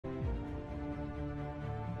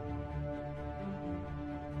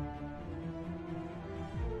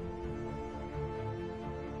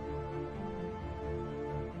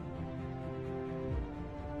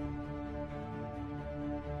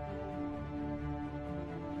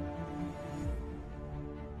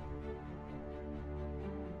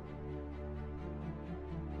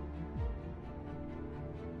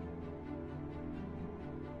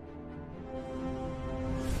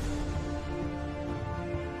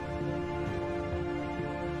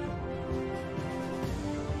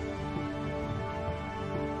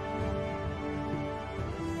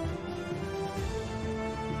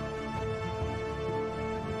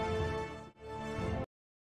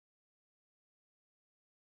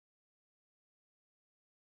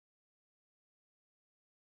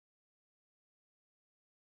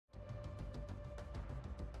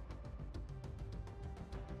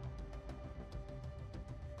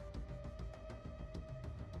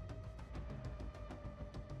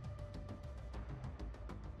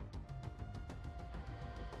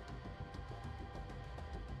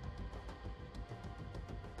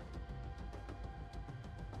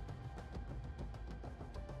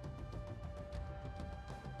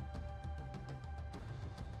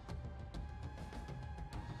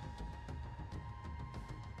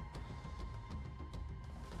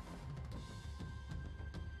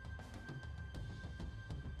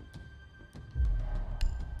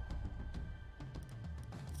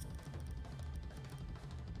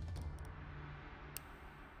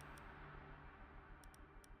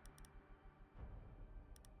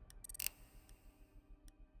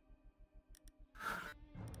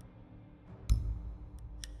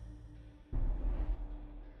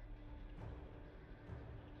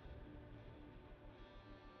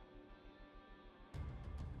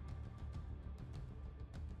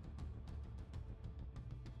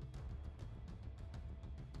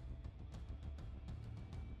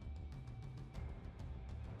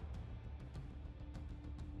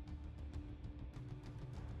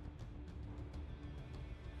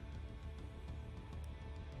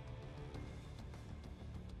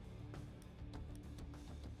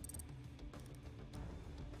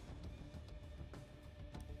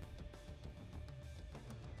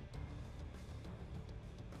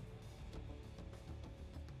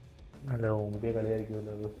അല്ല മുമ്പേ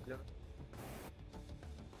കളിയായിരിക്കുമല്ലോ.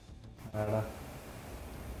 ആടാ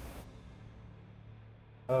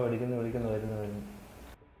വിളിക്കുന്നു വരുന്നു.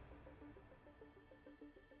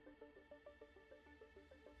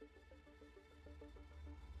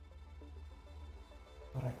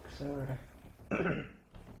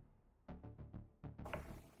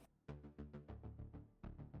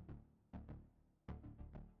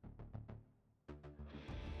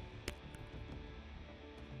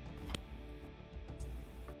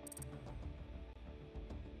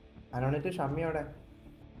 അനോണിറ്റ് ഷമ്മിയോടെ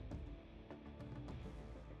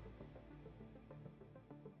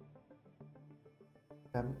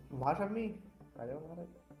വാ ഷമ്മി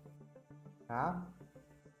ആ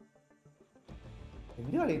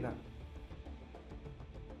എന്ത് കളിയുന്ന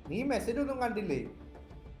നീ മെസ്സേജ് ഒന്നും കണ്ടില്ലേ?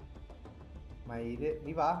 മയില്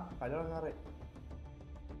നീ വാ കളി തുടങ്ങാറ്.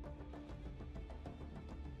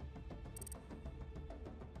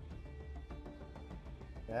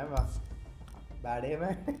 വാ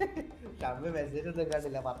ബാഡേമേ ഷമ്മി മെസ്സേജ് ഒന്നും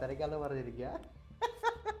കണ്ടില്ല, 10:30 പറഞ്ഞിരിക്ക.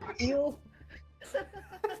 അയ്യോ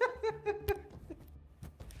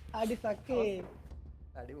അടി സക്കേ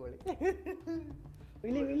അടിപൊളി.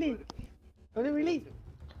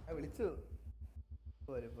 വിളിച്ചു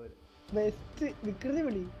പോര് ബെസ്റ്റ് വികൃതി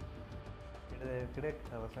വിളി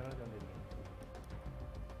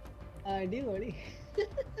അടിപൊളി.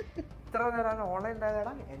 ഇത്ര നേരം ഓൺലൈൻ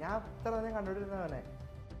ഉണ്ടായതാടാ, ഞാൻ ഇത്ര നേരം കണ്ടോണ്ടിരുന്നവനെ.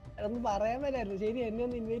 ഒന്ന് പറയാൻ പറ്റായിരുന്നു. ശരി, എന്നെ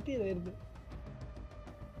ഒന്ന് ഇൻവൈറ്റ് ചെയ്തായിരുന്നു.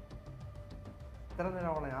 ഇത്ര നേരം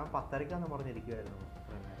ഓൺലൈൻ ഞാൻ 10:30 പറഞ്ഞിരിക്കുവായിരുന്നു.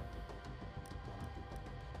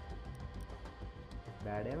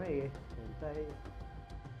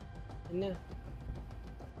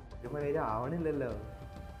 ആവണില്ലല്ലോ.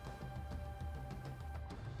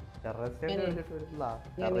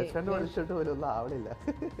 വിളിച്ചിട്ട് പോലും ആവണില്ല.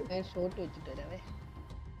 ഷോട്ട് വെച്ചിട്ട് വരാവേ.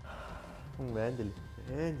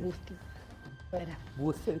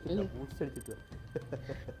 ബൂസ്റ്റ് അടിച്ചിട്ട്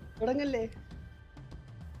തുടങ്ങല്ലേ.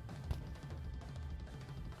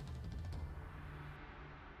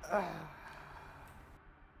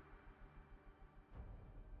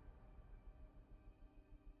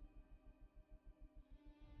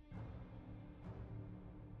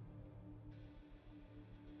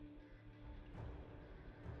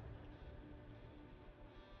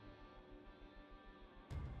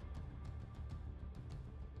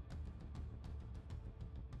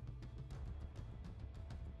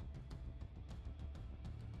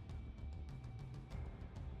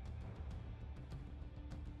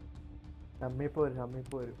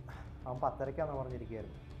 ഷമ്മിപ്പോരും. അവൻ 10:30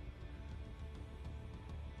 പറഞ്ഞിരിക്കുകയായിരുന്നു.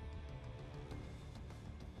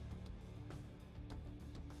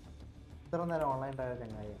 ഇത്ര നേരം ഓൺലൈൻ ആയ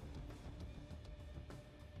ചങ്ങായി.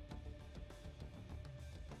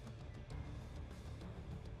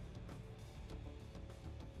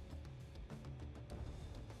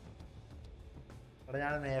 അവിടെ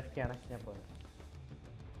ഞാൻ നേരത്തെയാണ് ഞാൻ പോയത്.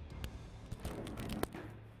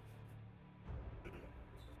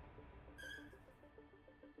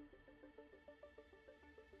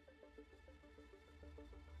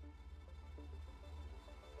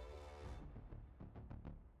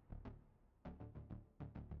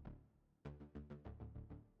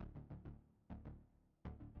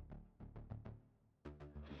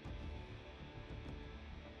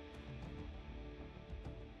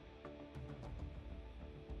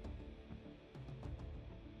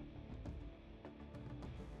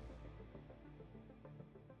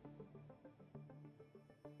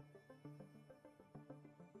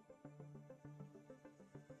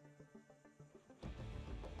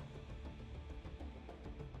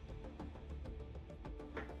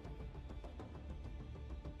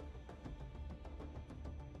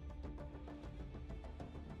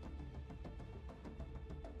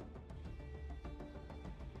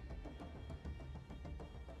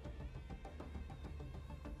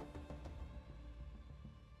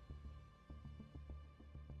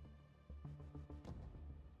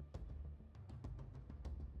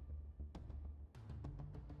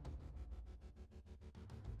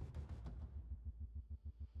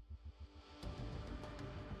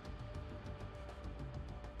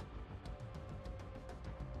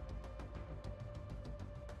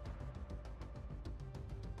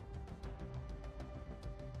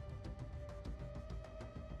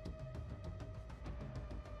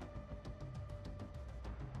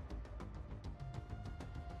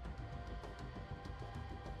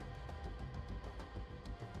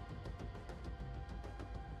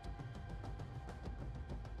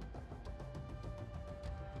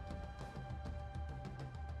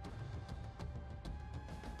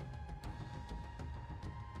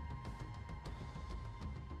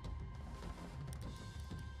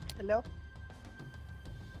 ഹലോ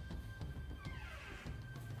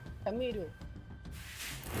കമ്മി വരുമോ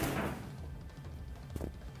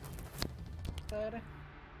വേറെ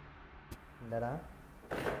എന്താടാ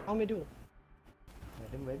അവൻ വരുമോ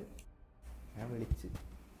വരും വരും ഞാൻ വിളിച്ച്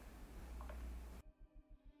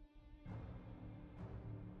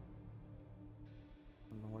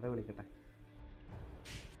ഒന്നുകൂടെ വിളിക്കട്ടെ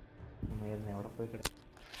എവിടെ പോയി കിട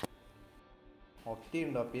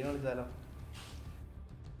ഒപ്പിയുണ്ടോ ഒപ്പീനെ വിളിച്ചാലോ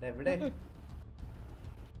എവിടെ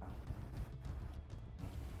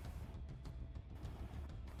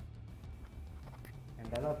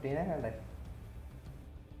എന്തായാലും ഒപ്പീനെ കണ്ടേ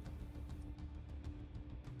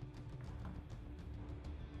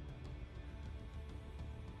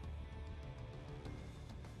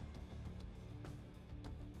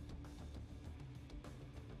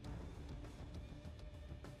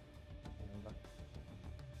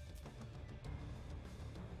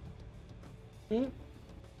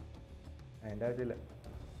അതിൻ്റെ ആവശ്യമില്ല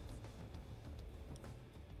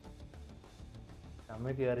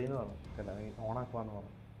അമ്മ കയറിയെന്ന് പറഞ്ഞു കേട്ടോ ഓണാക്കുവാന്ന്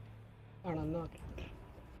പറഞ്ഞു ആണോ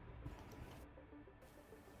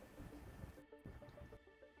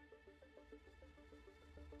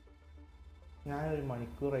ഞാനൊരു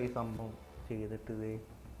മണിക്കൂറായി സംഭവം ചെയ്തിട്ട്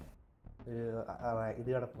ഇത്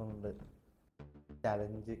കിടക്കുന്നുണ്ട്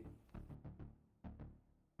ചലഞ്ച്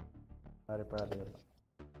അവരെപ്പോഴത് കിടന്നു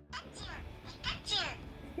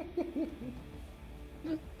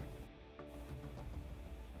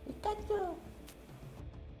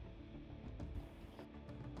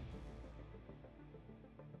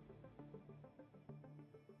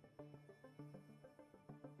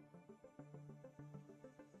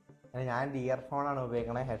ഞാൻ ഇയർഫോണാണ്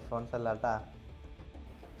ഉപയോഗിക്കണേ ഹെഡ്ഫോൺസ് അല്ലാട്ടാ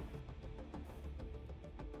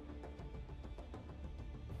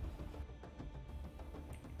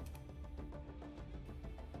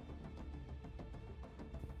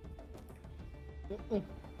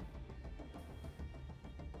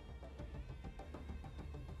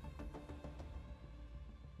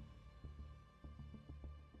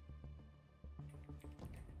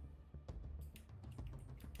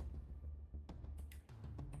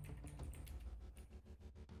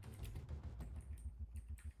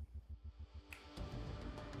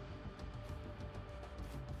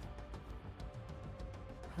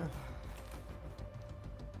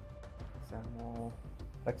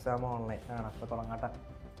എക്സാമോ ഓൺലൈൻ ആണ് അപ്പൊ തുടങ്ങാട്ടെ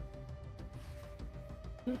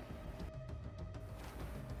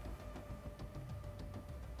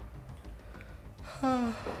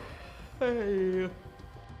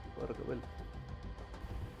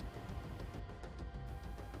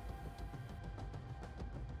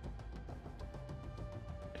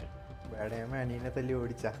വേടയമ്മ അനിയനെ തല്ലി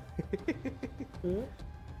ഓടിച്ച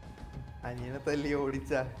അനിയനെ തല്ലി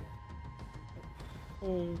ഓടിച്ച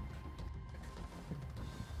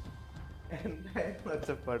എന്തായാലും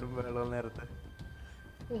ഒച്ചപ്പാടും വേളം നേരത്തെ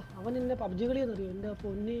അവൻ എന്നെ പബ്ജി കളിയെന്നറിയോ എന്റെ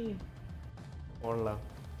പൊന്നെ ഓൺലൈൻ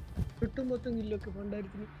 8-9 കില്ലൊക്കെ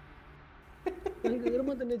പണ്ടായിരുന്നു ഞാൻ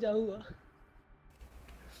കേറുമ്പോ തന്നെ ചാവുക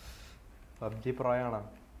പബ്ജി പ്രോയാണോ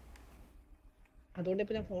അതുകൊണ്ട്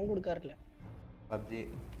ഇപ്പൊ ഞാൻ ഫോൺ കൊടുക്കാറില്ല പബ്ജി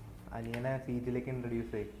അനിയനെ സീറ്റിലേക്ക്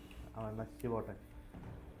ഇൻട്രൊഡ്യൂസ് ചെയ്യും അവൻ നശിച്ചു പോട്ടെ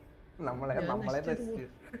നമ്മളെ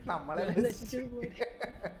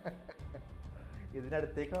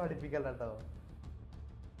ഇതിനടുത്തേക്ക് പഠിപ്പിക്കല്ല കേട്ടോ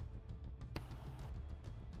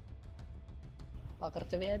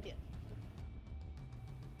പകർച്ചവ്യാധിയാ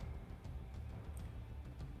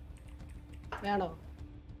വേണോ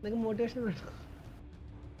നിനക്ക് മോട്ടിവേഷൻ വേണോ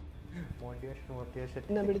മോട്ടിവേഷൻ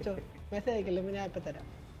എന്നാ പിടിച്ചോ മെസ്സേജ് അയക്കല്ലേ ഞാൻ ഇപ്പൊ തരാം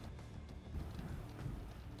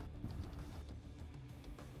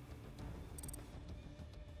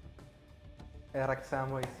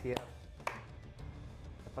എക്സാമോ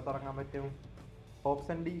എപ്പോ തുടങ്ങാൻ പറ്റും ഹോപ്സ്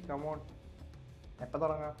ആൻഡ് ഡി കമോൺ എപ്പോ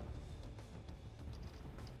തുടങ്ങാം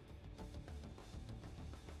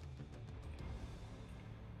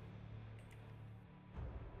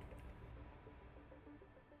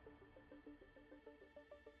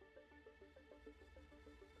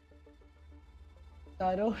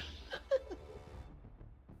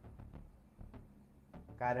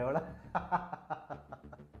കരോള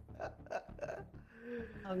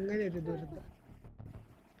അങ്ങനെ ഒരു ദുരിതം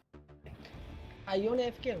അയ്യോൺ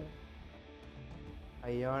എഫ് കെ ആണ്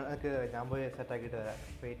അയ്യോണക്ക് ഞാൻ പോയി സെറ്റ് ആക്കിട്ട് വരാം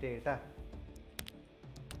വെയിറ്റ് ചെയ്യട്ടാ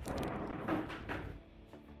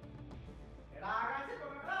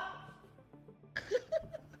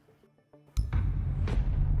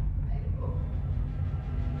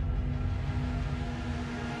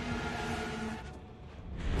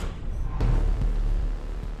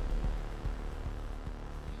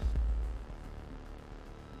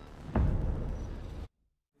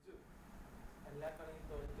എല്ലാ കളിയും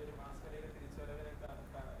തോറ്റൊരു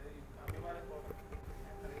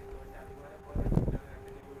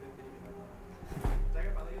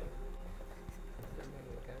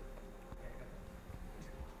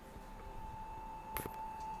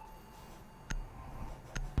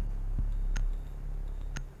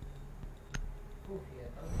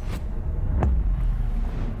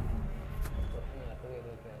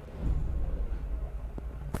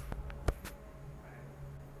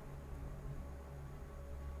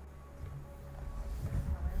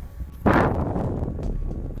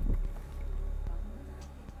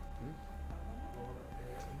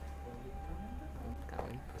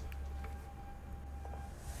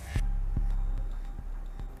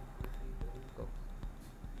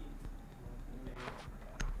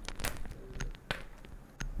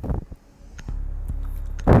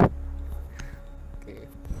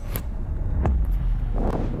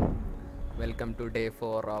Welcome to day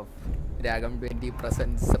 4 of Ragam 20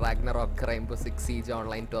 presents Ragnarok Rainbow Six Siege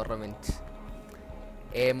online tournament.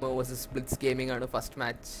 AMO vs Blitz Gaming on the first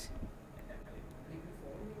match.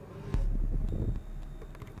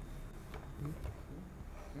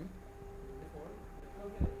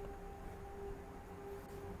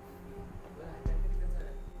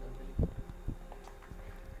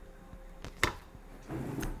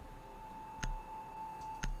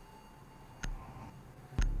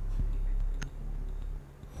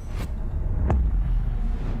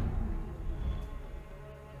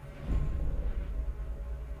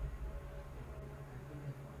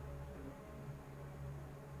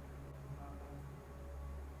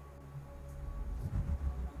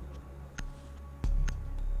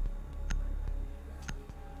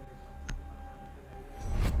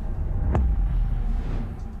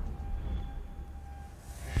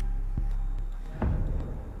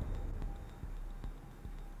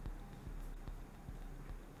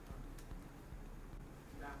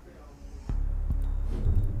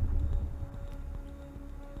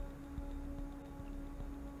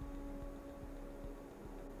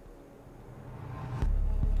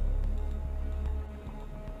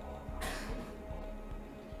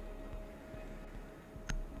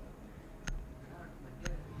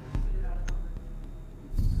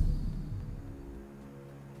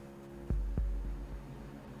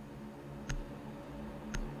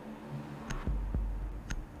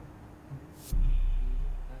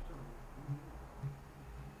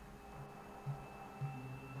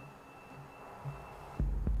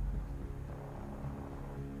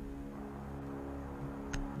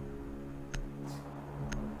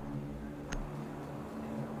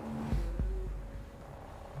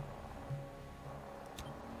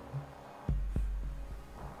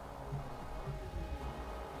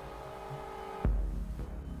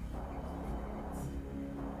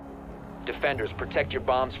 Defenders, protect your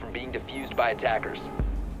bombs from being defused by attackers.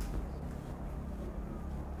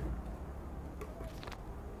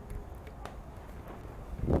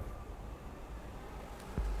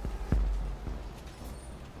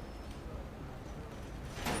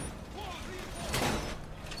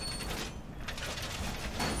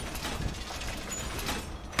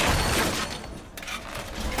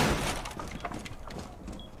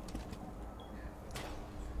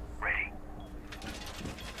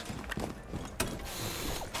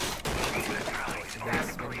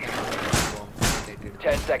 That's when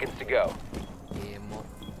 10 seconds to go. AMO.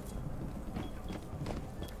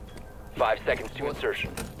 5 seconds to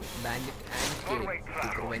insertion. Bandit and Kale to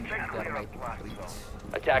prevent their right reach.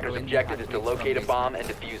 Attackers' objective is to locate a bomb and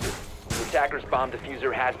defuse it. The attacker's bomb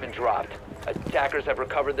diffuser has been dropped. Attackers have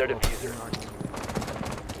recovered their diffuser.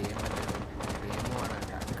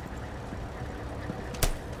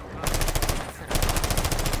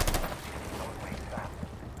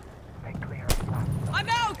 I'm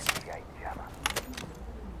out!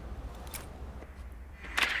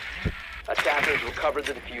 Attackers recovered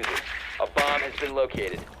the diffuser. A bomb has been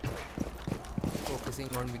located. Focusing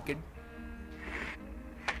on Wicked.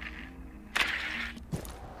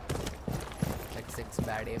 XX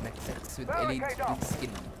bad aim, XX with elite with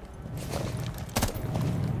skin.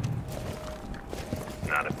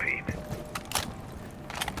 Not a peep.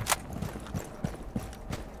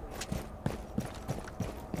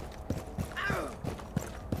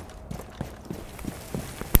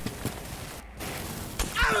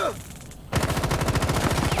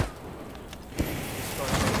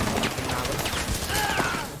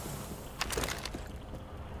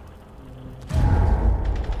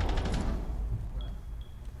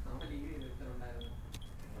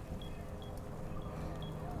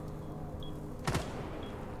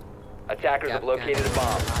 Attackers have located a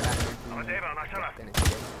bomb.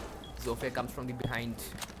 Zofia comes from the behind.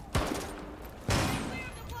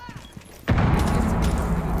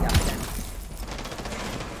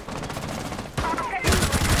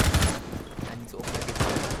 And Zofia gets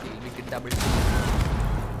the Wicked double kill.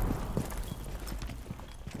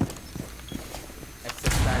 XX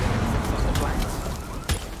bad aim, XX on the flank.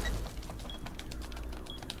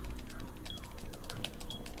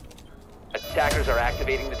 Attackers are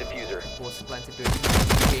activating the diffuser. Post-plan situation.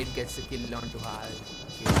 Kate gets a kill onto Hal.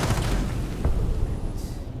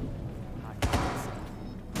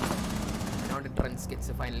 And on the Trunks gets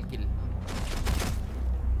a final kill.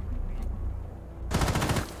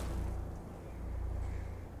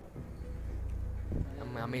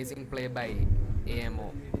 Amazing play by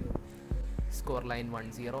AMO. Scoreline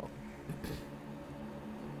 1-0.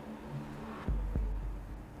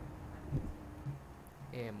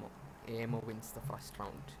 AMO wins the first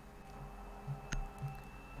round.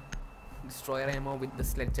 Destroyer AMO with the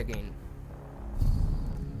sledge again.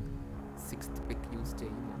 6th pick used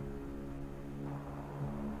AMO.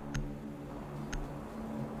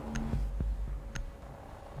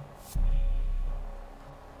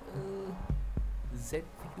 Z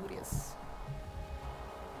Furious.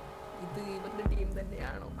 ഇത് ഇവരുടെ team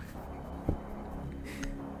തന്നെയാണോ?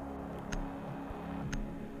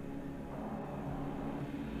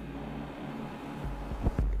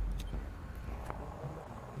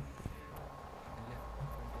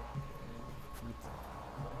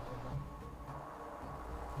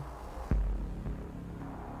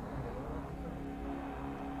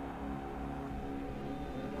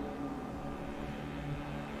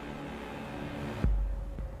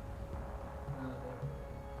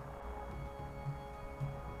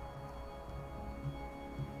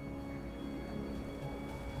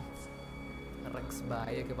 Rex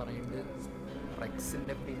bye ഒക്കെ പറയുന്നുണ്ട്.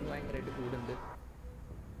 റെക്സിന്റെ ping ഭയങ്കരമായിട്ട് കൂടുണ്ട്.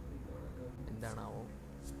 എന്താണാവോ?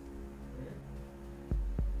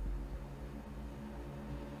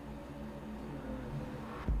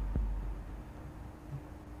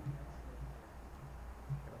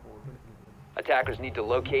 Attackers need to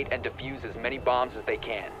locate and defuse as many bombs as they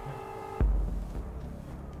can.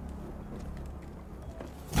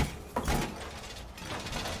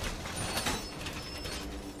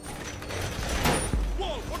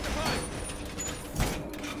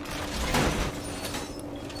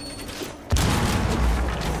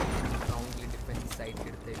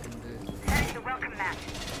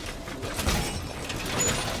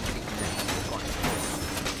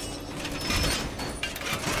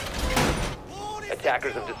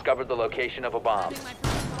 Attackers have discovered the location of a bomb.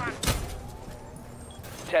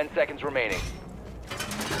 10 seconds remaining.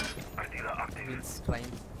 It's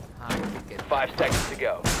trying hard to get 5 seconds to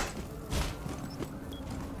go.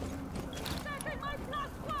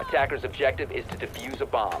 Attackers' objective is to defuse a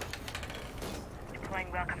bomb.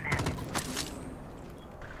 Deploying welcome mat.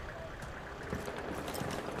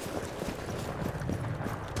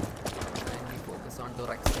 and we focus on the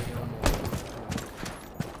Rex more.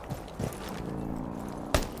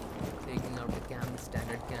 Taking out the cams,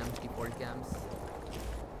 standard cams, default cams.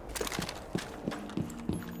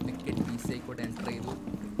 Wicked VC could enter idu.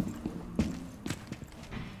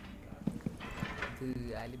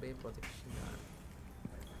 The alibi projection.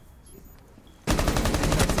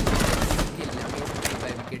 Kill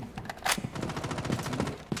by wicked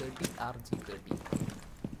G30 RG30.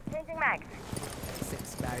 Changing mags.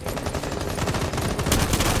 6 bad.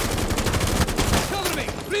 Cover me!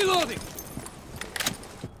 Reloading!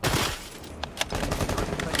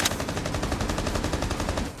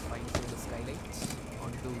 Flying through the skylights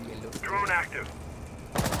onto yellow. Drone active.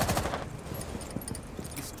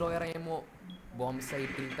 Destroyer ammo bomb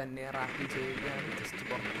site il thanne raffle cheyukanu just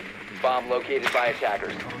porthu. Bomb located by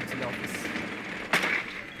attackers. Council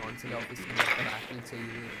office number raffle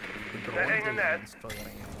cheythu Setting a net. destroyer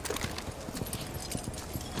ammo.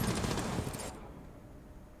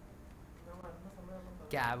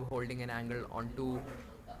 Cab holding an angle onto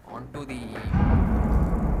the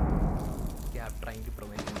cab, trying to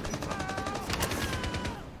prevent him from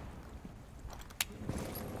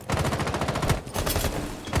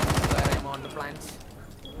Destroyer ammo on the plants.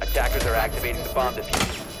 Attackers are activating the bomb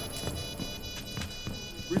diffuser.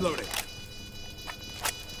 Reloading.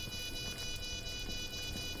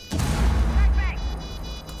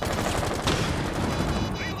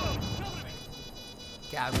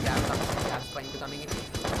 Cab's trying to coming in,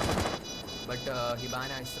 but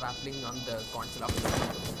Hibana is rappelling on the console of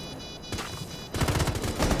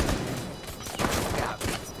Cab.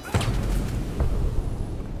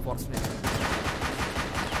 Fortunately,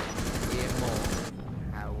 AMO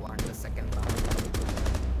have won the second round.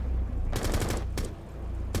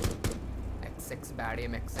 XX bad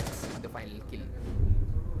aim XX with the final kill.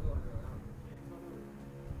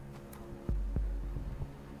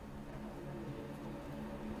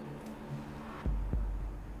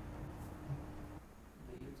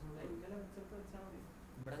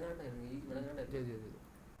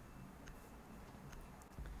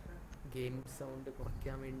 Game sound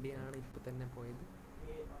കുറയ്ക്കാൻ വേണ്ടിയാണ് ഇപ്പൊ തന്നെ പോയത്.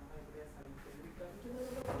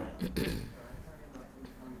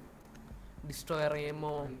 Destroyer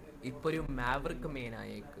എമോ ഇപ്പോൾ ഒരു maverick main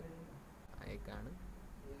അയക്കാണ്.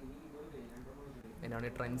 എന്നാണ്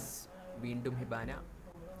trends വീണ്ടും ഹിബാന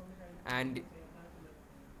and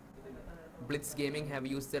Blitz Gaming have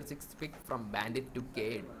used their 6th pick from Bandit to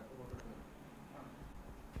Cade.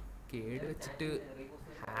 Cade വെച്ചിട്ട്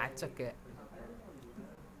hatch ഒക്കെ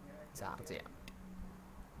ചാർജ് ചെയ്യാം.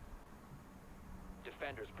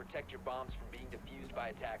 Defenders, protect your bombs from being defused by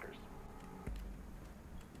attackers.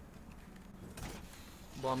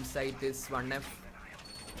 Bomb site is 1F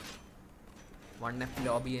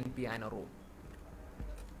lobby and piano room.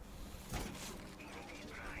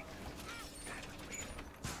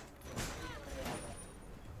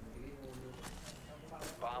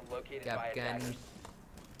 Bomb located Cap by can attackers.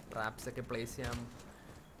 traps ഒക്കെ place ചെയ്യാം.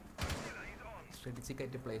 Strategic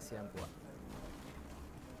ആയിട്ട് place ചെയ്യാൻ പോവാം.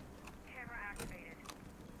 Camera activated.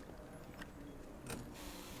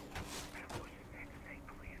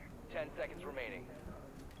 10 seconds remaining.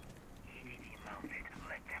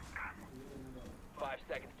 5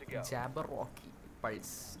 seconds to go. Jabberwocky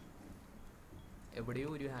pulse എവിടെയോ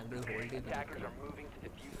ഒരു handle hold ചെയ്ത് Attackers are moving to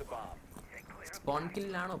defuse a bomb. Spawn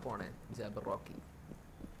കില്ലിനാണോ പോണേ ജാബർറോക്കി?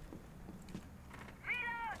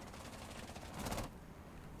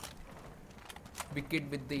 Wicked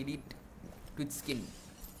with the elite twitch skin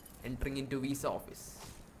entering into Visa office.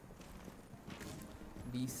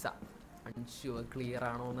 Visa unsure clear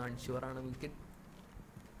ആണോ എന്ന് unsure ആണ് Wicked.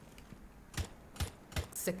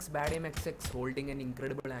 XX bad aim XX holding an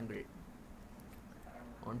incredible angle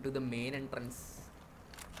onto the main entrance.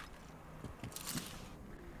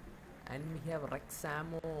 And we have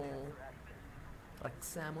Rexamo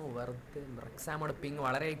വെറുതെ റെക്സാമോടെ ping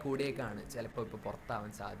വളരെ കൂടിയേക്കാണ്. ചിലപ്പോൾ ഇപ്പോൾ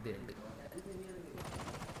പുറത്താവാൻ സാധ്യതയുണ്ട്.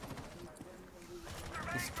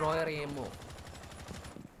 Destroyer എമോ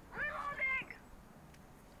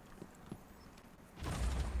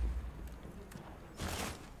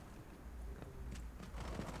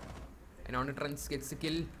and on the trends gets a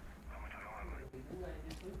kill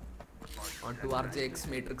onto RJX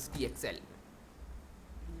Matrix TXL.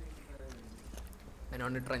 And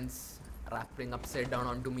on the trends wrapping upside down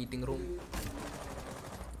onto meeting room,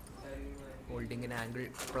 holding an angle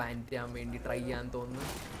plan ചെയ്യാൻ വേണ്ടി try ചെയ്യാൻ തോന്നുന്നു.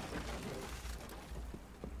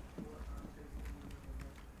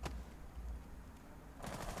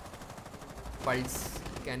 Pulse,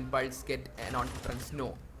 can Pulse get an on trends? No.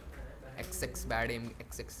 XX bad aim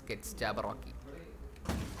XX gets Jabberwocky.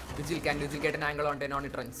 Can Vigil get an angle on 10 on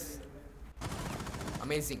the trends?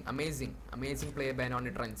 Amazing play by on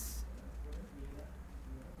the trends.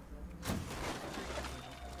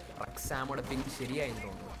 റക്സാമോടെ ping ശരിയായി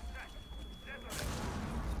തോന്നുന്നു.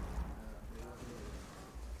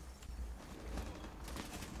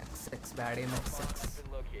 XX bad aim XX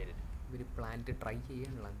ഇവര് plant try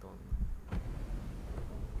ചെയ്യാനുള്ളതെന്ന് തോന്നുന്നു.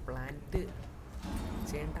 Plant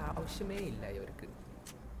ചെയ്യേണ്ട ആവശ്യമേ ഇല്ല ഇവർക്ക്,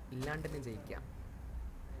 ഇല്ലാണ്ട് തന്നെ ജയിക്കാം.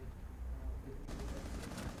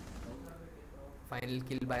 Final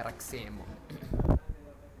kill by റക്സേമോ.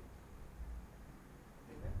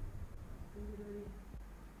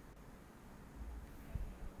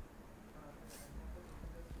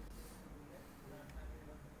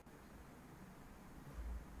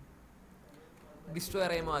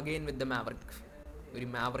 Destroyer എമോ again with the maverick. ഒരു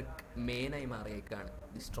മാവറിക് മെയിനായി മാറിയേക്കാണ്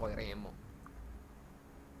ഡിസ്ട്രോയർ എമോ.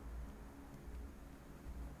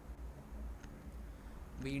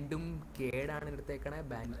 വീണ്ടും കേടാണ് എടുത്തേക്കണേ,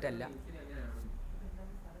 ബാൻറ്റ് അല്ല.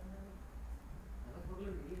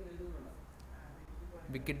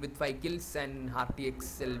 Wicked with 5 kills and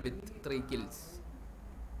RTXL with 3 kills.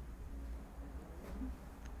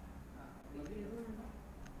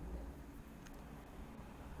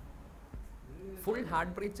 Full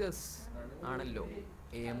hard ബ്രീച്ചേഴ്സ് ആണല്ലോ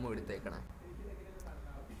എമോ എടുത്തേക്കണേ.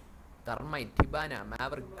 Thermite, ഹിബാന,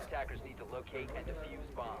 maverick. Attackers need to locate and defuse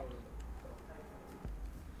bombs.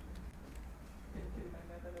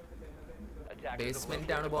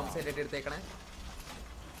 Basement ആണ് ബോംബ് സൈറ്റ് ആയിട്ട് എടുത്തേക്കണേ.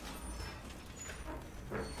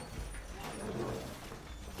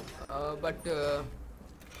 But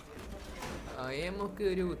എമോക്ക്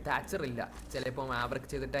ഒരു Thatcher ഇല്ല. ചിലപ്പോൾ മാവറിക്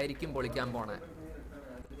ചെയ്തിട്ടായിരിക്കും പൊളിക്കാൻ പോണേ.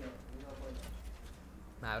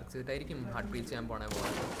 മാവറിക് ചെയ്തിട്ടായിരിക്കും ഹാർഡ് ബീച്ച് ചെയ്യാൻ പോണേ.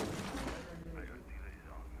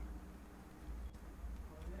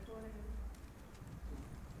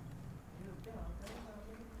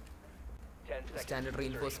 Standard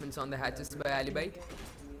reinforcements on the hatches by Alibi.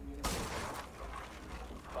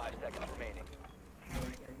 5 seconds remaining.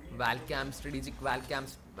 Valcam, strategic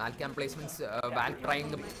Valcam placements. Val trying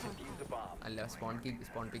the Defuse the bomb. അല്ല, spawn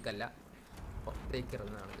pick അല്ല, പുറത്തേക്ക്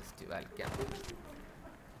ഇറങ്ങുന്നതാണ് just Valcam.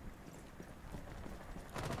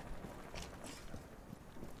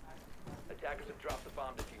 Attackers have dropped the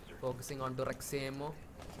bomb diffuser. Focusing on to Rex ammo.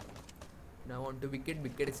 Now on to Wicked.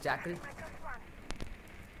 Wicked is tackled.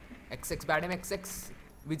 XX bad aim. XX.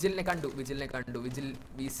 Vigil ne kandu. Vigil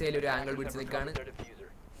V-sale oru angle pidichu nikkanu.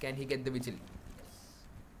 Can he get the Vigil?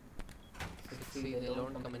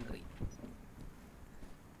 Alone commentary.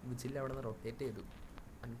 Vigil avadana rotate chedu.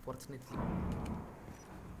 Unfortunately.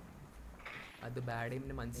 അത് bad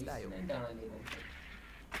എയിമിന് മനസ്സിലായോ?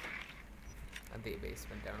 അതെ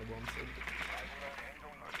basement ആണ് bomb site.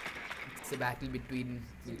 It's a battle between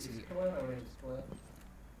Vigil.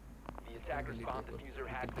 The attacker's bomb diffuser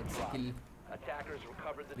has been dropped. Attackers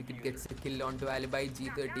recovered the Wicked diffuser. gets a kill onto Alibi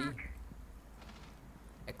G30.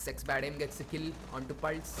 XX bad aim gets a kill onto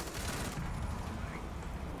Pulse.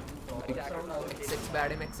 XX bad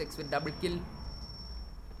aim. XX with double kill.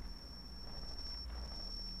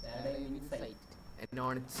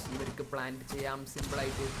 ഇവർക്ക് plan ചെയ്യാം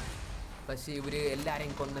സിമ്പിളായിട്ട്. പക്ഷേ ഇവർ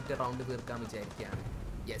എല്ലാവരെയും കൊന്നിട്ട് round തീർക്കാൻ വിചാരിക്കുകയാണ്.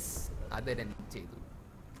 Yes, അത് റൺ ചെയ്തു.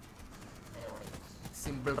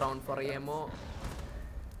 Simple round four എമോ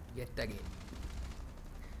yet again.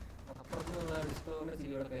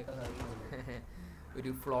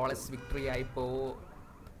 ഒരു ഫ്ലോളസ് വിക്ടറി ആയി പോവോ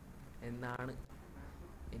എന്നാണ്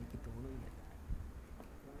എനിക്ക് തോന്നുന്നത്.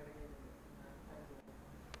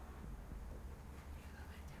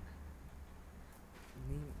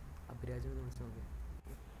 നീ അഭിരാജിനെ വിളിച്ചു നോക്കി.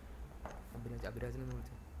 അഭിരാജിനെ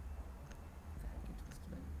വിളിച്ചു.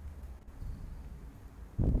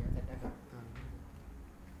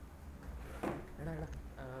 എടാ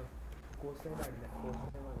കോസ്റ്റൈഡല്ല,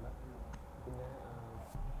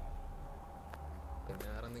 പിന്നെ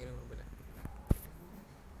വേറെ എന്തെങ്കിലും കുഴപ്പമില്ല.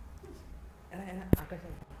 ആകാശ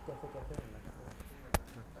എന്നാ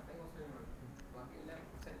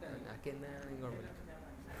കുഴപ്പമില്ല.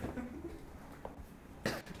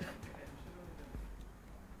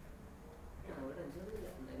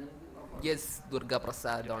 Yes, Durga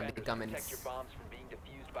Prasad on the comments. Protect your bombs from being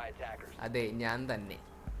defused by attackers. അതെ, ഞാൻ തന്നെ.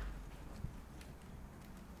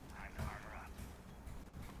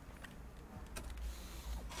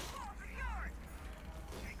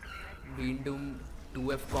 വീണ്ടും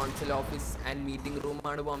 2F consul office and meeting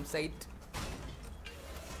റൂമാണ് bomb site.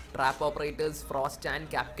 Trap operators frost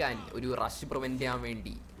and ക്യാപ്കാൻ ഒരു റഷ് പ്രിവെന്റ് ചെയ്യാൻ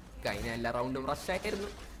വേണ്ടി. കഴിഞ്ഞ എല്ലാ റൗണ്ടും റഷ്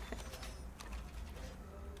ആയിരുന്നു.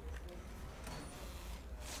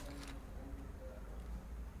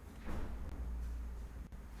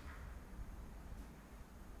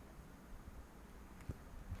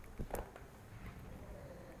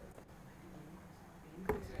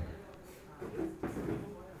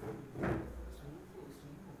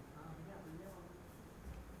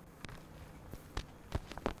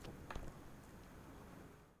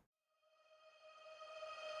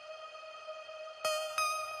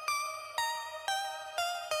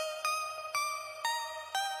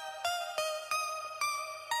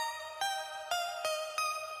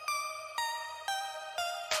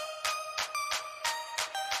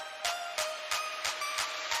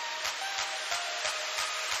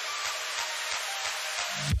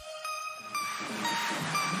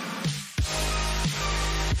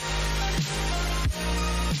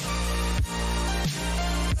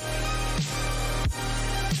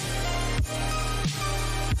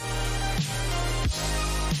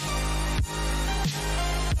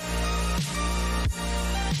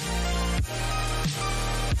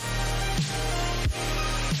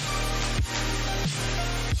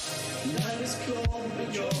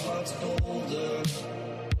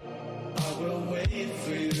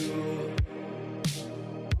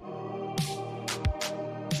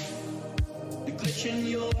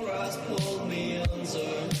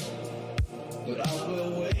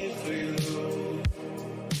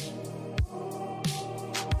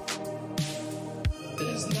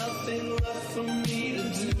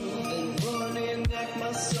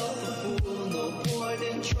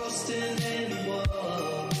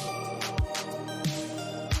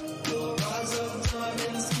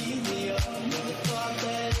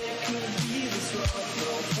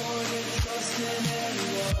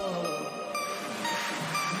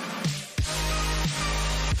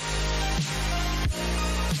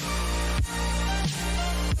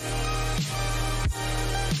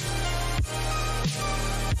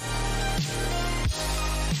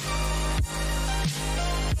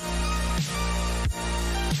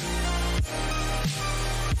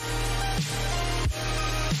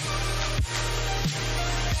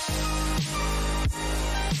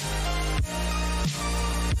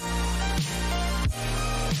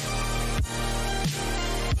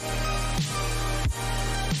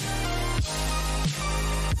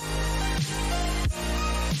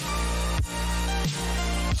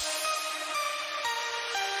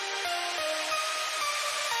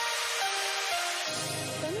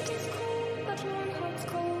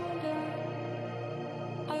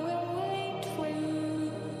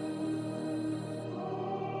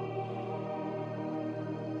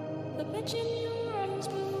 The pitch in your eyes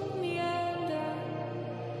will meander,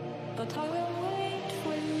 but I will wait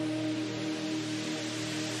for you.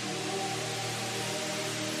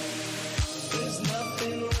 There's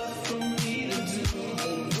nothing left for me to do.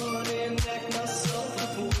 I'm running like myself a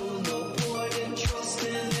fool. No point in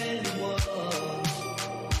trusting anyone.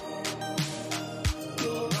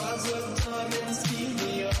 Your eyes of diamonds keep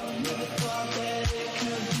me up. Never thought that it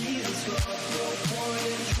could be this rough. No point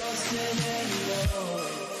in trusting anyone.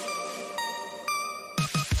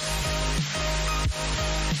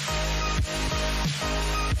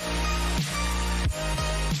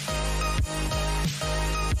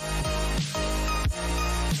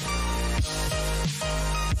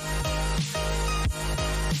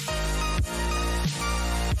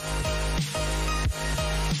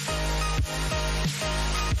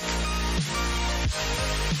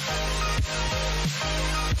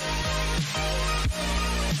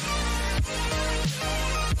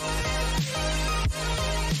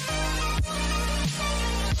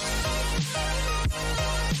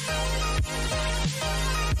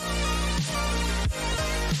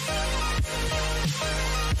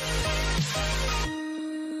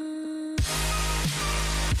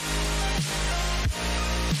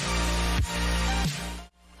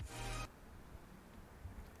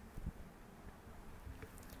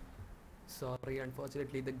 Sorry,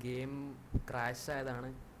 unfortunately ഇത് game crash ആയതാണ്.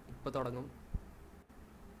 ഇപ്പോൾ തുടങ്ങും.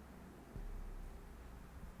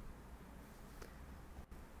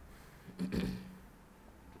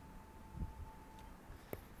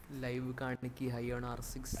 Live കാണിക്ക് high on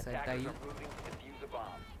R6 സെറ്റായി.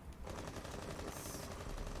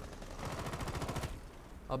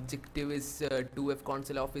 Objective is 2F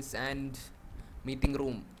console office and meeting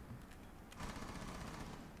room.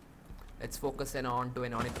 Let's focus on to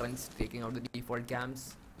an on-it-runs, taking out the default cams.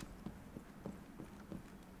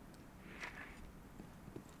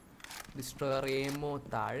 Destroyer ammo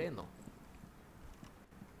താഴെ no.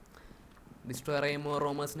 Destroyer ammo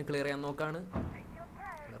റോമേഴ്സിന് clear ചെയ്യാൻ നോക്കാണ്.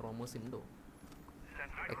 റോമേഴ്സ് ഉണ്ടോ?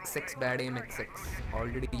 XX bad aim XX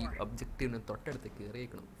already ഒബ്ജക്റ്റീവിന് തൊട്ടടുത്ത്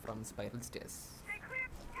കയറിയേക്കണം from spiral stairs.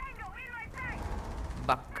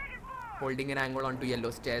 Buck holding an angle onto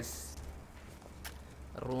yellow stairs.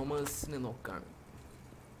 റോമേഴ്സിന് നോക്കാണ്.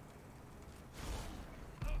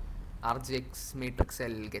 RGX Matrix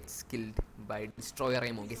L gets killed by Destroyer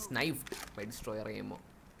ammo, gets knifed by Destroyer ammo.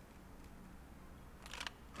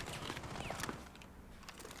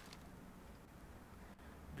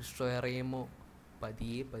 Destroyer ammo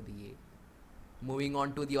പതിയെ moving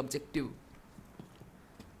on to the objective.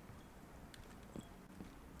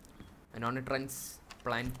 And on it runs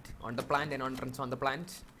plant on the plant and on it runs on the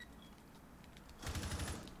plant.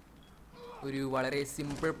 ഒരു വളരെ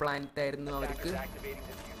simple plant ആയിരുന്നു അവർക്ക്.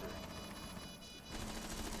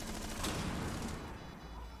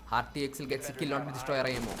 RTX gets a kill on the Destroyer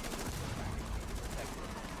ammo.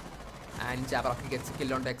 And Jabrocky gets a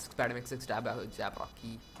kill on the X-Padam XX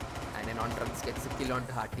Jabrocky. And an on runs gets a kill on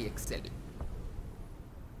the RTXL.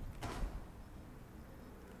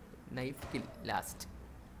 Knife kill last.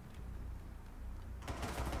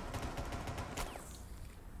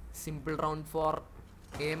 Simple round for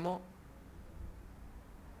ammo.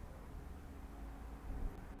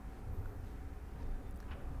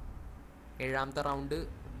 ഏഴാമത്തെ round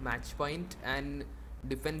match point and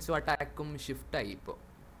ഡിഫെൻസും അറ്റാക്കും shift ആയി. ഇപ്പോൾ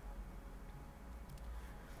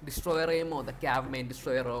destroyer എമോ, the Kyaw main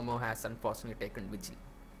destroyer എമോ has unfortunately taken vigil.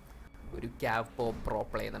 ഒരു Kyaw pro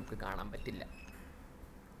play നമുക്ക് കാണാൻ പറ്റില്ല.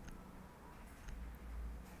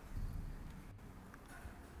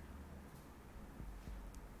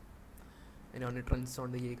 And on it runs on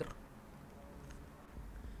the Jaeger.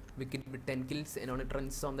 Wicked with 10 kills and on it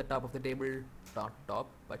runs on the top of the table. Top,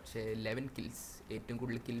 but 11 kills. 8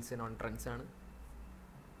 good kills and on it runs ആണ്.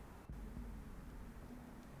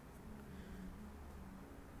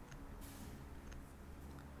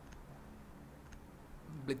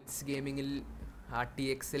 Blitz Gaming il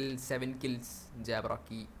RTXL 7 kills,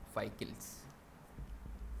 Jabrocky 5 kills.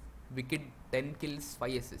 Wicked 10 kills,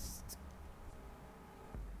 5 assists.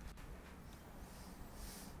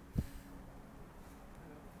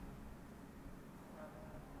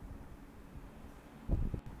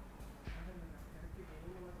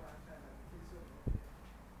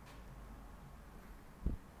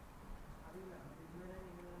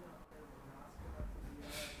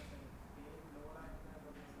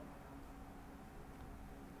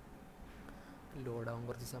 ലോഡാവാൻ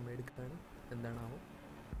കുറച്ച് സമയം എടുക്കുകയാണ്. എന്താണാവോ?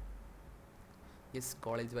 Yes,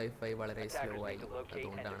 college wifi വളരെ slow ആയി,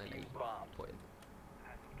 അതുകൊണ്ടാണ് live പോയത്.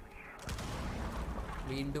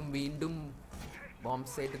 വീണ്ടും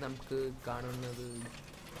ബോംബ് സൈറ്റ് നമുക്ക് കാണുന്നത്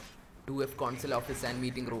 2F consul office and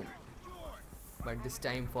meeting room. but this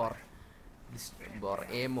time for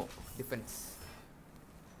ammo defense.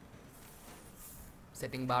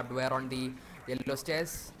 Setting barbed wire on the yellow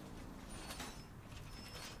stairs.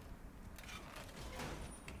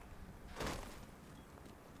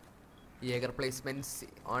 Jaeger placements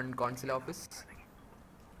on console office.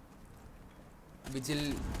 Vigil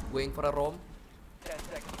going for a roam. 10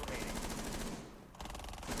 seconds remaining.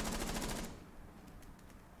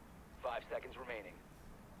 5 seconds remaining.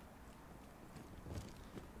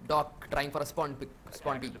 Doc trying for a spawn peek.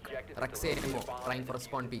 Raxemo trying for a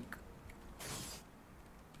spawn peek.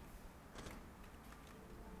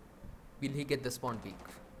 Will he get the spawn peek?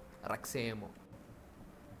 Raxemo.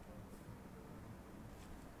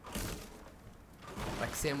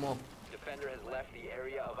 Raxemo. Defender has left the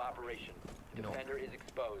area of operation. No. Defender is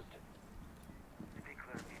exposed.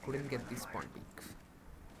 Couldn't get the spawn peek.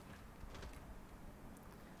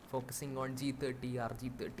 Focusing on G30,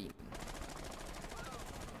 RG13.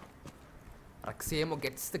 Raxemo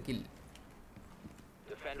gets the kill.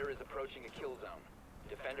 Defender is approaching a kill zone.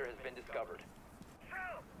 Defender has been discovered.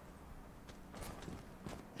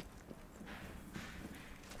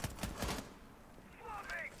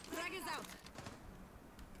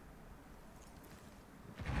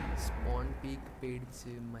 Spawn peek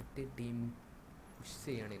പേടിച്ച് മറ്റേ team push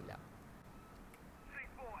ചെയ്യണില്ല.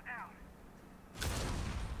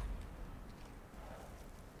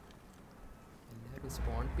 എല്ലാവരും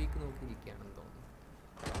spawn peak നോക്കിയിരിക്കുകയാണെന്ന് തോന്നുന്നു.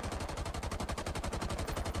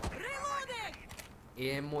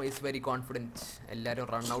 AMO is very confident. എല്ലാവരും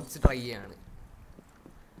റൺഔട്ട്സ് try ചെയ്യാണ്.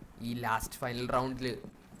 ഈ last final റൗണ്ടിൽ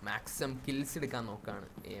maximum kills എടുക്കാൻ നോക്കാണ്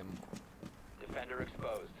AMO. Defender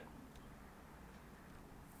exposed.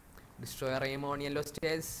 Destroyer AMO on yellow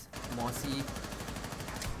stairs. Mossy.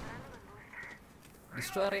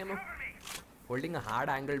 Destroyer AMO holding a hard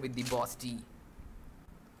angle with the boss T.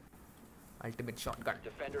 Ultimate shotgun.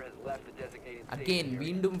 Defender has left the designated safe Again, area.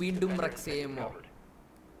 Vindum Defender Rex has been AMO. discovered.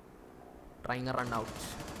 Trying a run out.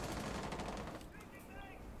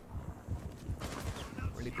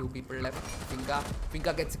 Only 2 people left.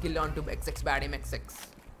 Finka gets a kill onto XX Badim XX.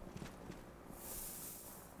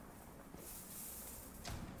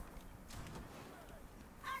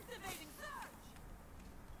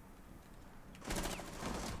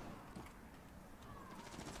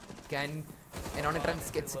 Can Anonitrans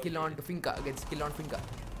gets a kill on to Finka, gets a kill on Finka.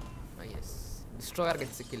 Ah, yes. Destroyer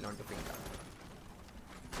gets a kill on to Finka.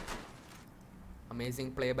 Amazing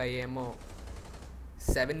play by AMO.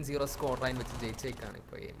 7-0 score line with Jaychekana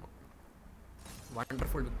by AMO.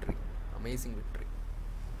 Wonderful victory. Amazing victory.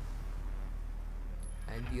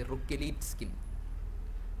 And the Rook Elite skin.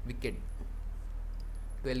 Wicked.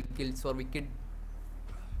 12 kills for Wicked.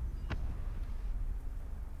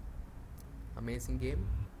 Amazing game.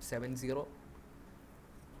 7-0.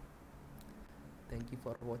 Thank you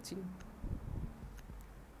for watching.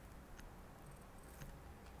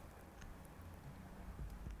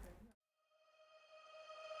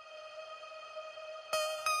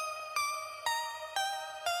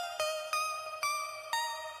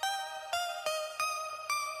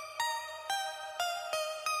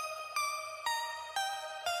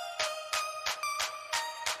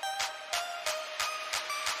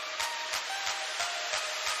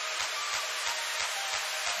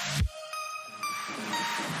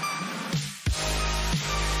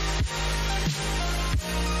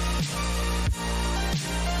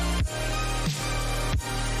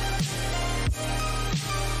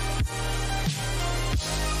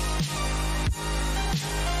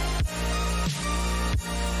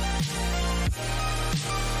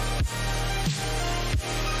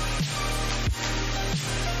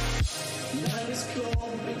 Night is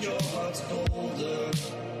cold, but your heart's colder.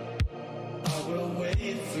 I will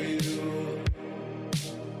wait for you.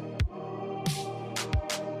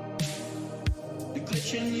 The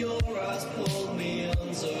glitch in your eyes pulled me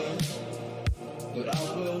under, but I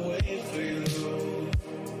will wait for you.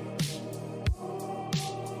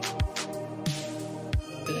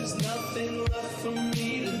 There's nothing left for me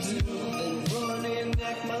to do than run and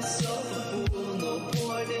act myself a fool. No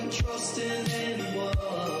point in trusting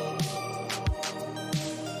anyone.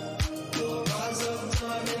 Your eyes of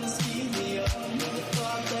diamonds heat me up. Never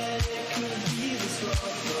thought that it could be this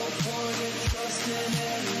rough. No point in trusting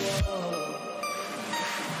anyone.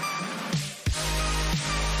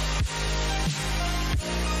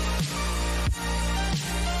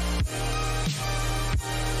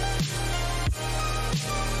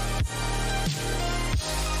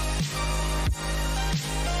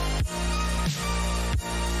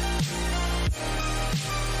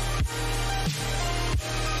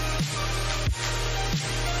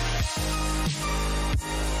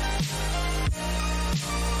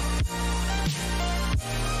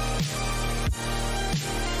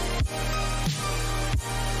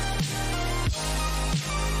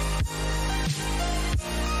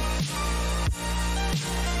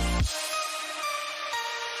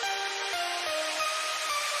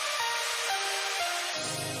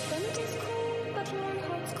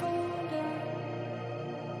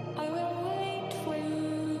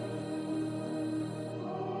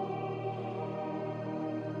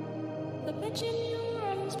 The pitch in your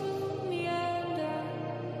arms will meander,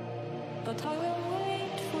 but I will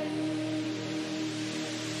wait for you.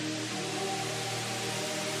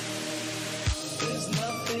 There's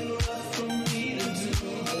nothing left for me to do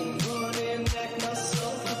than run and act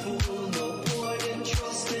myself a fool. No point in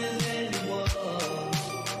trusting anyone.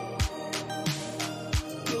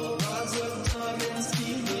 Your eyes of diamonds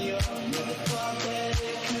keep me up. Never thought that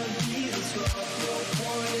it could be this rough. No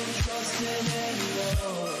point in trusting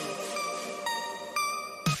anyone.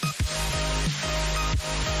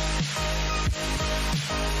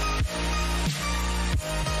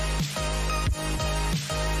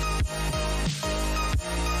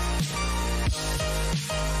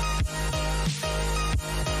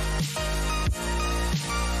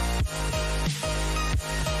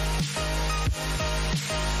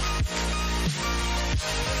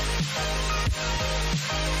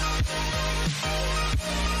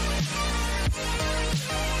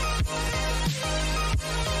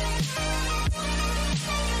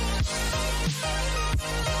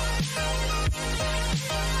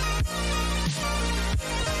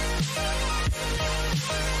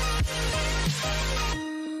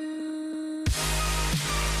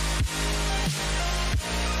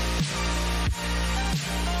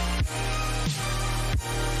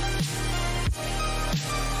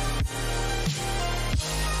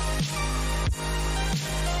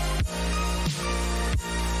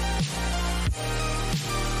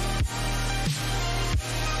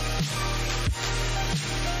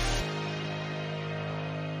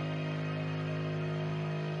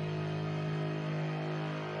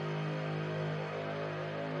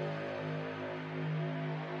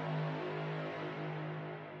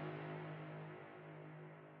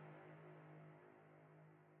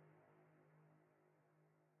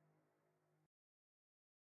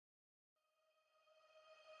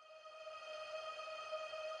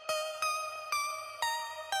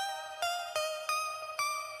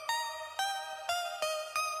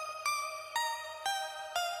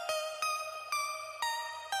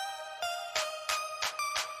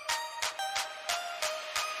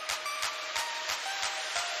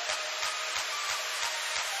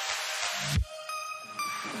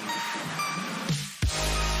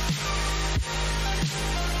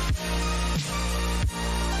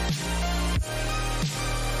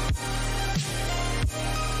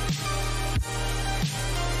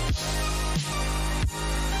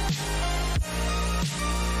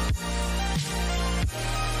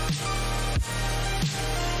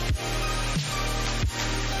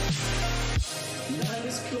 Night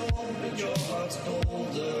is cold, but your heart's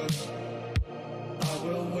colder. I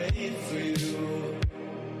will wait for you.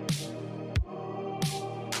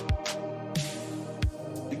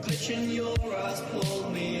 The glitch in your eyes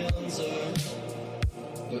pulled me under,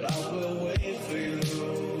 but I will wait for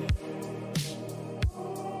you.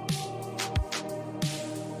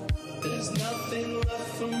 There's nothing left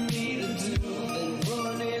for me to do than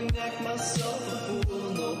run and act myself a fool.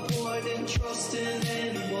 No point in trusting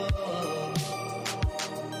anyone.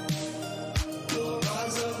 Your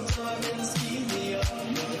eyes of diamonds keep me up.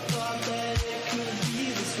 Never thought that it could be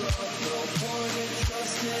this rough. No point in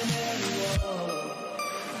trusting anyone.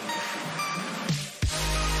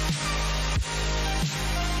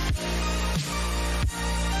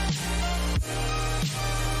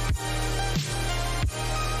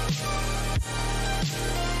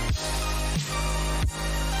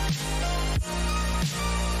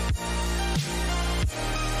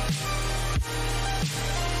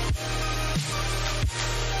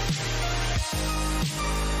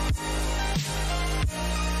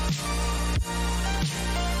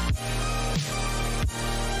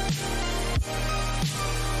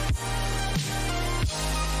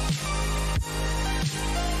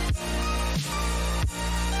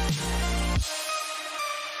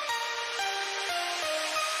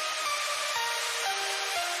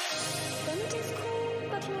 The night is cold,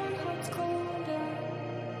 but your heart's colder.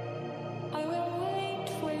 I will wait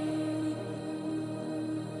for you.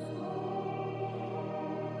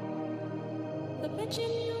 The pitch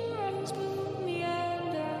in your arms will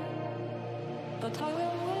meander, but I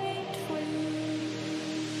will wait for you.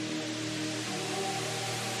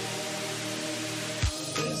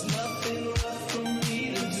 There's nothing left for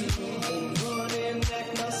me to do than run and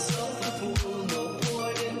act myself a fool. No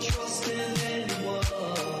point in trusting anyone.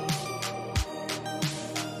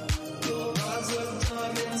 Your eyes of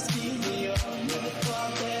diamonds keep me up. Never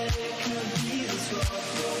thought that it could be this rough.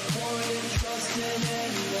 No point in trusting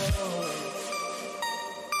anyone.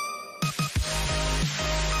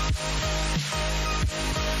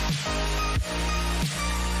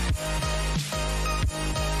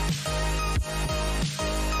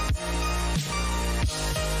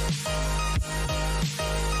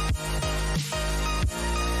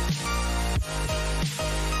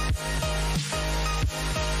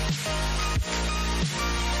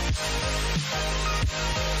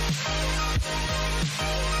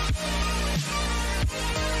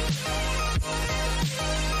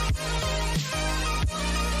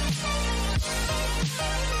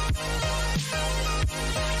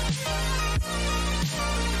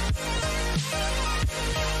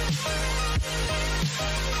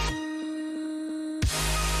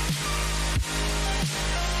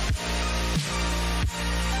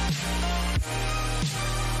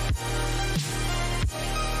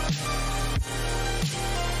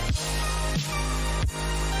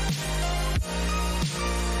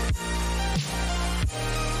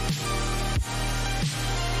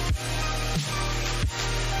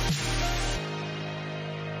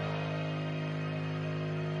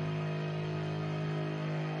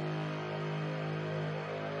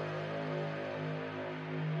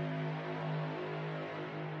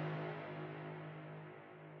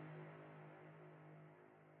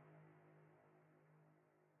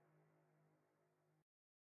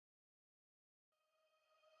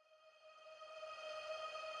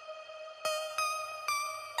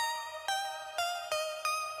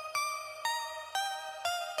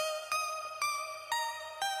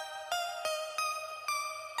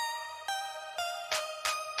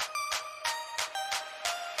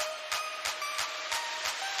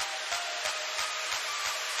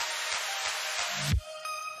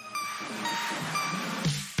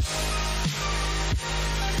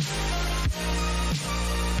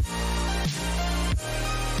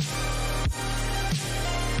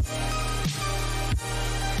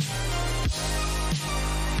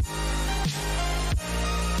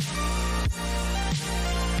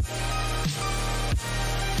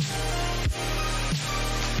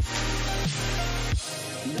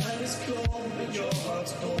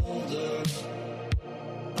 heart's colder,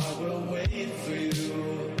 I will wait for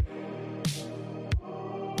you.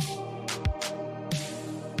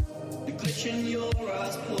 The glitch in your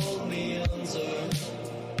eyes pulled me under,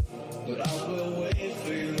 but I will wait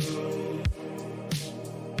for you.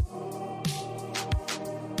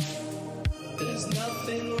 There's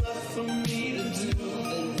nothing left for me to do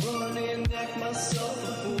than run and act myself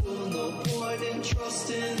a fool. No point in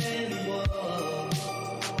trusting anyone.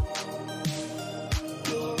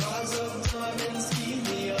 Your eyes of diamonds keep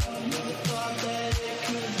me up. Never thought that it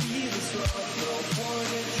could be this rough. No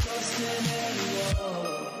point in trusting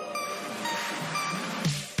anyone.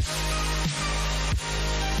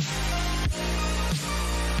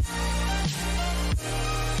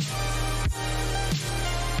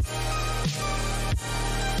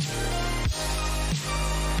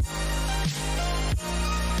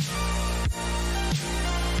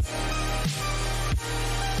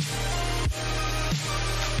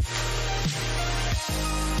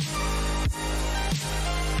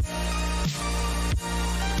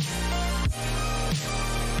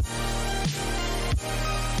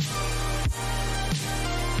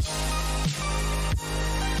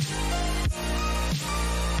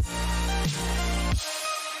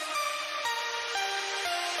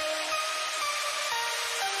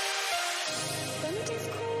 It is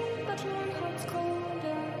cold, but your heart's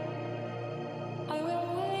colder. I will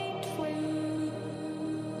wait for you.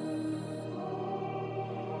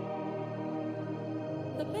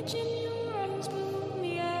 The bitch in your arms pulled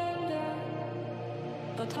me under,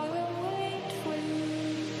 but I will wait for you.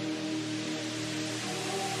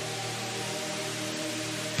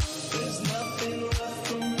 There's nothing left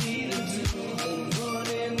for me to do than run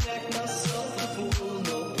and act myself a fool.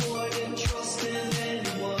 No point in trusting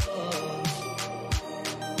anyone.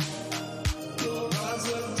 Your eyes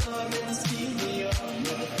of diamonds keep me up.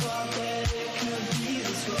 Never thought that it could be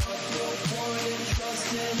this rough. No point in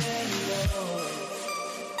trusting anyone.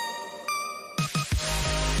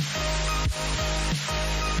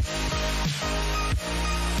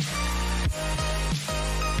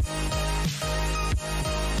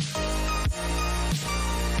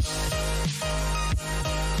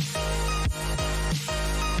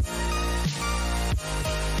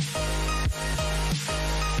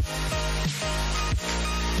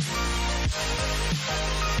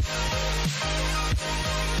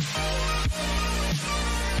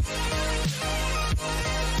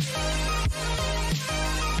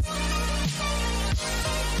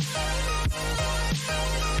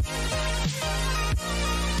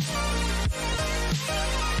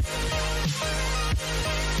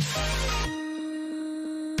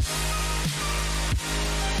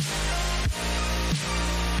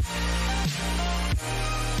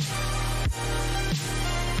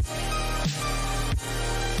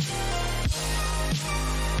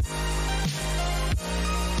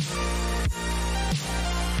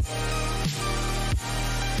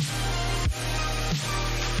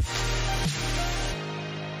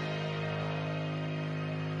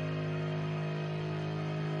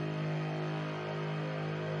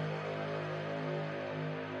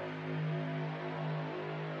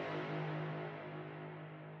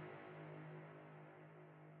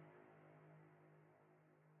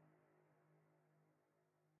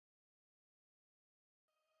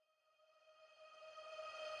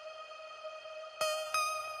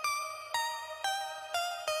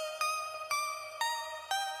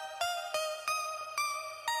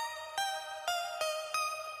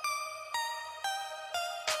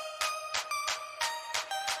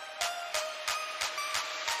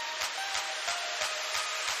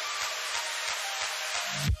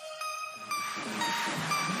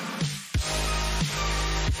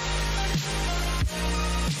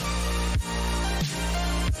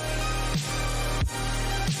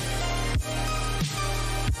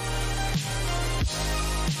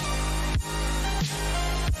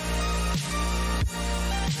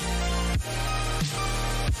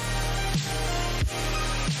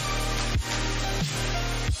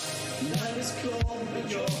 Night is cold, but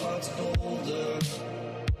your heart's colder.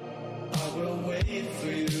 I will wait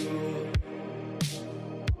for you.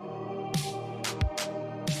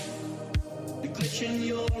 The glitch in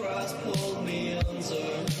your eyes pulled me under,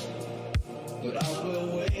 but I will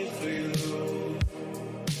wait for you.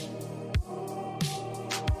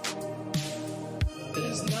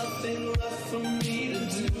 There's nothing left for me to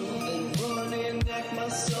do than run and act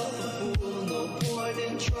myself a fool. No point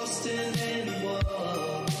in trusting anyone.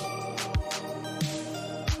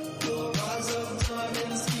 Your eyes of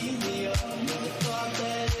diamonds keep me up. Never thought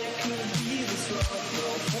that it could be this rough. No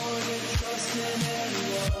point in trusting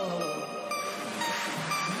anyone.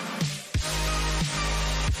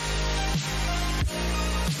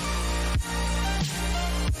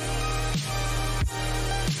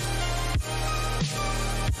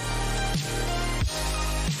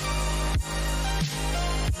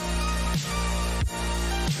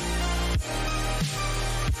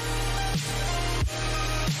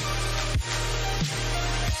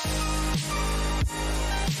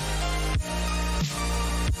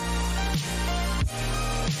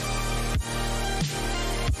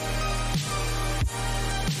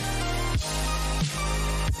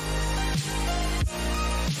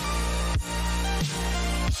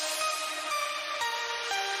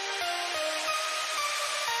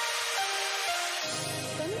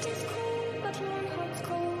 When it is cold, but my heart's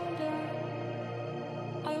colder,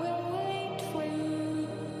 I will wait for you.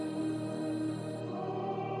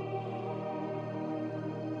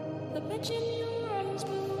 The pitch in your eyes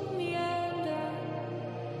will meander,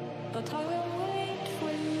 but I will wait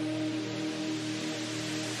for you.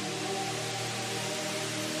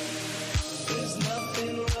 There's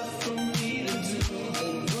nothing left for me to do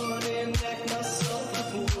than run and act myself a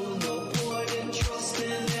fool. No point in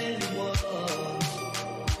trusting anyone.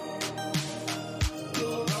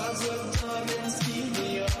 Your eyes of diamonds keep me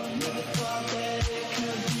up. Never thought that it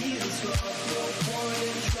could be this rough. No point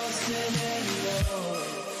in trusting anyone.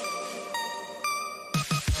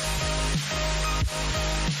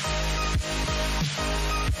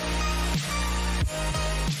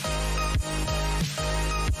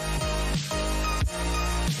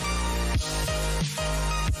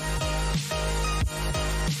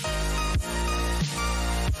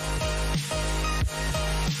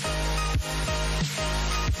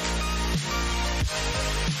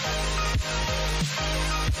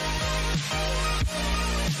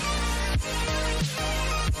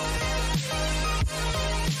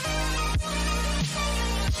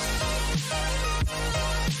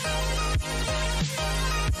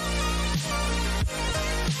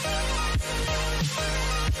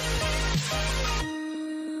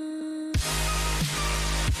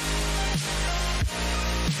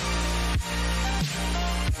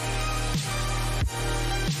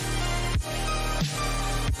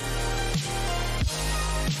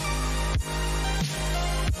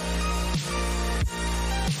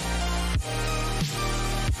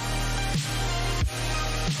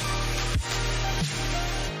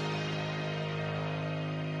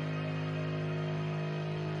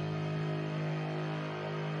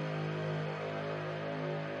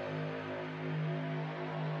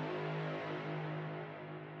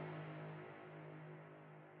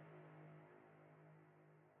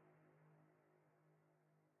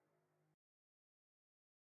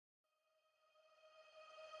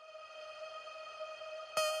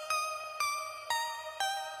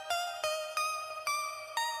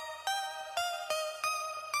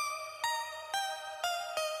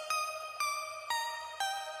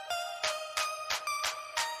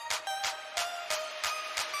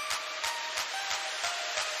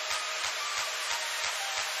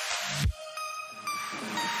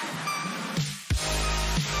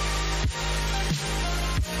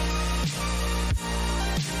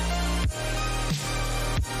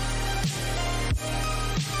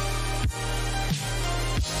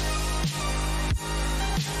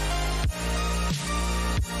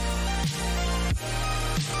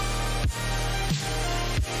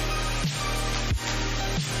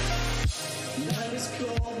 Night is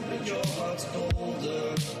cold, but your heart's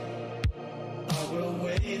colder. I will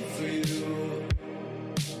wait for you.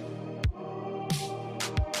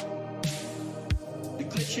 The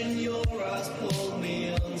glitch in your eyes pulled me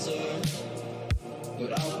under,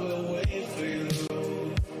 but I will wait for you.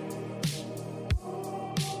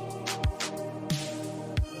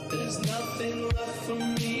 There's nothing left for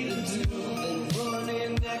me to do than run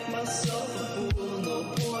and act myself a fool. No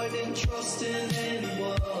point in trusting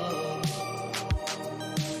anyone.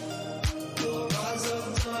 Your eyes of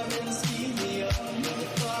diamonds keep me up. Never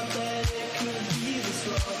thought that it could be this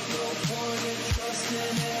rough. No point in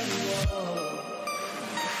trusting anyone.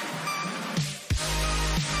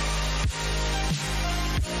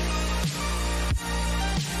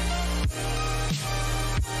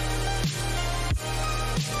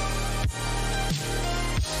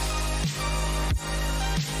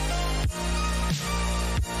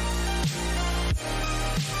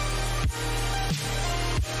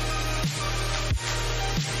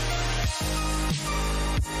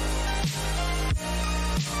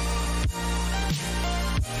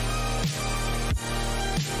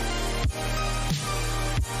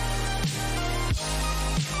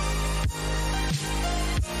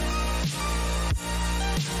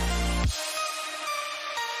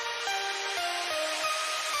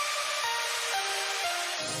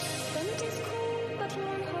 When it is cold, but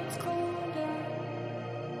my heart's colder,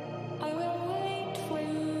 I will wait for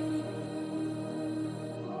you.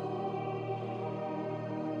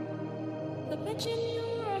 The pitch in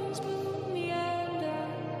your eyes will meander,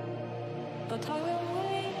 but I will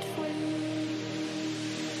wait for you.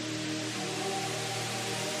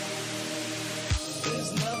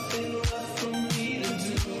 There's nothing left for me to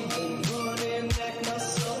do than run and act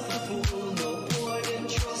myself a fool. No point in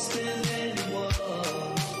trusting anyone.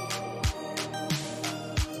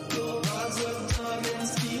 Your eyes of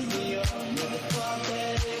diamonds keep me up. Never thought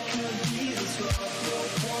that it could be this rough. No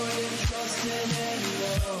point in trusting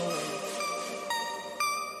anyone.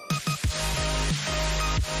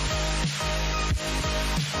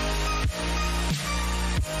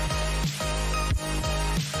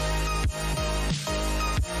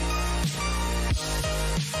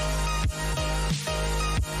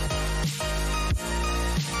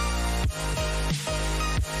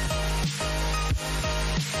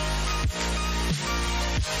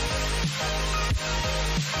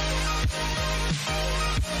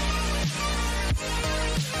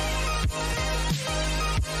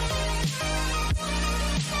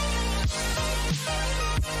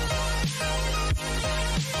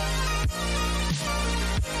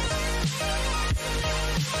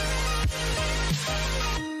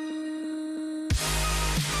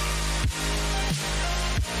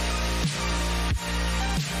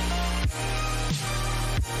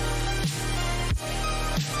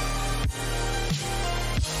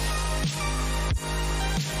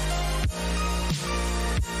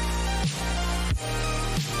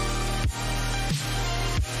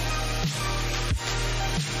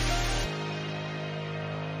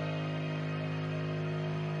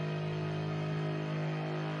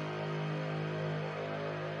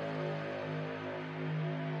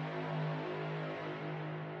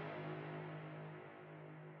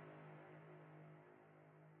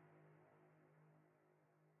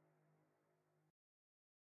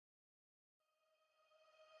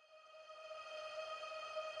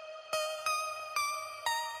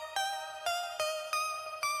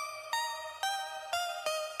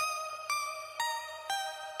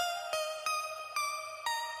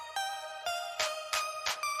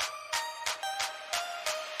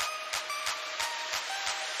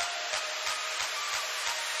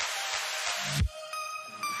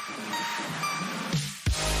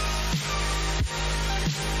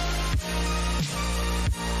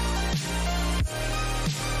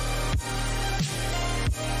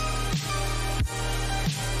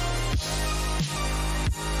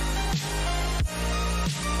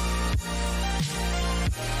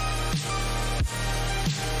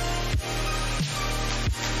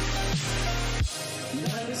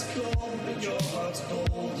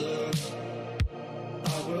 colder,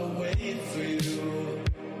 I will wait for you.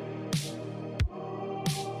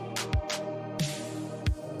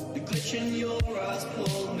 The glitch in your eyes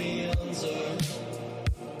pulled me under,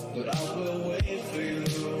 but I will wait for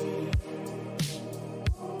you.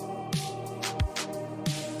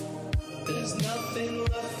 There's nothing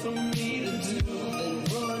left for me to do than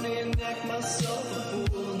run and act myself a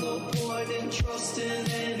fool. No point in trusting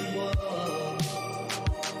anyone.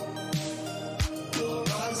 Your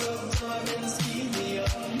eyes of diamonds keep me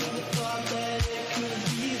up. Never thought that it could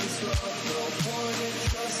be this rough. No point in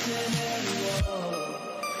trusting anyone.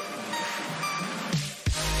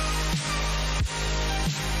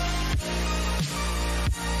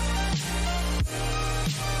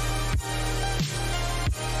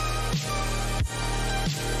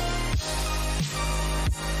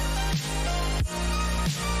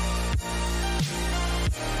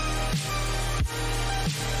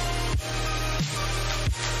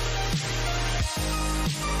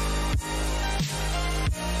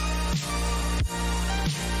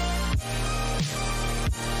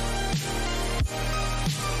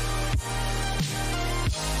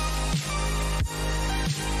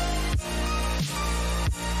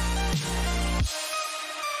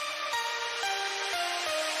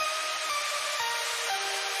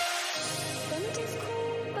 Stomach is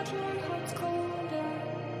cold, but my heart's colder.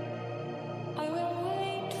 I will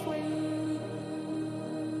wait for you.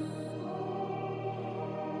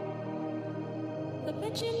 The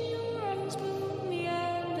pitch in your arms pulled me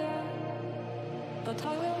under, but I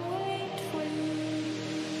will wait for you.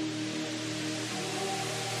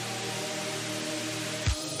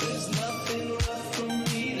 There's nothing left for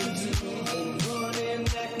me to do than run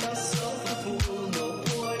and act myself a fool. No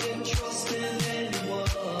point in trusting anyone.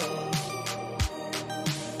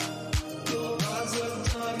 Your eyes of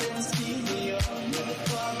diamonds keep me up. Never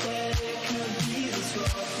thought that it could be this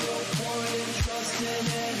rough. No point in trusting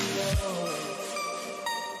anyone.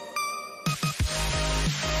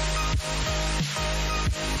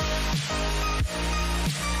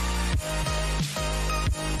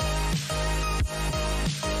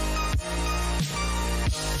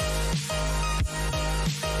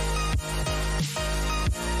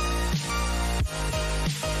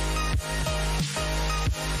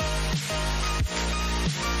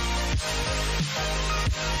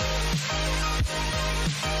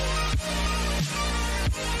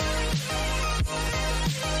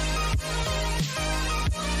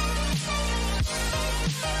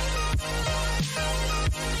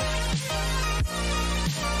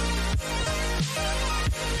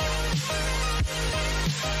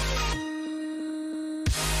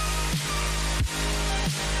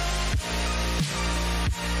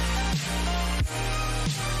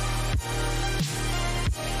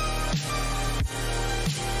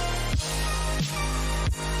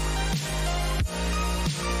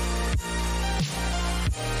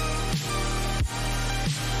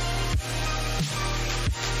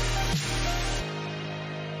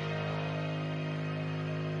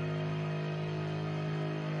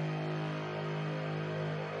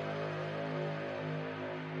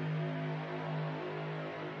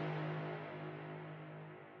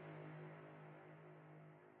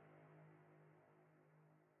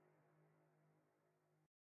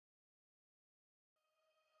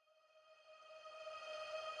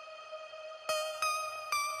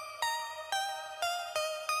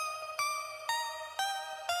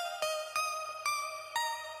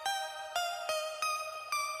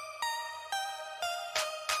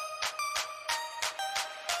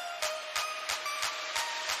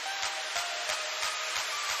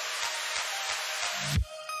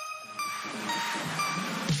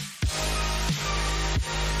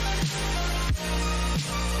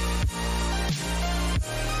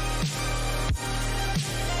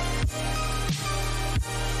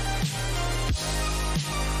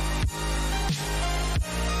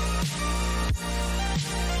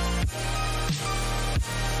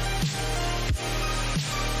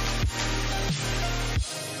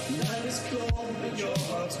 Night is cold, but your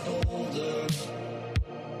heart's colder.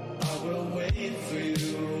 I will wait for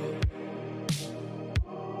you.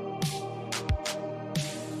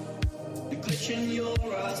 The glitch in your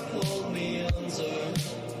eyes pulled me under,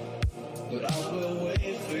 but I will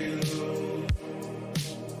wait for you.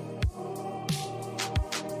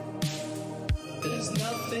 There's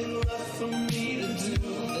nothing left for me to do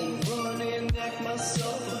than run and act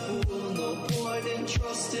myself a fool. No point in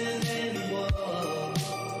trusting anyone.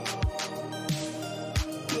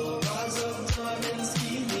 Your eyes of diamonds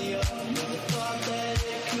keep me up. Never thought that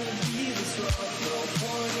it could be this rough. No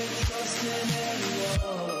point in trusting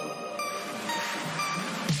anyone.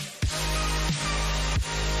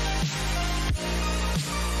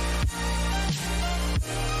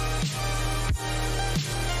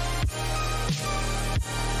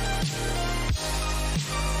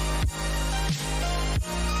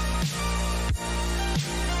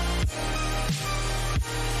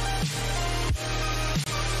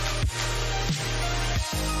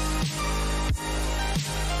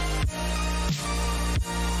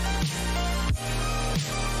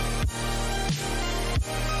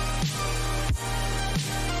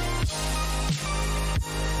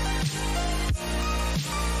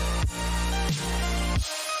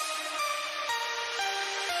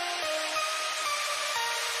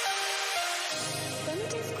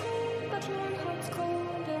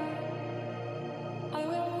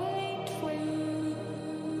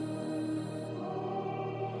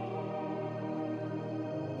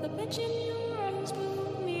 bitch in your arms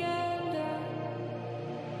will meander,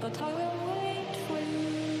 but I will wait for you.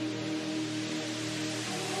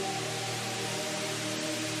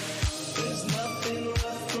 There's nothing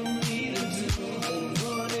left for me to do than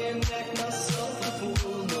run and act myself a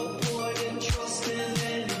fool. No point in trusting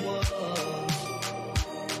anyone.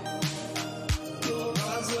 Your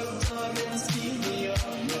eyes of diamonds keep me up.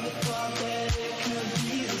 Never thought that it could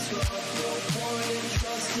be this rough. No point in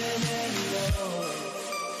trusting anyone.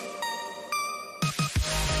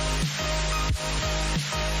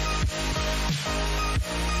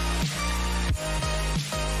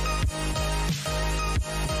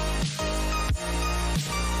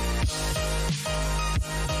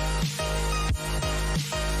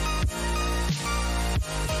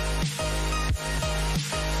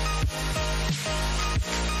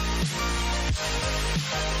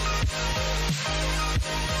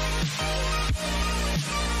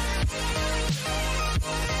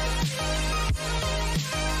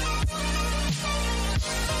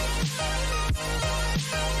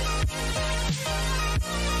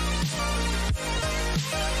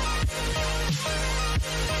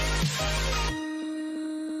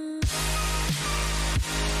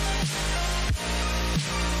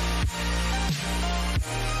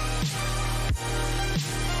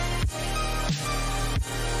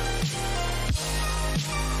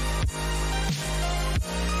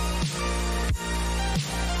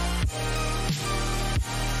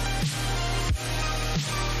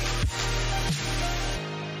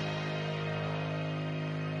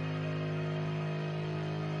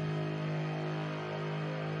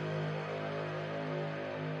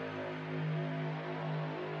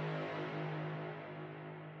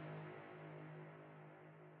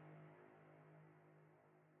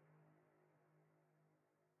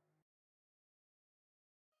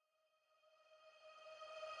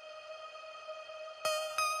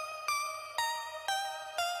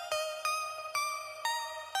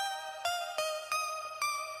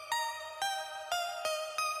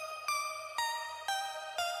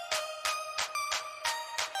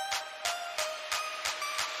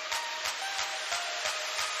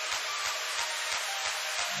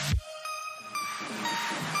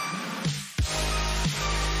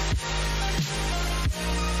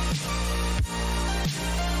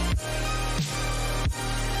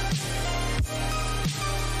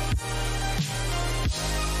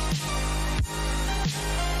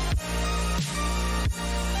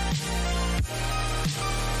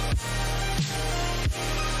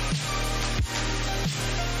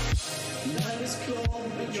 Night is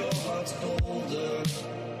cold, but your heart's colder.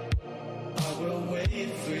 I will wait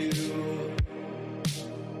for you.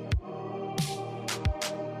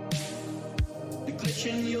 The glitch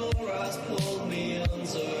in your eyes pulled me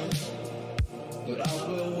under, but I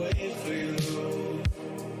will wait for you.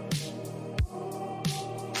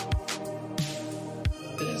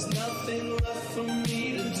 There's nothing left for me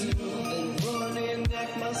to do than run and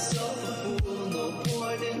act myself a fool. No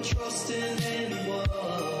point in trusting anyone.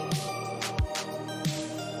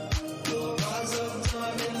 Your eyes of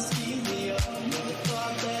diamonds keep me up. Never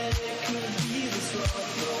thought that it could be this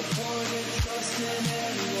rough. No point in trusting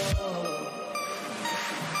anyone.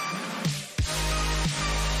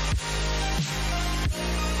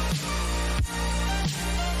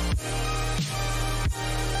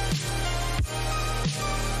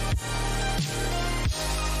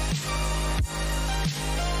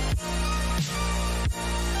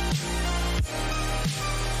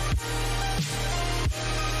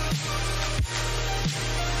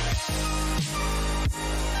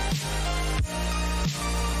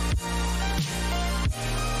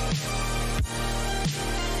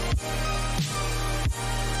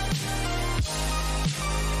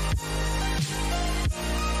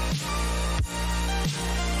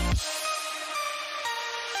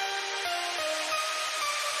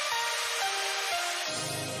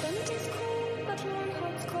 The night is cold, but your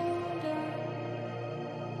heart's colder.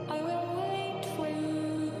 I will wait for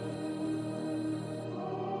you.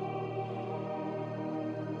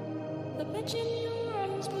 The bitch in your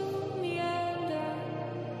arms will meander,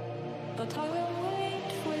 but I will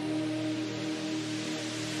wait for you.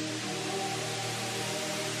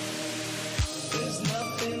 There's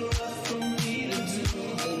nothing left for me to do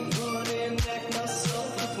than run and act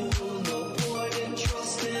myself a fool. No point in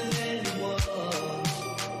trusting anyone.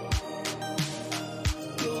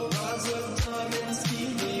 Your eyes of diamonds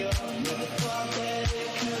keep me up. Never thought that it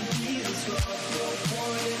could be this rough. No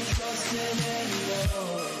point in trusting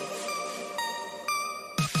anyone.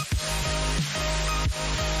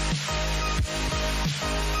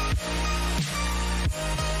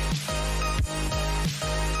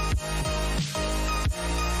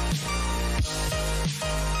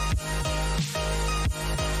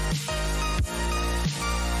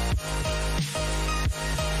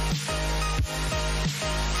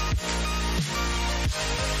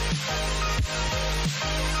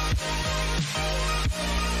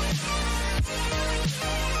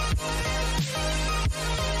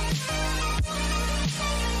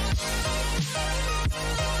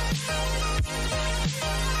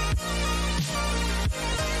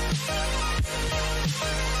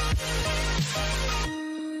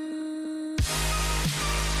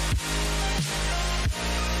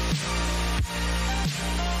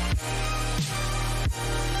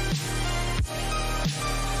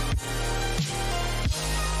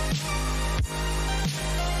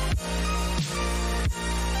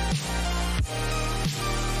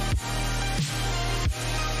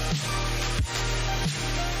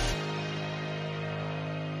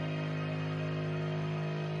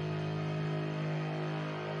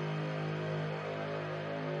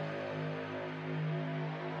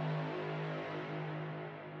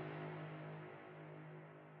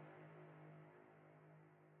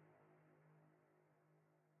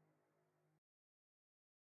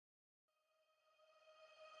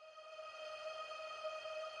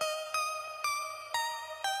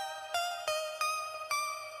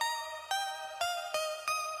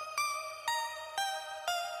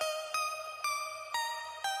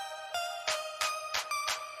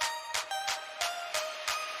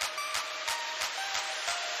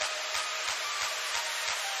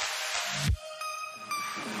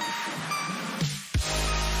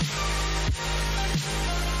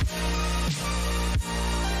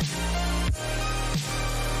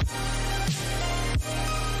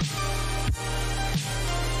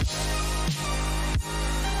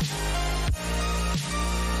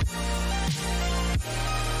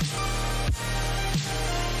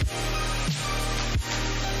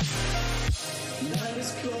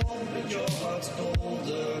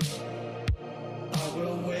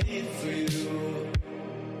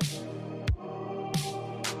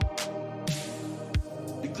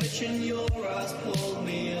 glitch in your eyes pulled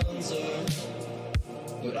me under,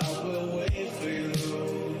 but I will wait for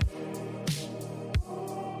you.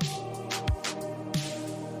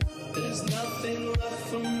 There's nothing left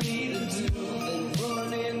for me to do than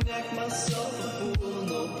run and act myself a fool.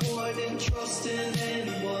 No point in trusting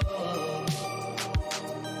anyone.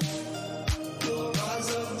 Your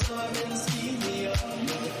eyes of diamonds keep me up.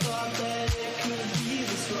 Never thought that it could be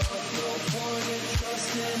this rough. No point in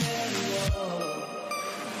trusting anyone.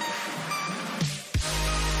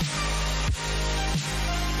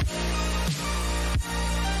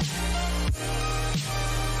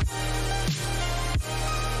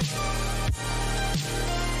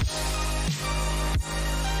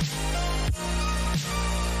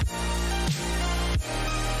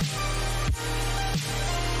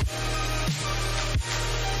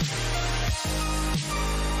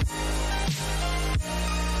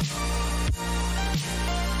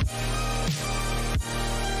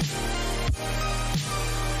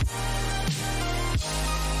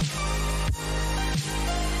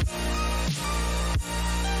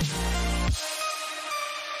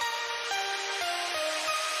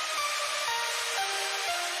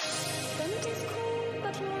 Stomach is cold,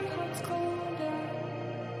 but your heart's colder.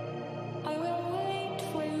 I will wait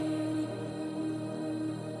for you.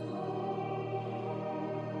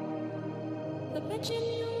 The bitch in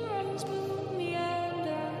your arms pulled me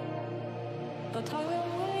under, but I will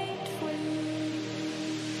wait for you.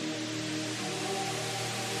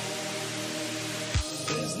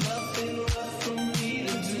 There's nothing left for me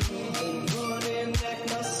to do than run and act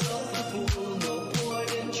myself a fool. No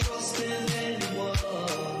point in trusting anyone.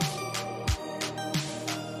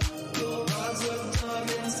 Your eyes of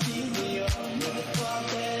diamonds keep me up. Never thought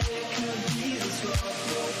that it could be this rough.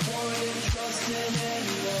 No point in trusting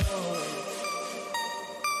anyone.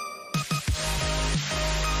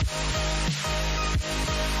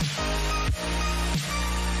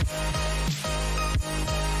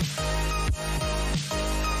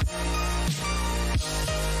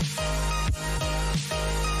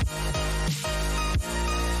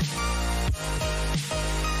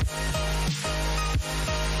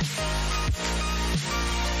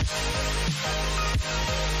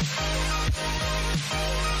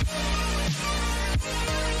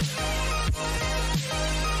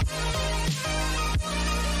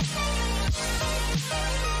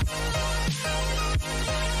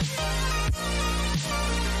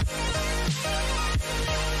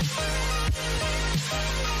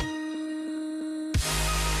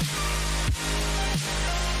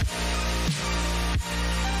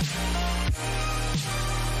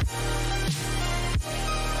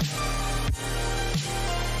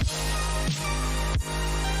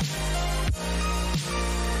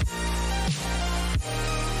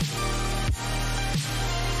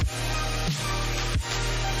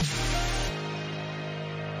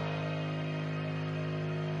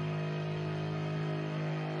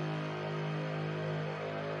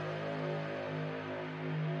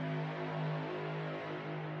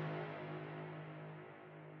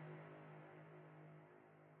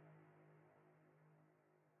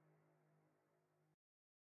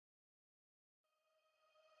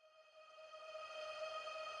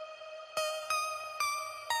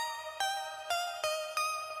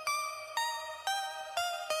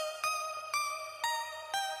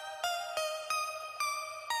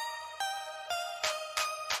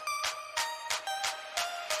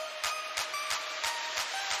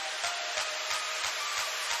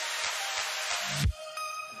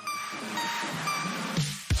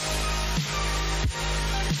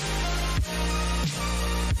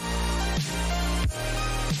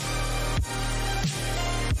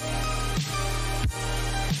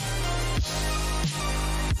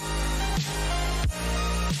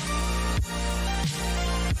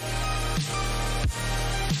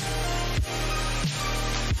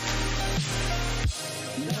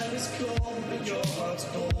 Night is cold, but your heart's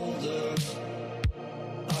colder.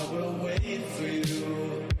 I will wait for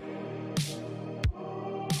you.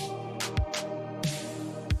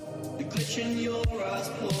 The glitch in your eyes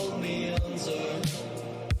pulled me under,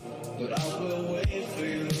 but I will wait for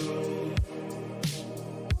you.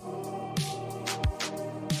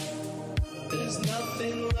 There's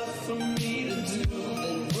nothing left for me to do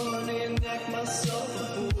than run and act myself a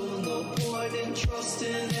fool. No point in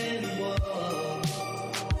trusting anyone.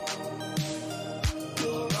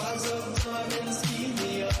 Your eyes of diamonds keep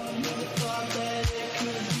me up. Never thought that it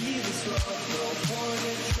could be this rough. No point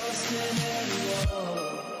in trusting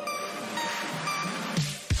anyone.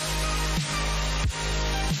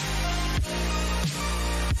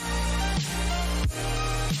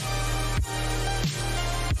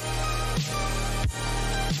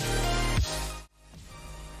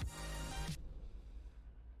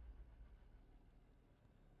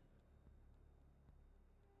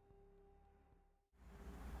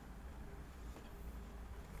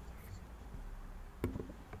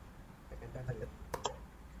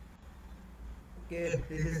 Okay,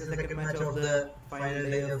 this is the second match of the final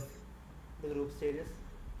day of the group stages.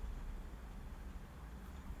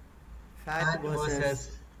 Fat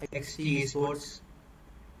versus XT Esports.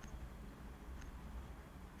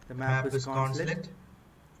 The map is Consulate.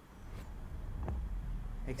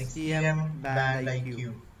 XTM band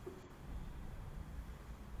IQ.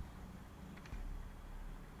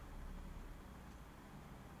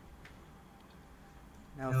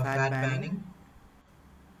 Now Fat banning.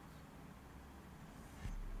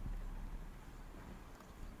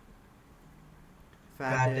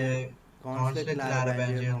 Fat Consulate ആരെ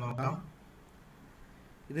ban ചെയ്യാൻ നോക്കാം.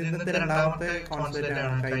 ഇത് ഇന്നത്തെ രണ്ടാമത്തെ concept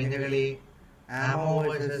ആണ്. കഴിഞ്ഞ കളി ആമോ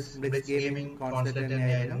versus blitz gaming concept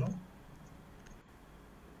തന്നെയായിരുന്നു.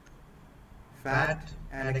 ഫാറ്റ്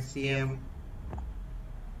ആൻഡ് XTM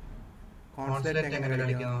കോൺസെപ്റ്റ് എങ്ങനെ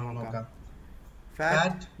കളിക്കുന്നത് നോക്കാം.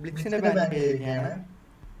 ഫാറ്റ് ബ്ലിറ്റ്സിനെ ബാൻ ചെയ്തിരിക്കുകയാണ്.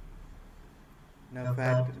 Now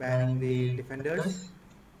Fat banning the defenders.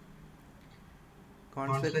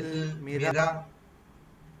 Conceptil Mira,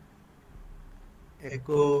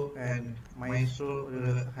 Echo and Maestro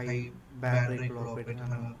high ban rate operating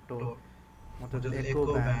to മൊത്തത്തിൽ Echo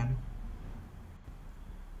ban.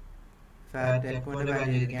 Fat Echo ന്റെ ban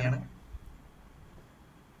ചെയ്തിരിക്കുകയാണ്.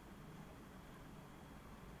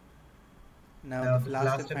 Now the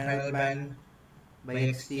last and final ban by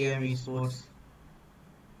XTM Esports.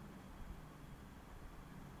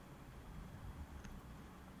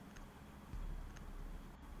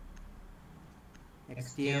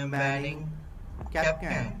 XTM banning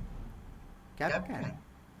Capcan.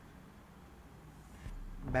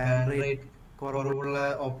 Ban rate കുറവുള്ള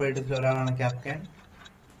operators ഒരാളാണ് Capcan.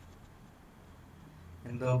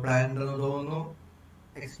 എന്തോ plan ഉണ്ടെന്ന് തോന്നുന്നു.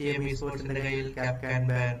 XTM Esportsന്റെ കയ്യിൽ Capcan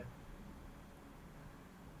ban.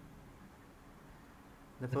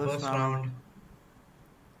 The first round.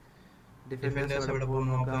 Defenders എവിടെ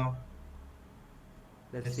പോകുന്നു നോക്കാം.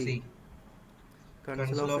 Let's see.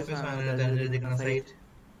 Control office ആണ് എഴുതിയിരിക്കുന്ന site.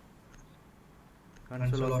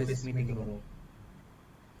 Control office meeting room.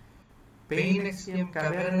 Pain XTM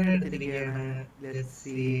കവേറിനെ എടുത്തിരിക്കുകയാണ്. Let's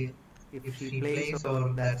see if she plays or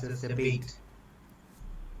that's just a bait.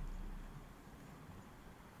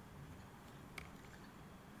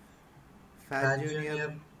 Fat Junior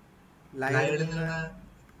ലൈവിൽ നിന്ന്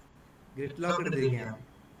ഗ്രിഡ് ലോക്ക് എടുത്തിരിക്കുകയാണ്.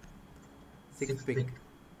 6 pick.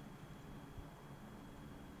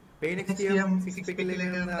 Pain XTM 6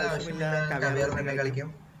 പിക്കിലേക്ക് ആവശ്യമില്ല. കവേറ തന്നെ കളിക്കും.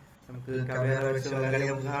 നമുക്ക് കവേറ വെച്ചുള്ള കളി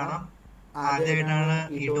നമുക്ക് കാണാം. ആദ്യമായിട്ടാണ്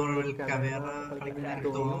ഈ ടൂർണമെന്റിൽ കവേറ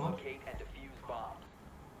കളിക്കുന്നത് തോന്നുന്നു.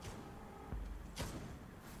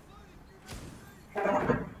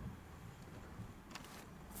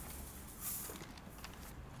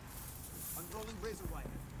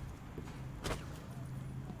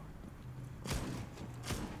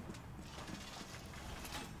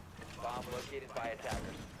 Bomb located by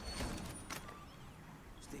attackers.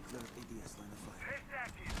 Stay clear of ADS line of fire. It's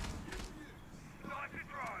active. Launch a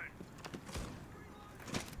drone.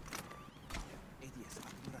 ADS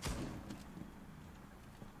activated.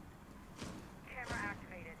 Camera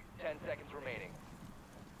activated. 10 seconds remaining.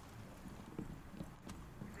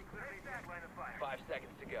 Stay clear of ADS line of fire. 5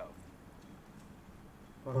 seconds to go.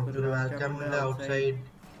 പുറത്തൊരു വാൽക്കാമുണ്ട്. Outside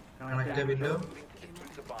connected window. Moving to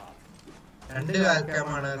defuse the bomb. രണ്ട്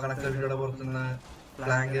വാൽക്കാമാണ് connected വിൻഡോയുടെ പുറത്തുനിന്ന്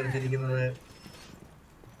flank എറിഞ്ഞിരിക്കുന്നത്.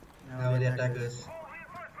 Now the attackers. Oh,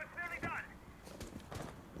 reinforcement's nearly done.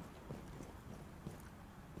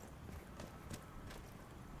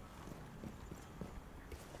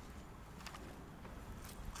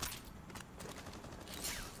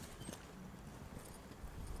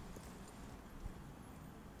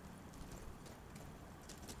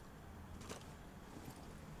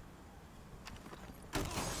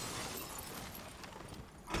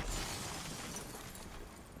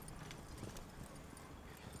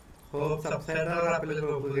 Hope subsender റാപ്പിൽ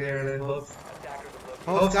നോക്കുകയാണ്. Attackers have located.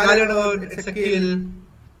 Hope കാലിയാണ്. It's a kill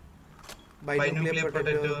by nuclear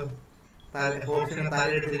potato. ഹോപ്സിനെ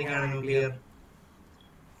താഴെടുത്തിരിക്കുകയാണ് nuclear.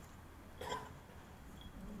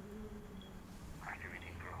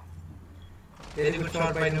 Very good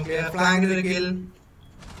shot by nuclear. Flank the kill.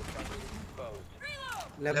 Exposed.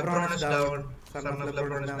 LeBron is down. Son of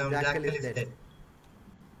LeBron is down. Jackal is dead.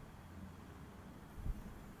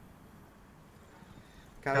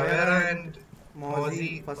 Kavera and Mozzie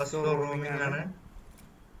first floor roaming ആണ്.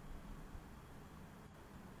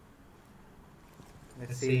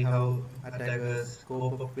 Let's see how attackers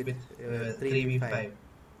cope up with 3v5.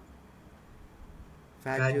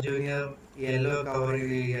 Fat Junior yellow cover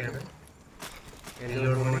ചെയ്യുകയാണ്.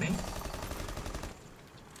 Yellow roaming.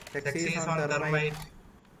 Sexy is on thermite.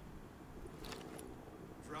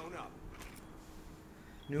 Drone up.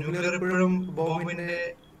 Nuclear എപ്പോഴും ബോംബിന്റെ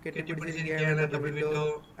കെട്ടിപ്പിടിച്ചിരിക്കുകയാണ്. Double window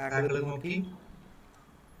angle നോക്കി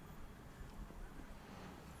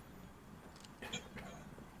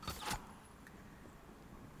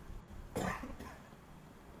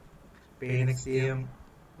pain XTM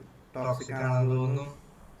toxic ആണെന്ന് തോന്നുന്നു.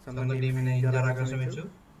 സ്വന്തം ടീമിനെ ഇഞ്ചറാക്കാൻ ശ്രമിച്ചു.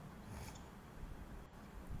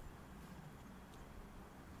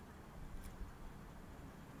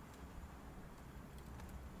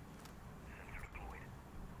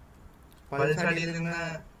 Pulse അടിയിൽ നിന്ന്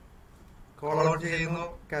കോൾ ഔട്ട് ചെയ്യുന്നു.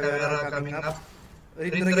 കവേറ കമ്മിങ് അപ്പ്.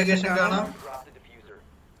 ഒരു ഇന്റർഗേഷൻ കാണാം. Drop the diffuser.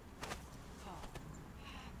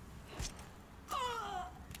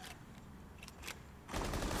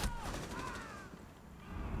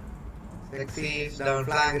 Sexy is down,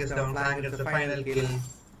 flank is down, flank is the final kill.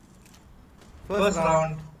 First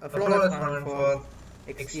round, a flawless round for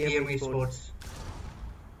XTerminate Esports.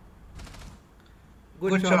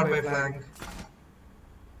 Good shot by flank.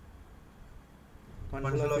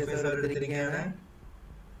 Control officer എടുത്തിരിക്കുകയാണ്.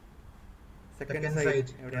 Second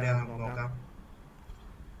site എവിടെയാണെന്ന് നോക്കാം.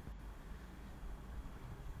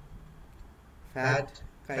 Fat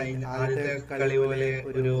ആദ്യത്തെ കളി പോലെ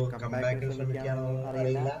ഒരു comeback ശ്രമിക്കാനോ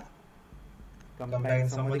അറിയില്ല. Comeback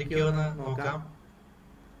സമ്മതിക്കുമെന്ന് നോക്കാം.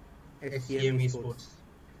 XTerminate Esports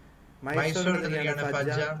മൈസ്റ്റർ എടുത്തിരിക്കുകയാണ്.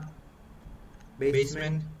 ഫജ്ജ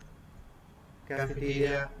ബേസ്മെന്റ് കാഫറ്റീരിയ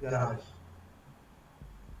ഗറാജ്.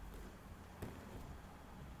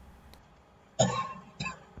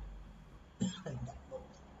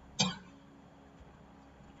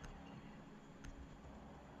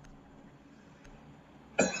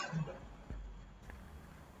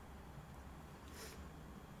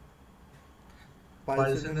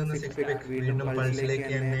 പൾസിൽ നിന്ന് 6 പിക്ക് വീണ്ടും പൾസിലേക്ക്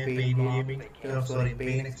തന്നെ pain gaming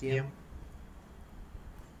pain XTM.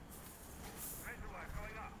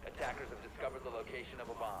 Attackers have discovered the location of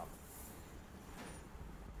a bomb.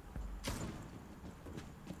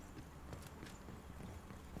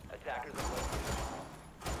 Attackers have located a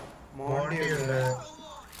bomb. മോണ്ടി ഉണ്ട്.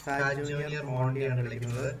 സാജ് ജൂനിയർ മോണ്ടിയാണ്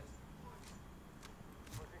കളിക്കുന്നത്.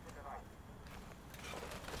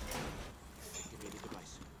 Activated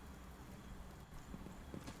device.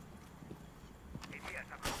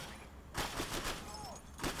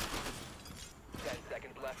 10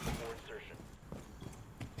 seconds left before insertion.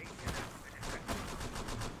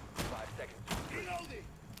 5 seconds.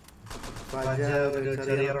 ഫജ്ജ ഒരു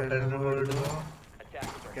ചെറിയ റൊട്ടേഷൻ കൊടുക്കുന്നു.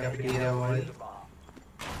 Attackers are Cafeteria heading wall. to the bomb.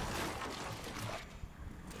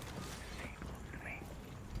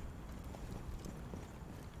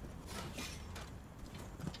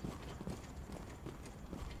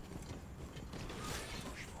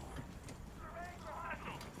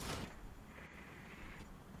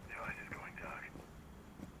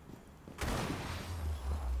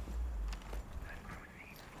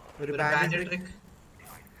 ഒരു band trick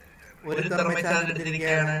ഒരു തെർമൈച്ചാൽ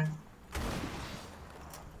എടുത്തിരിക്കുകയാണ്.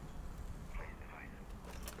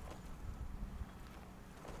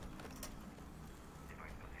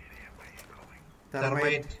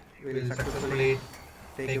 Thermite will successfully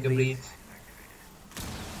take a breach.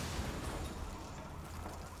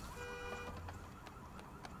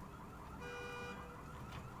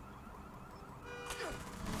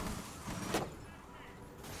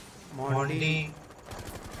 Monty,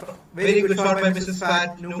 very good shot by Mrs.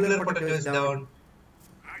 Fat. Nuclear potato is down.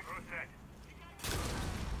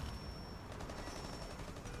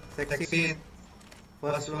 Sexy,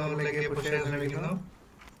 first floor like a pusher is ശ്രമിക്കുന്നു.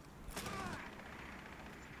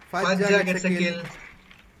 Fajja gets a kill.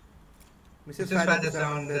 Mrs. Fat is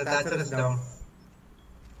down. The Thatcher is down.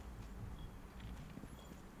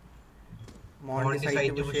 Monty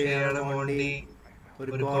site push ചെയ്യാണ്. മോണ്ടി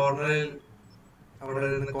ഒരു കോർണറിൽ അവിടെ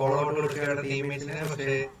നിന്ന് call out കൊടുക്കുകയാണ് ടീംമേറ്റ്സിന്.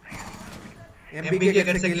 പക്ഷേ MBK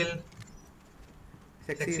gets a kill.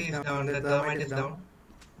 Sexy is down. The Thermite is down.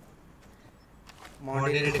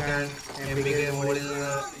 മോണ്ടിനെ എടുക്കാൻ MBK മുകളിൽ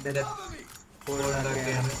നിന്ന് ഡെഡ് ഹോൾ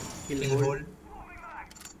ഉണ്ടാക്കുകയാണ്. Killing whole.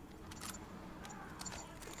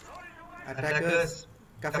 Attackers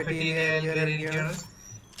cafeteria കയറിയിരിക്കുകയാണ്.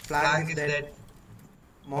 Flank is dead.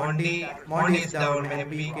 Monty is down.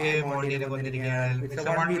 MBK മോണ്ടിനെ കൊന്നിരിക്കുകയാണ്. It's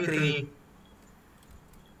a 1v3.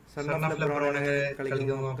 Son of LeBron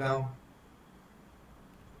കളിക്കുന്നു നോക്കാം.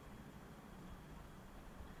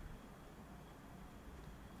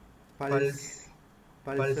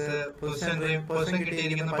 Pulse position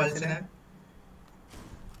കിട്ടിയിരിക്കുന്നു പൾസിന്.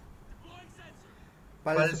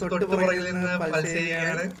 Pulse തൊട്ട് പുറകിൽ നിന്ന് പൾസ്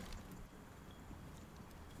ചെയ്യുകയാണ്.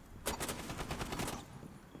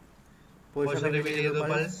 പൊസിഷൻ റിവീൽ ചെയ്തു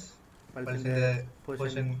പൾസിന്റെ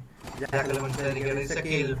position jackal മനസ്സിലായിരിക്കുകയാണ്. It's a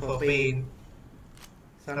kill for Pain.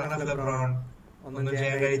 Son of LeBron ഒന്നും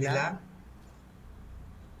ചെയ്യാൻ കഴിഞ്ഞില്ല.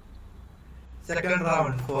 second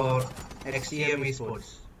round for XTerminate Esports.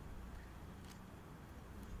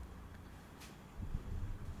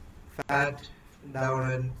 Fat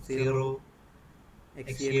down and 0.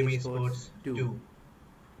 XTerminate Esports 2.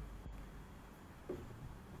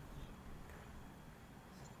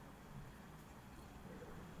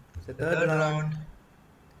 The third round.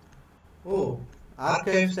 Oh,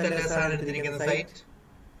 archives sellers are in the site.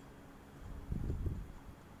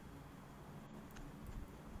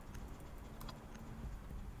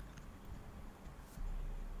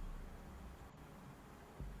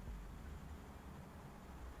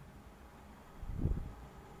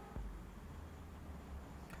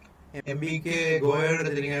 MBK Goyer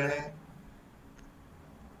എടുത്തിരിക്കുകയാണ്.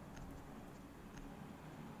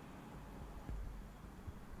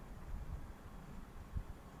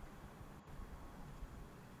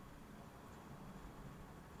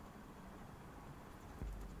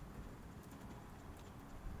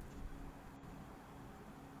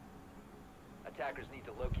 Attackers need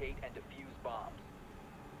to locate and defuse bombs.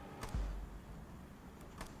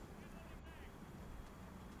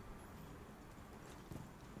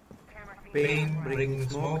 Pain bringing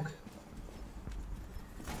smoke.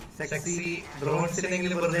 Sexy drones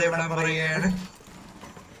ഇല്ലെങ്കിൽ വെറുതെ വിടാൻ പറയുകയാണ്.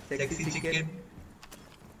 Sexy chicken.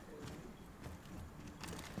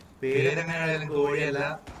 പേരെങ്ങനെയായാലും കോഴിയല്ല.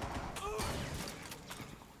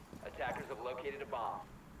 Attackers have located a bomb.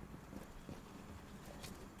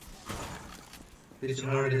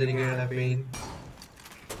 തിരിച്ചുകൊണ്ടിരിക്കുകയാണ് pain.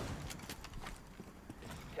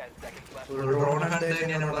 10 seconds left. ഒരു drone hunt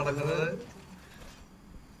തന്നെയാണ് ഇവിടെ നടക്കുന്നത്.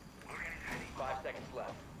 5 seconds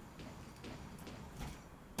left.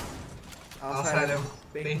 അവസാനം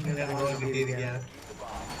പെയിൻ ഡ്രോൺ കിട്ടിയിരിക്കുകയാണ്. Defuse the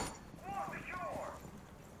bomb.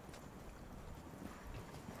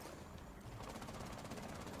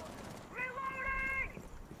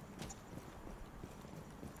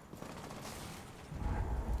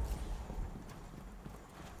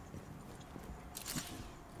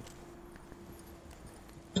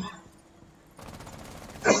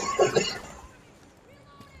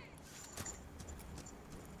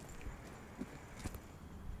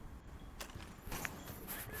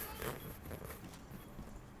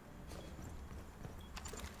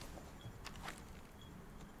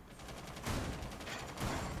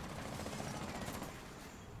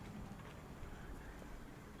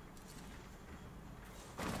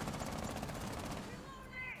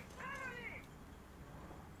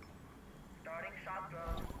 Starting shot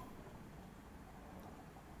drone.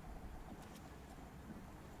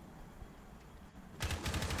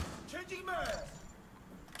 Changing man.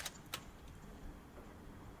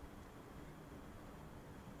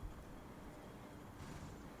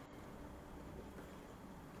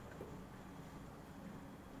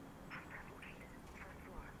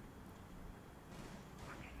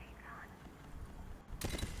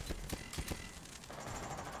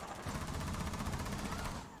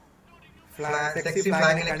 Sexy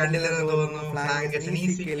flangiനെ കണ്ടില്ലെന്ന് തോന്നുന്നു. Flang gets an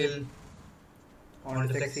easy kill on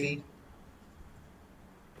Sexy.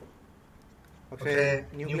 പക്ഷേ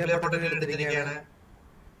nuclear പൊട്ടൽ എടുത്തിരിക്കുകയാണ്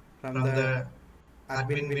from the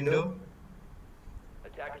admin window.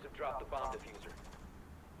 Attackers have dropped the bomb diffuser.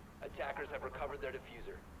 Attackers have recovered their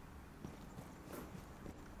diffuser.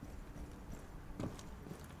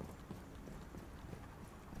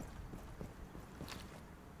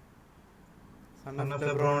 Son of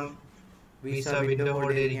LeBron visa window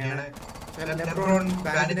hold ചെയ്തിരിക്കുകയാണ്. LeBron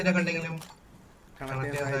ബാൻഡിറ്റിനെ കണ്ടെങ്കിലും connect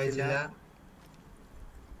ചെയ്യാൻ സാധിച്ചില്ല.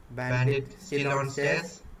 Bandit still on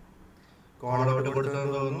stairs. Call out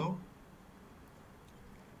കൊടുത്തെന്ന് തോന്നുന്നു.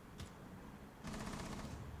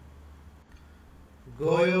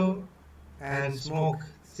 ഗോയോ and smoke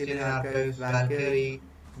still in archives. വാൽക്കേറി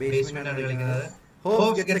basement ആണ് കളിക്കുന്നത്.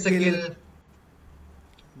 Hope gets A kill.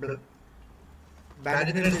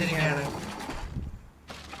 ബാൻഡിറ്റിനെ എടുത്തിരിക്കുകയാണ്.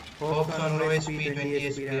 Hope's on low HP, 20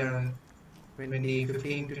 HP ആണ്.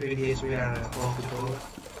 15 to 20 HP ആണ് Hope ഇപ്പോൾ.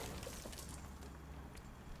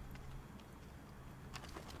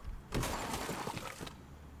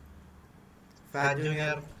 Fat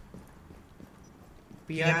Junior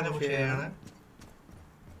piano പുഷയാണ്.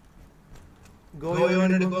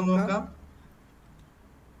 ഗോയോനെ എടുക്കുമെന്ന് നോക്കാം.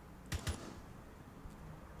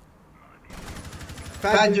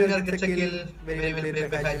 Fat Junior gets a kill. Very well played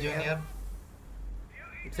by Fat Junior.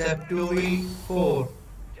 It's a 2v4.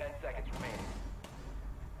 10 seconds remaining.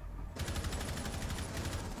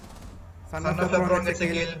 Son of LeBron gets a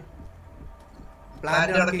kill.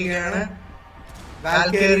 Plant നടക്കുകയാണ്.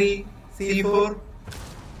 Valkyrie C4.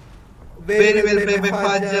 Very well played by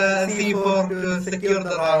Faja. C4 to secure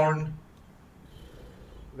the round.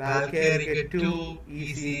 Valkyrie get 2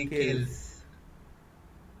 easy kills.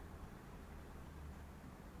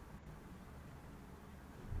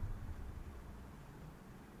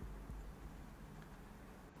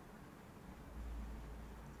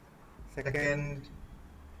 Second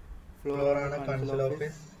ഫ്ലോറാണ് console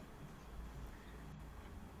office.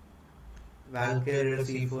 വാൽക്കേരിയുടെ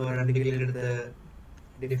C4 2 കില്ലെടുത്ത്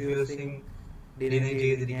diffusing deny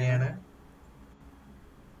ചെയ്തിരിക്കുകയാണ്.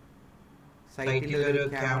 സൈറ്റിൽ ഒരു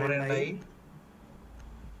camera ഉണ്ടായി,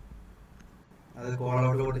 അത് call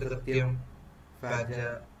out കൊടുത്ത് കൃത്യം ഫാജ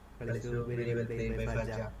കളിച്ചു. Very well played by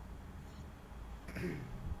ഫാജ.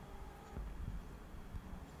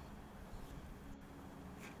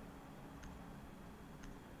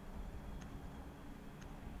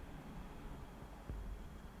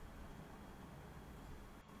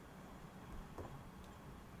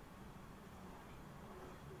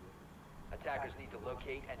 Attackers need to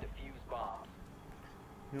locate and defuse bombs.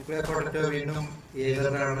 Nuclear protector വീണ്ടും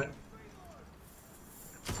ഏകറാണ്.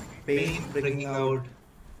 Pain bringing out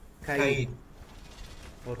Kine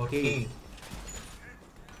okay.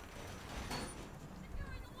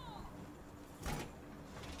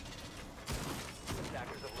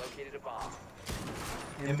 Attackers have located a bomb.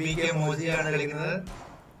 MBK മോസിയാണ് കളിക്കുന്നത്.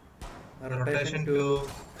 Rotation to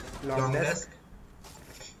long desk.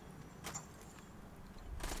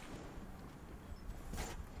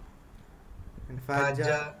 ഫാജ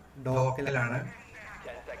ഡോക്കിലാണ്.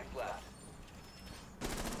 10 seconds left.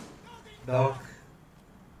 Dock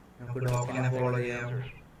നമുക്ക് ഡോക്കിനെ follow ചെയ്യാം.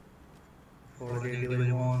 Follow ചെയ്ത്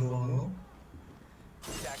വരുമോ എന്ന് തോന്നുന്നു.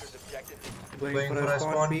 Attackers objective is Going for a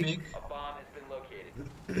spawn peak. a bomb has been located.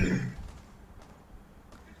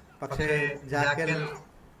 പക്ഷേ jackal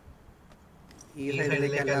ഈ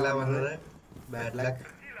സൈഡിലേക്കല്ല വന്നത്. Bad luck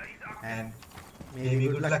and may be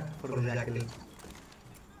good luck for jackal.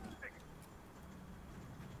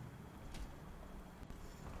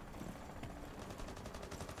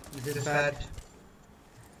 This is fat.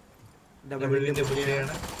 Double window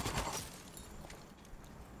പുള്ളിയാണ്.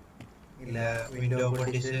 ഇല്ല, വിൻഡോ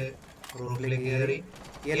പൊട്ടിച്ച് റൂഫിലേക്ക് കയറി.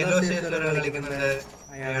 യെല്ലോ സ്റ്റേജിലൊരു കളിക്കുന്നത്.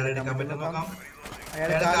 അയാളുടെ കമ്പനി നോക്കാം.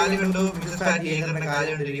 അയാളുടെ കാല് കണ്ടു. മിസസ് ഫാറ്റ് ഏകറിന്റെ കാല്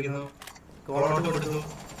കണ്ടിരിക്കുന്നു. കോൾ ഔട്ട് കൊടുത്തു.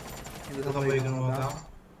 എന്ത് സംഭവിക്കുന്നു നോക്കാം.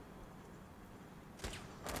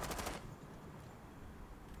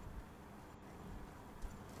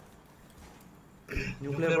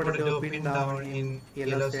 Nuclear protector pin down in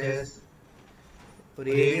yellow stairs. ഒരു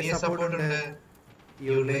ഏരിയ സപ്പോർട്ട് ഉണ്ട്.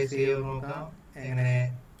 യൂട്ടിലൈസ് ചെയ്ത് നോക്കാം എങ്ങനെ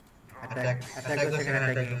അറ്റാക്കേഴ്സ് എങ്ങനെ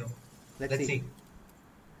അറ്റാക്ക് ചെയ്യുന്നു. Let's see.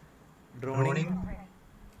 ഡ്രോണിംഗ്.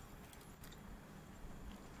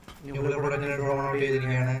 Nuclear protector drone out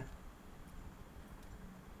ചെയ്തിരിക്കുകയാണ്.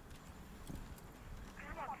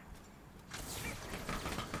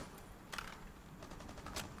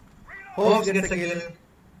 Hobbs gets a kill.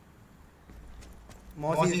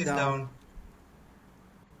 Mossy is down.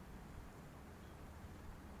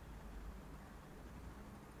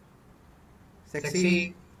 Sexy.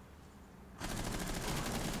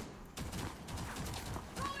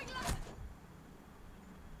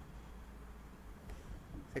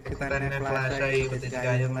 Sexy തന്നെ ഫ്ലാഷ് ആയി.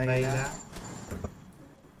 കാര്യമൊന്നുമില്ല.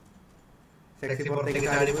 Sexy പുറത്തേക്ക്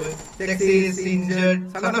ചാടിപ്പോയി. Sexy is injured.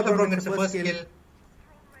 Son of the Bronx gets the first kill.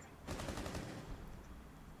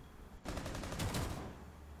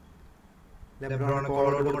 LeBron call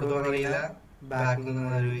out കൊടുത്തു അറിയില്ല. ബാക്കിൽ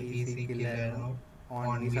നിന്ന് ഒരു easy കില്ലായിരുന്നു.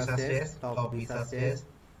 On visa stairs, top visa stairs.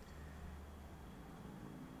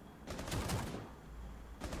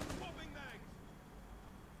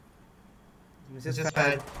 Mises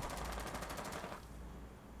fat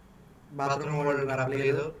bathroom മോൾ റാപ്പിൾ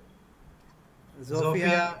ചെയ്തു.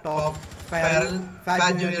 Sophia top ഫയറൽ.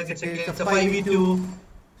 Fat junior gets a kill. It's a 5v2.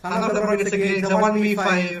 Son of the Bronx gets a kill. It's a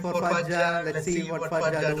 1v5 for Fajja. Let's see what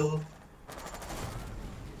Fajja do.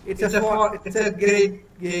 It's a great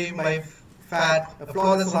game by Fat. A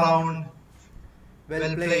flawless round.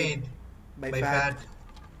 Well played by Fat.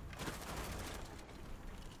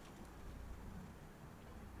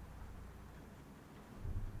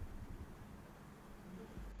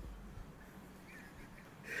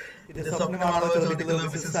 ഇത് സ്വപ്നമാണോ ചോദിക്കുന്നത്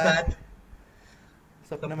Mises fat.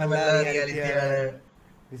 സ്വപ്നമല്ല, റിയാലിറ്റിയാണ്.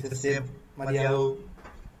 Mises മതിയാവും.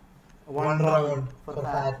 1 round for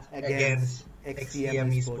Fat against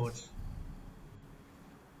XTerminate Esports.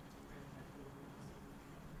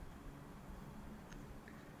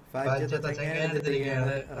 ഫാജ് തച്ചങ്ങനെ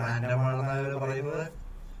എടുത്തിരിക്കുകയാണ്. Random ആണെന്ന് അവർ പറയുന്നത്.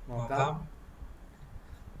 നോക്കാം.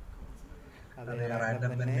 അതെ,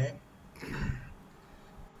 random തന്നെ.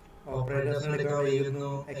 ഓപ്പറേറ്റേഴ്സിന് എടുക്കാൻ വൈകുന്നു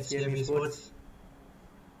XTerminate Esports.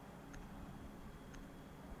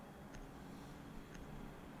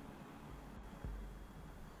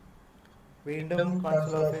 വീണ്ടും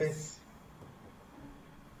console office.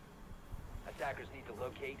 Attackers need to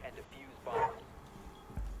locate and defuse bombs.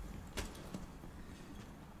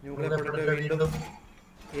 Nuclear protector വീണ്ടും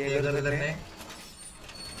ഏകത തന്നെ.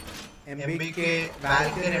 MBK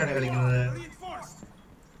വാൽക്കറിയാണ് കളിക്കുന്നത്.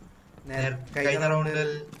 കഴിഞ്ഞ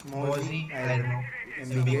റൗണ്ടിൽ മോസി ആയിരുന്നു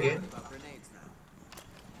MBK.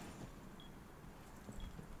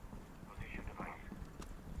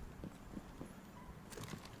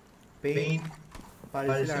 പെയിൻ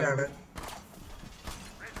പൾസിലാണ്.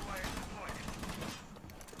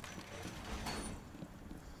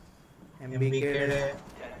 MBKയുടെ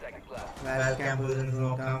വാൽ ക്യാമ്പ്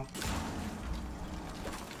നോക്കാം.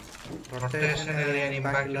 റൊട്ടേഷൻ അറിയാൻ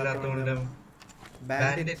ഇമ്പാക്ട് ഇല്ലാത്തതുകൊണ്ടും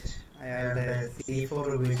ബാൻഡിറ്റ് അയാളുടെ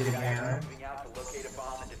C4 ഉപയോഗിച്ചിരിക്കുകയാണ്.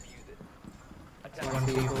 1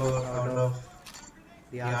 C4 out of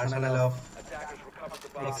the arsenal of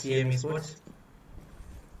XTerminate Esports.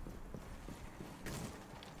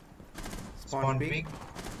 Spawn peak.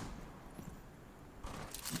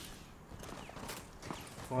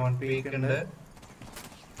 Spawn peak ഉണ്ട്.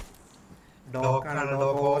 Dog ആണ്.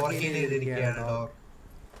 Dog overheal ചെയ്തിരിക്കുകയാണ്. Dog.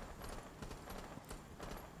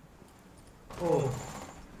 Oh,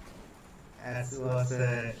 that was a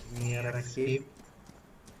near escape.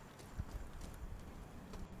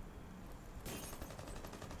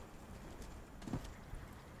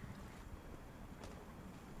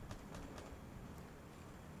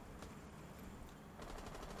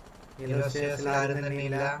 Yellow stairs ആരും തന്നെ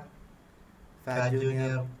ഇല്ല. Fat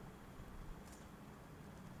Junior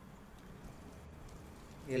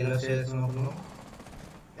yellow stairs നോക്കുന്നു.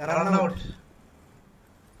 Run out.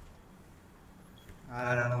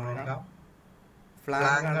 ആരാണ് നോക്കാം.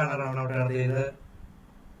 Flank ആണ് റൺ ഔട്ട് നടത്തിയത്.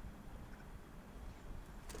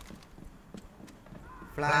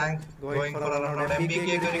 Flank going for run out. MBK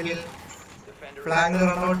ഒരു kill. Flank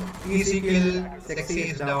run out. Easy kill. Sexy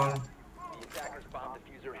is down.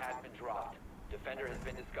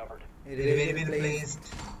 Very well placed.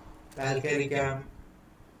 Valkyrie cam.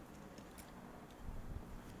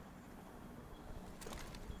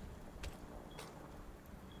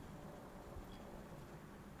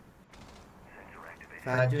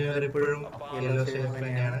 Fat Junior ഇപ്പോഴും yellow stays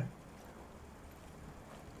തന്നെയാണ്.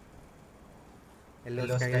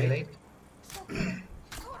 Yellow skylight.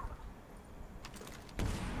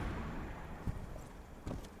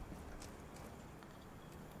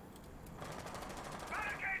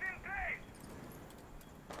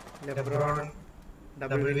 LeBron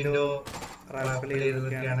double window റാപ്പിൾ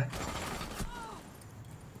ചെയ്തിരിക്കുകയാണ്.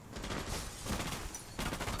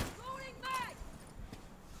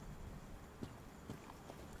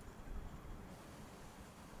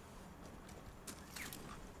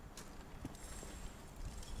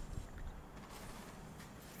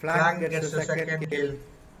 Flank gets the second kill.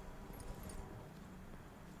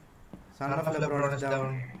 Son of LeBron is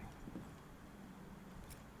down.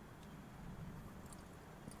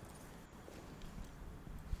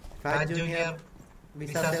 Fat Junior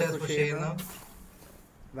visa sales push ചെയ്യുന്നു.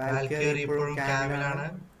 Valkyrie ഇപ്പോഴും ക്യാമിലാണ്.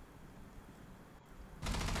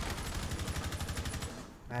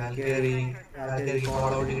 Valkyrie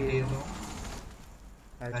call out ചെയ്തിരുന്നു.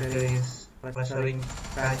 Valkyrie is pressuring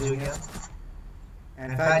Fat Junior.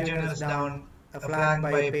 And Fat Junior is down. A flank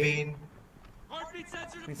by Pain.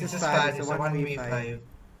 Mrs. Fat is a 1v5.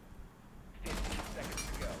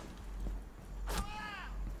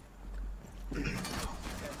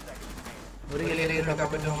 ഒരു കില്ലിനെ എടുക്കാൻ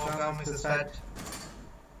പറ്റുമോ നോക്കാം. Mrs. Fat.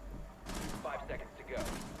 5 seconds to go.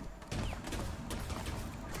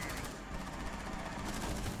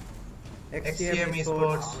 XTerminate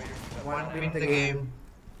Esports wins the game.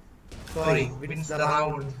 Sorry, wins the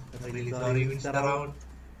round. Really sorry, wins the round.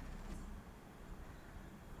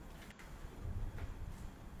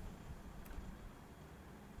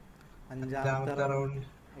 അഞ്ചാമത്തെ round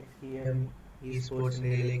XTerminate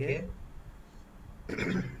Esportsന്റെ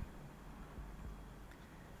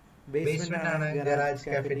basement ആണ്. Garage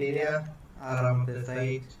കാഫറ്റീരിയ. ആറാമത്തെ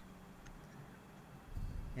site.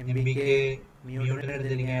 MBK mutant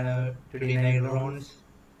എടുത്തിരിക്കുകയാണ്. 29 rounds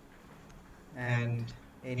and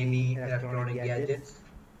any electronic gadgets.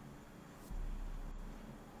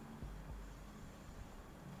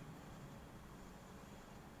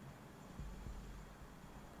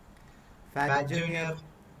 Fat Junior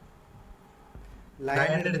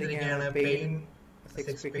line എടുത്തിരിക്കുകയാണ്. Pain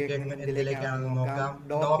 6 pick എന്തിലേക്കാണെന്ന് നോക്കാം.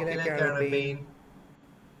 ഡോക്കിലേക്കാണ് pain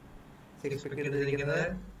 6 pick എടുത്തിരിക്കുന്നത്.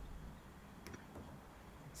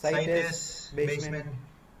 Site is basement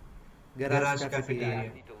garage കാഫറ്റീരിയ.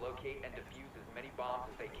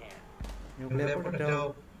 Nuclear potato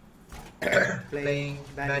playing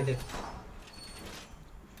bandit.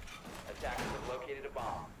 Attackers have located a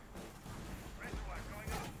bomb.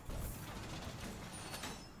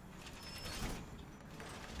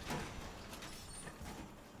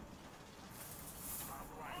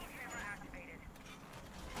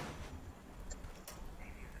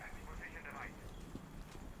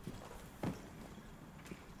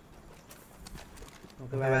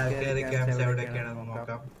 നമുക്ക് വാൽക്കേറി camps എവിടെയൊക്കെയാണെന്ന്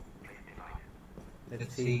നോക്കാം.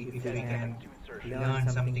 Let's see if we can learn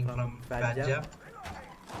something from Fadja.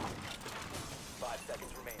 5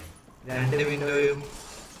 seconds remaining. രണ്ട് വിൻഡോയും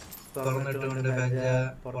തുറന്നിട്ടുകൊണ്ട് ഫാജ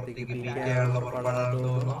പുറത്തേക്ക് പിടിക്കാനുള്ള പുറപ്പാടാണെന്ന്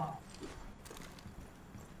തോന്നുന്നു.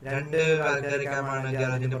 രണ്ട് വാൽക്കേറി ക്യാമ്പാണ്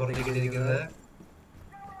ഗ്യാരേജിന്റെ പുറത്തേക്ക് ഇട്ടിരിക്കുന്നത്.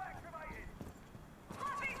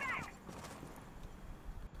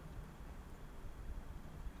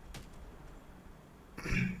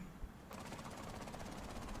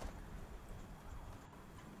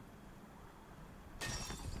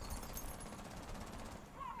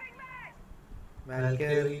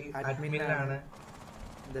 വാൽക്കേറി അഡ്മിനിലാണ്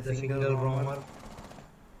ദ സിംഗിൾ റോമർ.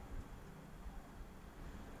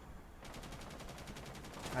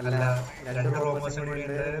 അല്ല, രണ്ട് റോമേഴ്സും കൂടി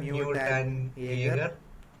ഉണ്ട്, മ്യൂട്ട് ആൻഡ് ഏഗർ.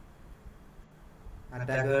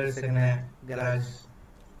 അറ്റാക്കേഴ്സ് എങ്ങനെ ഗരാജ്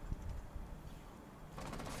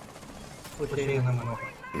പുഷ് ചെയ്യുന്നു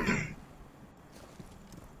നോക്കാം.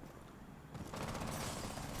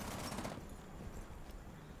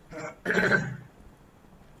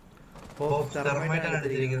 XTerminate ആണ്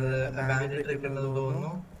എടുത്തിരിക്കുന്നത്. ബാൻഡ് ട്രിക്ക് ഉണ്ടെന്ന് തോന്നുന്നു.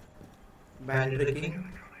 Band tricking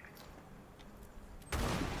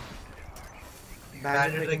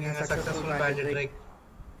successful band trick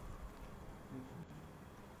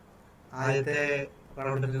ആദ്യത്തെ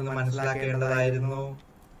റൗണ്ടിൽ നിന്ന് മനസ്സിലാക്കേണ്ടതായിരുന്നു.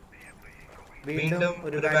 വീണ്ടും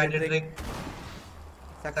ഒരു band trick,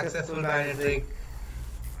 successful band trick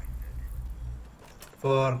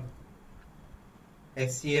four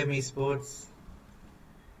XTM Esports.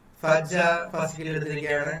 ഫാജ first kill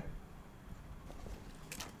എടുത്തിരിക്കുകയാണ്.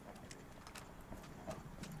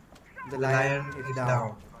 The lion is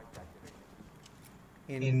down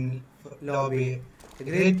in lobby. The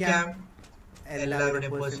great camp.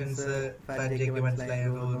 എല്ലാവരുടെയും പൊസിഷൻസ് ഫാജയ്ക്ക്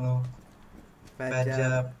മനസ്സിലായെന്ന് തോന്നുന്നു. ഫാജ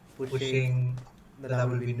pushing the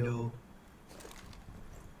double window.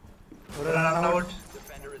 ഒരു run out.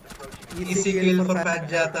 Easy kill for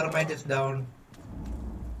Fadja. Thermite is down.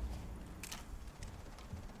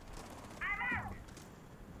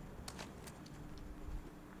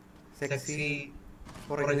 Sexy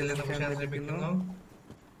പുറകിൽ നിന്ന് പുഷാൻ ശ്രമിക്കുന്നു.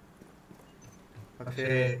 പക്ഷേ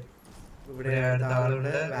ഇവിടെ അടുത്ത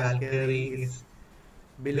ആളുണ്ട്. വാൽക്കേറി is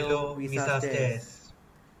below Visa stairs.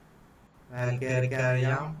 വാൽക്കേറിക്ക്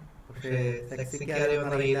അറിയാം, പക്ഷേ സെക്സിക്ക്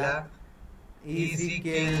അറിയുമെന്നറിയില്ല. Easy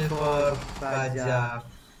kill for Fadja.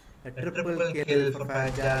 A triple kill for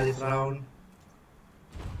Fadja this round.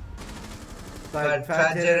 But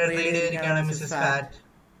Fadja trade ചെയ്തിരിക്കുകയാണ് Mrs. Fat.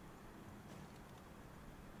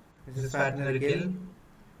 This is Fat kill.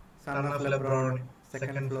 Son of LeBron,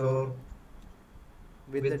 second floor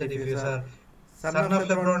with the diffuser. Son of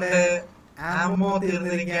LeBron's ammo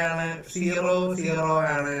തീർന്നിരിക്കുകയാണ്. 0-0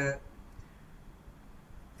 ആണ്.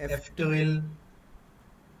 F2-ൽ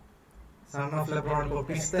Son of LeBron ഇപ്പോൾ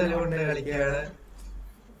pistol കൊണ്ട് കളിക്കുകയാണ്.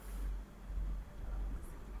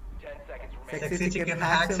 Sexy chicken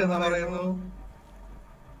hacks എന്ന് പറയുന്നു.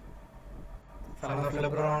 Son of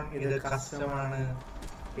LeBron ഇത് കസ്റ്റമാണ്.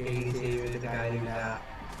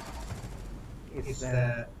 It's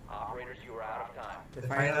Operators, you are out of time. the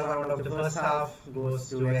final round of the first half goes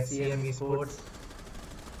to XTM Esports.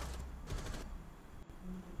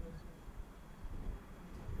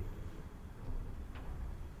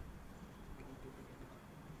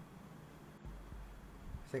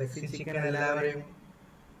 Sexy chicken എല്ലാവരെയും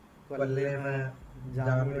കൊല്ലുന്ന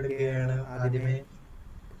ജാമ്യമെടുക്കുകയാണ് ആദ്യമേ.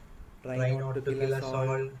 Try not to kill us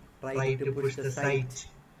all. Try to push the site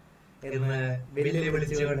എന്ന്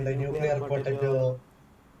വെല്ലുവിളിച്ചുകൊണ്ട് nuclear potato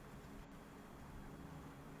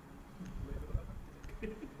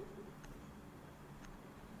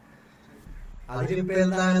അതിലിപ്പോ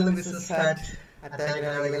എന്തായാലും Mrs fat attack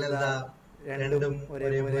ആണെങ്കിൽ എന്താ രണ്ടും ഒരേ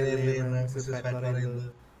മുതലെന്ന് മിസ്സസ് ഫാറ്റ് പറയുന്നത്.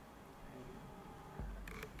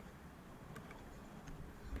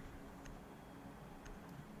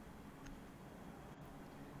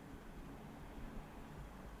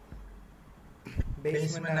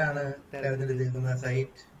 ബേസ്മെന്റ് ആണ് തെരഞ്ഞെടുത്തിരിക്കുന്ന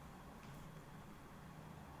site.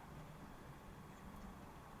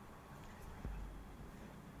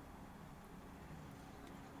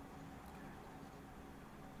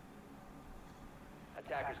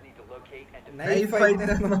 Attackers need to locate and knife fight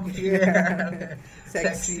നോക്കുകയാണ്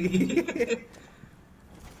sexy.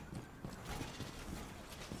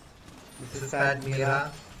 Mrs fat Meera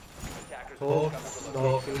hops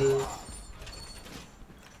ഡോക്കിൽ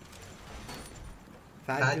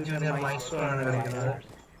fat junior Maestro ആണ് കളിക്കുന്നത്.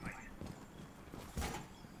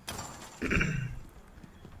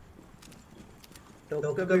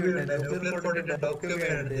 ഡോക്യുമെന്റ്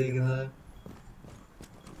എടുത്തിരിക്കുന്നത്.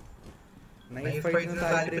 നൈഫ് ഫൈറ്റിന്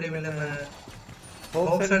താല്പര്യമില്ലെന്ന്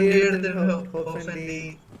ഹോപ്സ് ആൻഡ് എടുത്തിട്ട് ഹോപ്സ് ആൻഡ്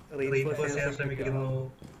റീഇൻഫോഴ്സ് ചെയ്യാൻ ശ്രമിക്കുന്നു.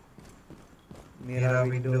 മീറ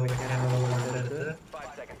വിൻഡോ വെക്കാനുള്ള എടുത്ത്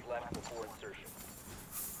 5 seconds left before insertion.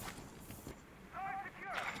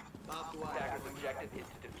 Attacker's objective is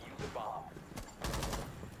to defuse a bomb.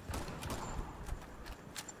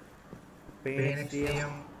 Pain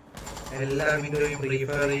എല്ലാ വിൻഡോയും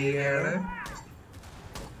പ്രീഫർ ചെയ്യുകയാണ്.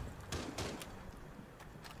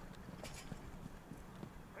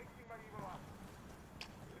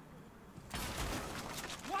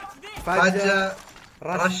 ഫാജ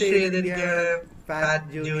റഷ് ചെയ്തിരിക്കുകയാണ്. Fat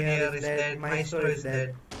junior is dead. Maestro is dead.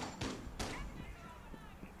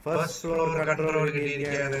 First floor control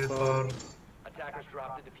കിട്ടിയിരിക്കുകയാണ് four Attackers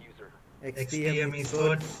dropped the diffuser. XTM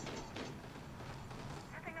Esports.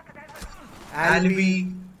 Albi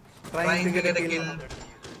trying to get a kill.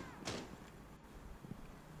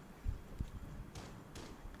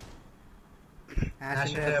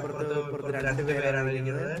 ആഷിന്റെ അപ്പുറത്ത് രണ്ടുപേരാണ്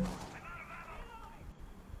ഇരിക്കുന്നത്.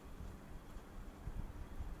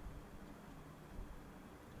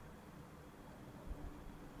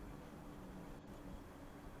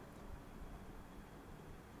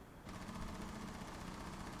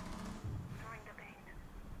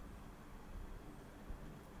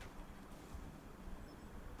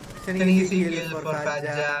 It's an easy kill for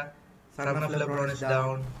Faja. Son of LeBron is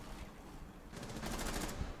down.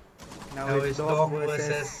 Now it's Doc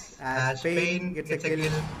versus Ash. Payne gets a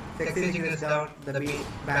kill. Sexy Chicken is down. The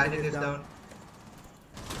bandit is down.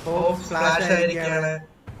 Hope splash ആയിരിക്കുകയാണ്.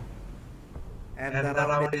 And the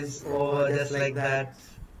round is over just like that.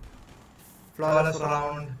 Flawless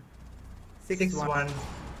round. 6-1.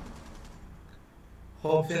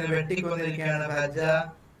 Hope's വെട്ടിക്കൊണ്ടിരിക്കുകയാണ് ഫാജ.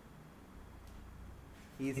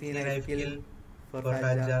 Easy knife kill for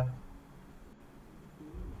Faja.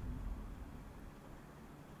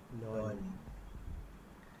 Lol.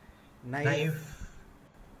 Knife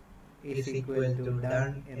is equal to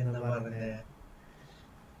done എന്ന് പറഞ്ഞ്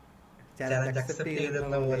challenge accept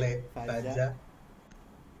ചെയ്തെന്ന പോലെ ഫാജ.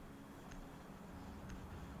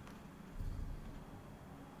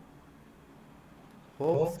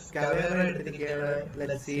 Hops കവേറ എടുത്തിരിക്കുകയാണ്.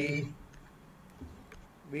 Let's see.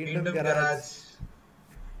 വീണ്ടും garage.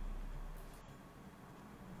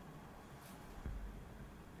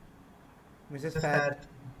 Mises fat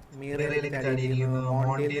മീറയിൽ ചാടിയിരിക്കുന്നു.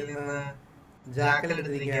 മോണ്ടിയിൽ നിന്ന് jackal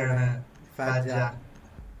എടുത്തിരിക്കുകയാണ് ഫാജ.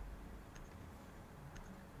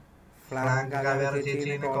 Flank cover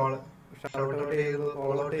ചേച്ചിനെ shout out ചെയ്തു,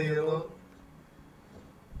 call out ചെയ്തു.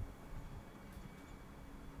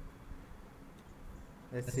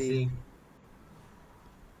 Let's see.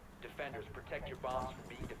 Defenders, protect your bombs from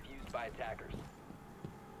being defused by attackers.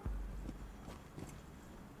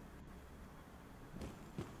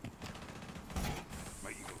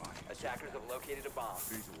 Attackers have located a bomb.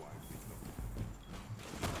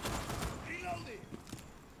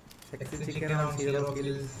 Sexy Chicken on 0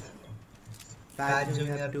 kills. Fat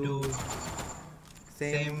Junior 2.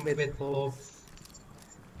 Same with Hopes.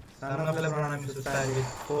 Son of LeBron and Mr.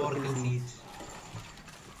 with 4 kills each.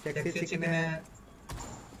 Sexy Chicken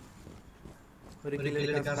ഒരു kill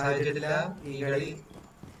എടുക്കാൻ സാധിച്ചിട്ടില്ല. ഈ കളി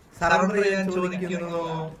surrender ചെയ്യാൻ ചോദിക്കുന്നു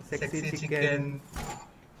sexy chicken.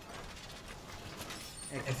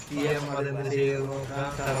 XTM അതെന്ത് ചെയ്യുന്നു നോക്കാം.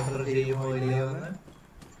 സറണ്ടർ ചെയ്യുമോ ഇല്ലയോ എന്ന്.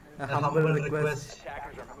 Humble request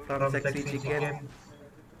from sexy chicken.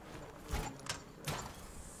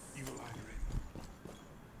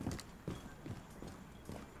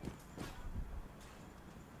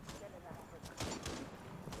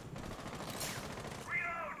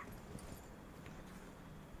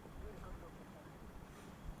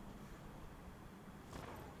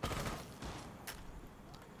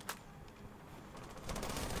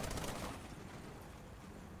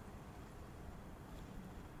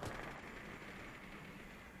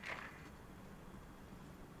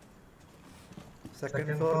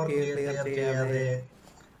 Second floor clear ചെയ്യാതെ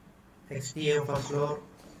XTM ഫസ്റ്റ് ഫ്ലോർ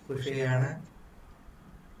പുഷ് ചെയ്യാണ്.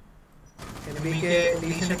 NBK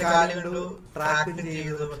ലീസിന്റെ കാലം കണ്ടു, ട്രാക്ക്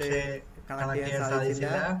ചെയ്തു, പക്ഷേ കണക്ട് ചെയ്യാൻ സാധിച്ചില്ല.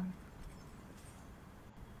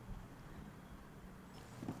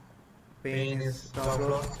 Pain is top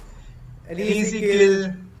floor. An easy kill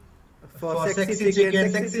for Sexy Chicken.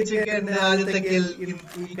 Sexy Chicken ആദ്യത്തെ kill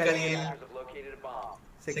ഈ കളിയിൽ.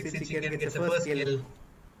 Sexy Chicken gets the first kill.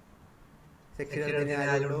 സെക്സിന്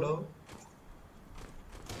ആരുണ്ടോ?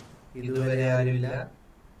 ഇതുവരെ ആരുമില്ല.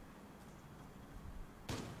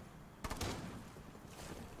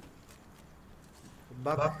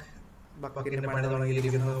 ബക്കിന്റെ പണി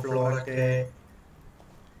തുടങ്ങിയിരിക്കുന്നു. ഫ്ലോറൊക്കെ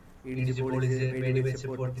ഇടിച്ച് പൊളിച്ച് വെടിവെച്ച്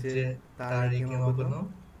പൊട്ടിച്ച് താഴേക്ക് നോക്കുന്നു.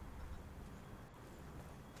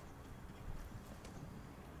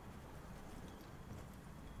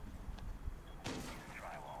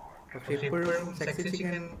 പക്ഷെ ഇപ്പോഴും sexy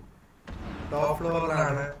chicken top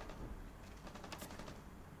ഫ്ലോറിലാണ്.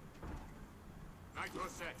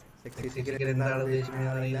 Sexy chicken എന്താണ്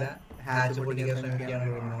ഉദ്ദേശിക്കുന്നത് അറിയില്ല. ഹാച്ച് പൊട്ടിക്കാൻ ശ്രമിക്കുകയാണ്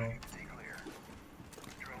തോന്നുന്നു.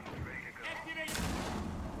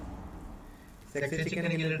 സെക്സി ചിക്കൻ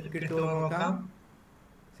കിട്ടുമോ നോക്കാം.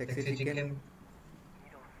 സെക്സി ചിക്കൻ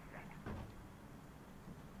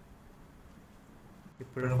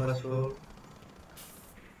ഇപ്പോഴും first floor.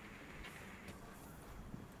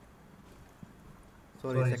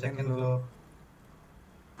 Sorry, second floor.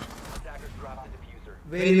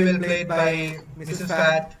 Very well played by Mrs.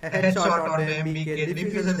 Fat. A headshot on the MBK.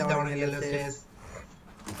 Diffuses down in yellow stairs.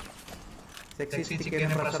 Sexy chicken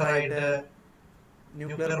pressure right.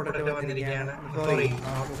 Nuclear potato vandirikana. Sorry,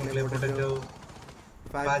 not nuclear potato.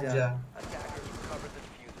 Faja.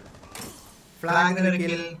 Flank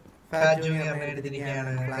kill. Fat Junior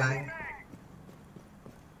eduttirikana. Flank.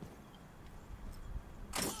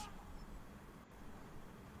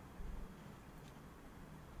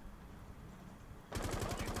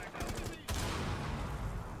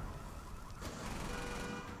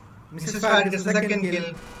 Mrs. Fat gets the second kill.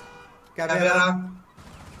 Caveira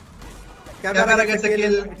gets a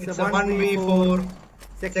kill. It's a 1v4.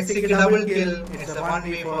 Sexy double kill. It's a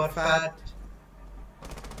 1v4. Fat.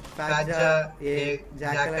 Faja, a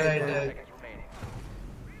Jackalite.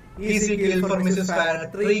 Easy kill for Mrs. Fat.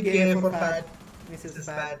 3k for Fat. Mrs.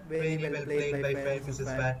 Fat. Very well played by Mrs.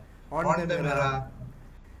 Fat. On the mirror.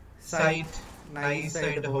 Sight. Nice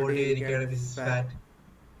sight to hold here, Mrs. Fat.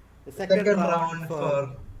 The second round for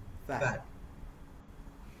Fat.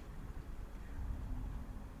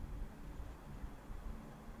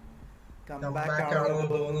 Comeback ആണെന്ന്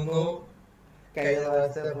തോന്നുന്നു. കഴിഞ്ഞ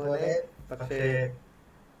ദിവസത്തെ പോലെ. പക്ഷേ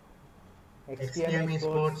XTerminate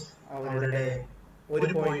Esports അവരുടെ ഒരു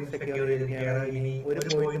point secure ചെയ്തിരിക്കുകയാണ്. ഇനി ഒരു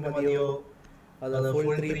പോയിന്റ് മതിയോ അതോ ഫുൾ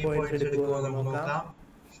 3 പോയിന്റ്സ് എടുക്കുമോ നമുക്ക് നോക്കാം.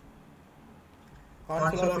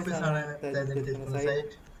 കോൺസോൾ ഓഫീസ് ആണ്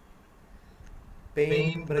site.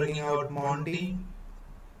 Pain bringing out മോണ്ടി.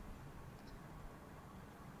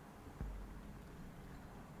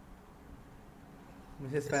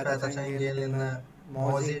 Mises ഫാറ്റയിൽ നിന്ന്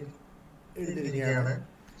മോസി എടുത്തിരിക്കുകയാണ്.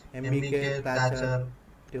 MBK Thatcher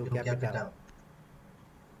to capital.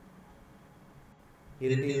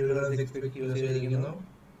 Iritty use ചെയ്തിരിക്കുന്നു.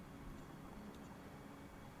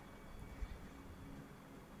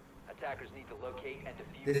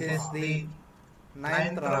 This is the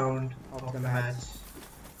 9th round of the match.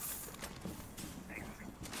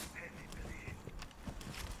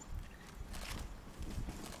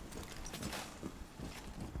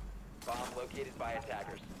 Bomb located by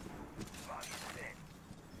attackers.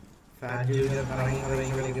 Fat Junior running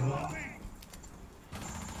കളിക്കുന്നു.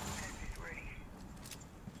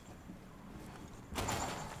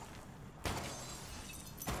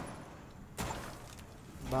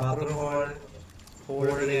 ബാത്റൂം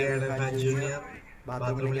ഹോൾഡ് ചെയ്യാണ് fat junior.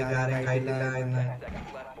 ബാത്റൂമിൽ ആരും കയറ്റില്ല എന്ന്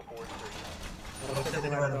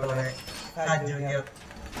ഉറപ്പിച്ചതിന് വേണ്ടതോടെ fat junior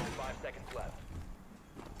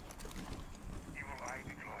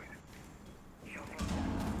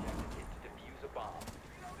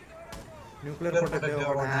nuclear potato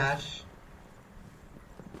on ash.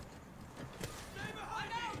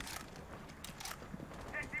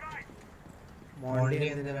 മോണ്ടി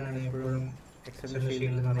എന്തിനാണ് എപ്പോഴും extend shield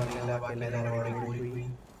എന്ന് പറഞ്ഞില്ല. ബാക്കി എല്ലാവരും അവിടെ പോയി.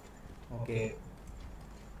 ഓക്കെ,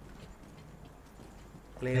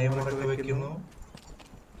 ക്ലെയിമറൊക്കെ വെക്കുന്നു.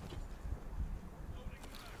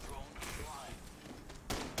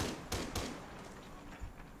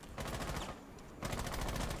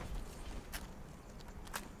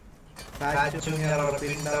 ഫാറ്റ് ജൂനിയർ അവിടെ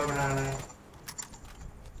പിൻ ഡൗൺ ആണ്.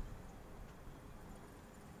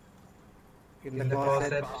 In the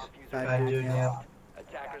closet, Fat Junior.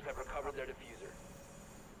 Attackers have recovered their diffuser.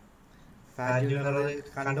 Fat Junior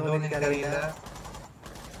കണ്ടോ എനിക്കറിയില്ല.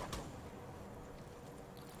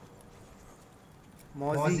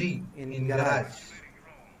 Mozi in garage.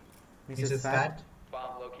 Mrs. Fat.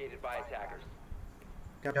 Bomb located by attackers.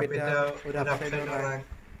 Capita ഒരു അപ്സൈഡ് റാങ്ക്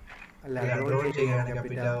അല്ല റോൾ ചെയ്യാണ്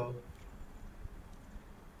Capita.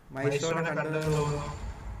 മൈസ്റ്റോൺ കണ്ടോ തോന്നുന്നു.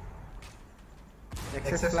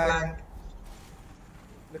 Excess flank.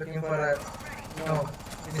 Looking for a no.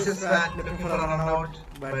 Mrs. Fat looking for a run out,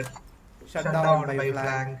 but shut down by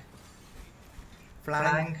flank.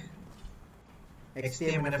 Flank.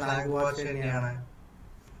 XTerminate flank watch തന്നെയാണ്.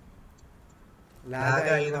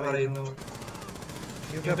 ലാഗായി എന്ന് പറയുന്നു.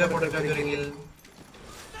 Nuclear potato kill.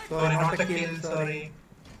 Sorry, not a kill. Sorry.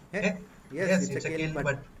 Yes, it's a kill,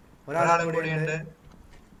 but ഒരാളും കൂടിയുണ്ട്.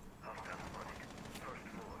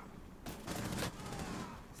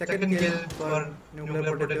 Second kill for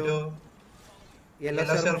nuclear potato. Yellow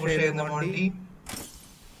cell push ചെയ്യുന്ന മോണ്ടി.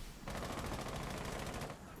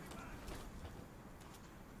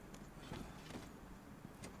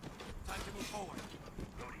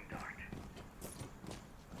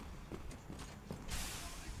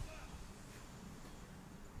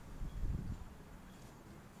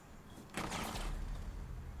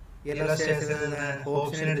 Yellow stairs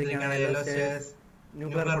option എടുത്തിരിക്കുകയാണ്. Yellow stairs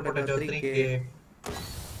nuclear potato 3K.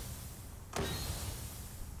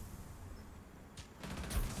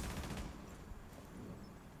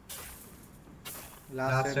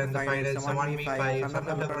 Last and the fight is 1v5. Son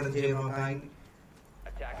of the Leopard ചെയ്യുന്നു.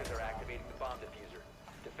 Attackers are activating the bomb diffuser.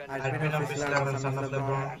 Admin of Islam and Son of the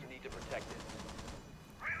Leopard. Need to protect it.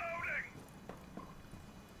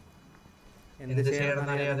 എന്ത്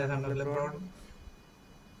ചെയ്യണമെന്ന് അറിയാതെ Son of the Leopard.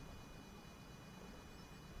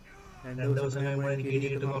 2 ദിവസം കഴിയുമ്പോൾ എനിക്ക് ഇടി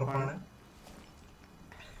കിട്ടുന്ന ഉറപ്പാണ്.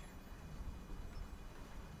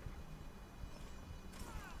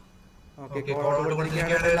 Okay, കോഡ്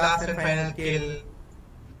കൊടുത്തിരിക്കുകയാണ്. Last and final kill.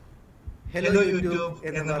 Hello YouTube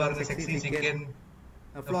എന്ന് പറഞ്ഞ sexy chicken.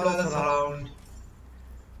 A flawless round.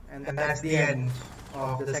 And that's the end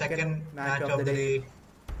of the second match of the day.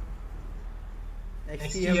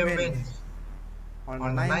 XTM wins on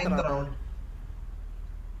 9th round.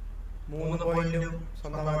 3 പോയിന്റും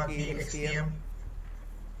സ്വന്തമാക്കി XTM.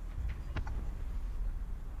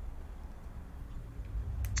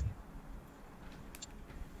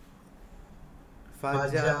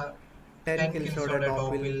 Fajja 10 kills on the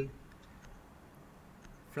top will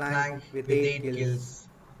flank with 8 kills.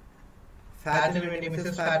 Fat വേണ്ടി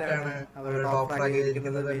Mrs. Fat ആണ് അവർ top rank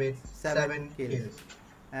ചെയ്തിരിക്കുന്നത് with 7 kills.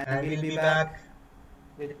 And we'll be back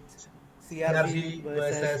with CRG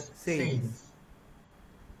versus Saints.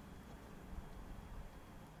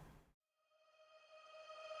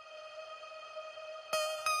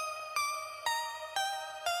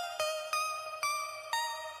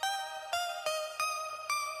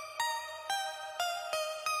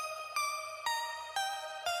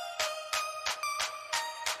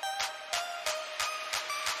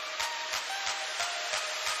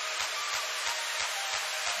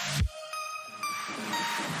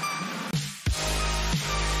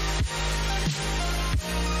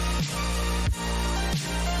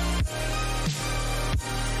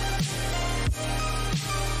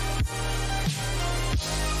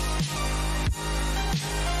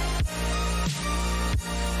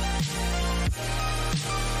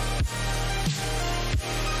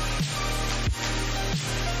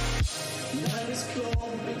 Night is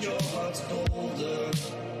cold, but your heart's colder.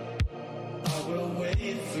 I will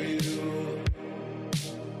wait for you.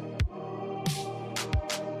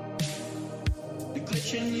 The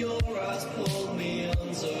glitch in your eyes pulled me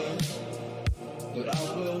under, but I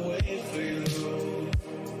will wait for you.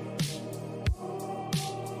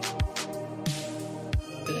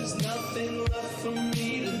 There's nothing left for me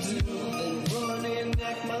to do than run and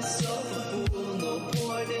act myself a fool. No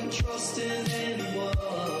point in trusting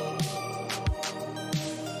anyone.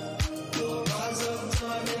 Your eyes of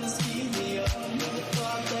diamonds keep me up. Never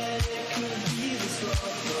thought that it could be this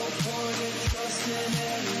rough. No point in trusting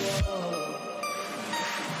anyone.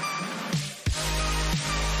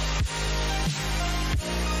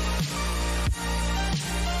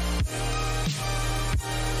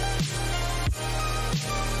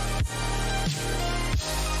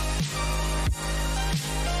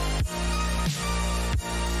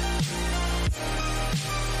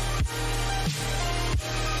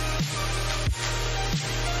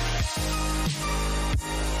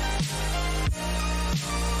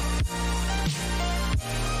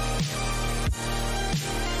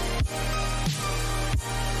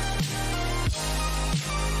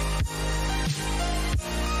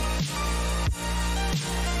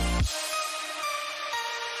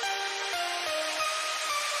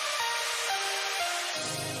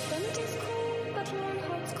 Stomach is cold, but my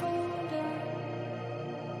heart's colder.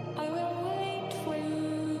 I will wait for you.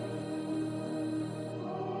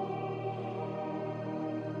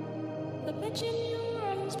 The bitch in your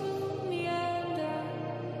arms pull me under,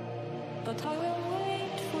 but I will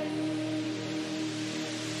wait for you.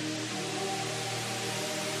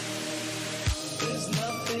 There's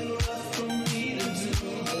nothing left for me to do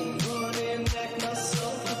than run and act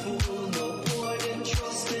myself a fool. No point in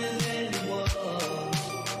trusting anyone.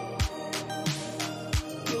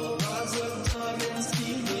 Your eyes of diamonds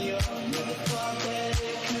keep me up. Never thought that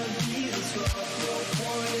it could be this rough. No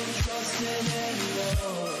point in trusting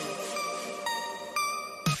anyone.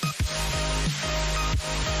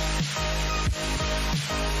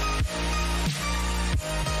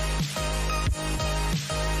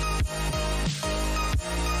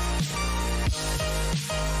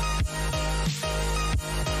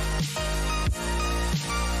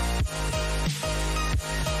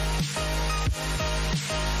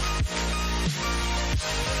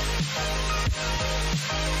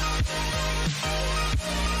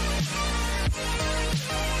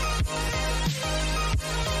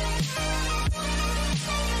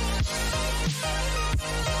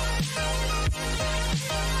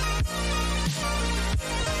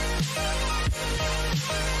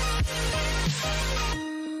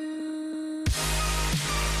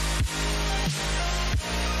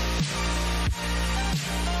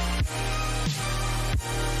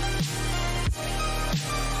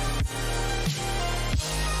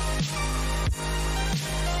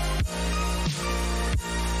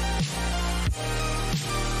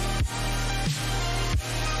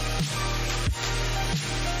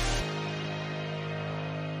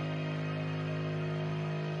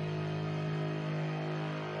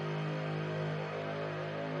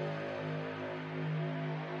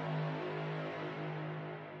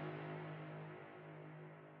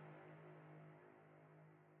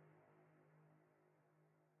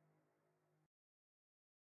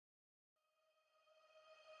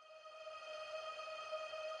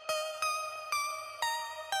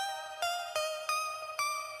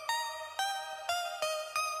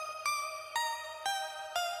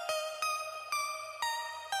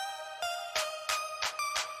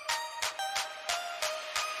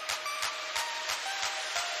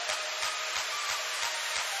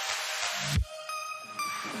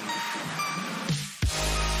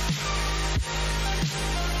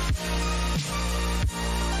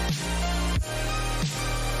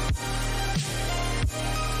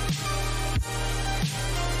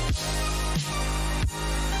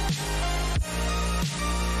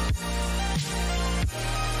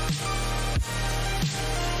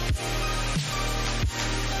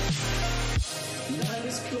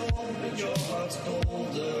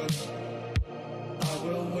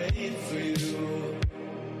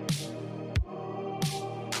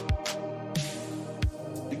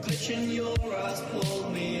 glitch in your eyes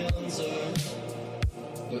pulled me under,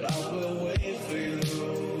 but I will wait for you.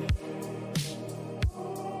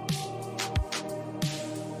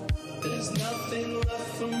 There's nothing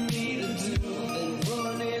left for me to do than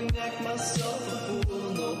run and act myself a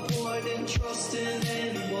fool. No point in trusting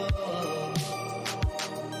anyone.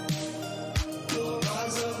 Your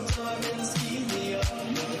eyes of diamonds keep me up.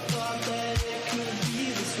 Never thought that it could be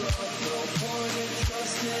this rough. No point in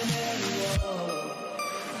trusting anyone.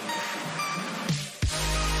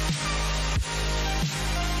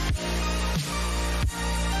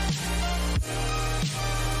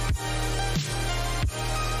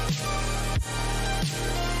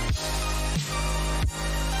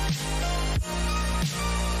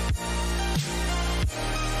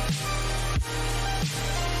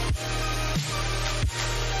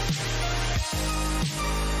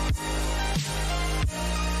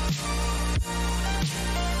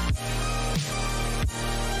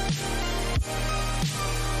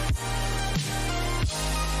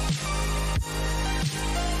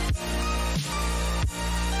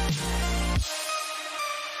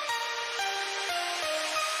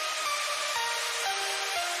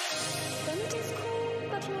 It is cold,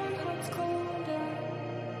 but my heart's colder.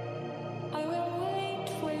 I will wait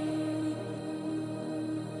for you.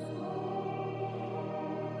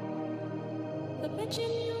 The pitch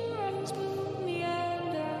in your arms pull me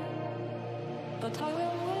under, but I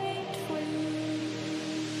will wait for you.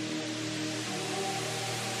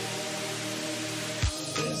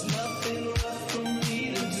 There's nothing left for me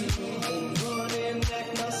to do than run and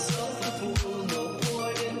act myself a fool. No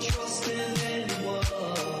point in trusting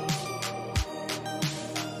anyone.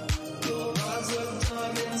 Your eyes of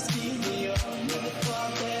diamonds keep me up. Never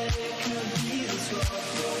thought that it could be this rough.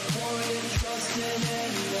 No point in trusting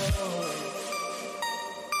anyone.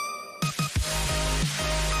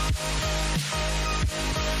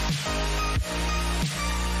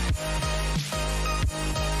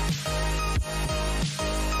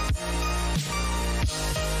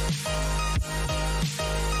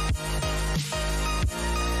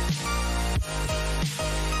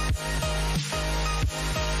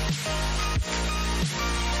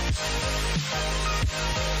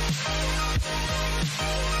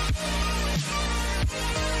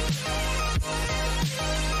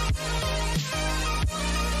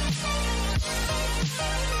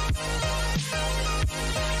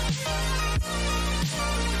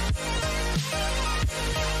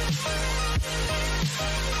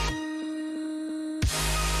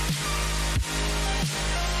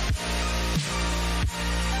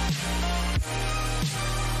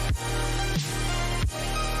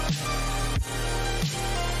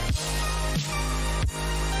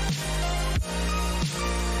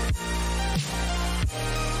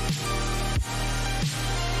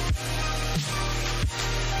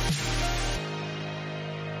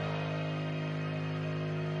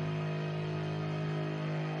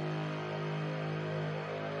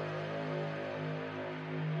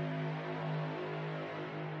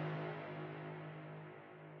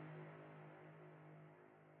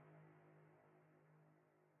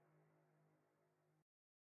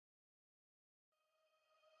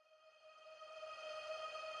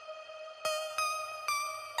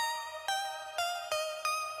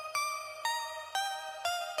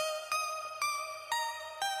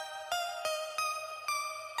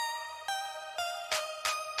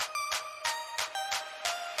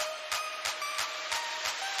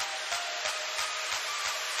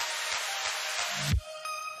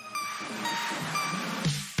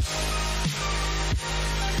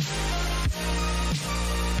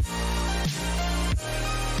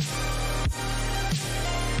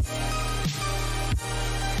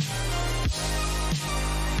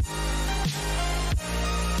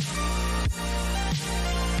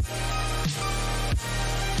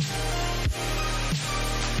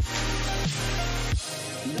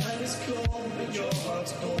 Night is cold, but your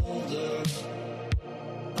heart's colder.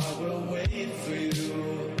 I will wait for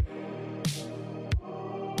you.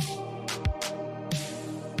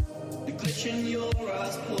 The glitch in your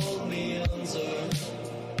eyes pulled me under,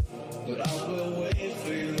 but I will wait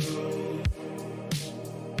for you.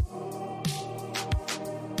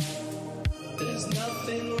 There's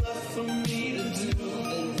nothing left for me to do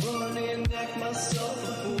than run and act myself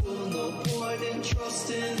a fool. No point in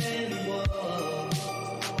trusting anyone.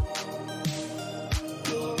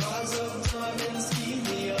 Your eyes of diamonds keep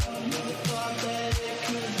me up. Never thought that it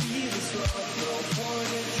could be this rough. No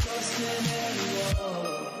point in trusting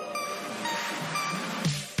anyone.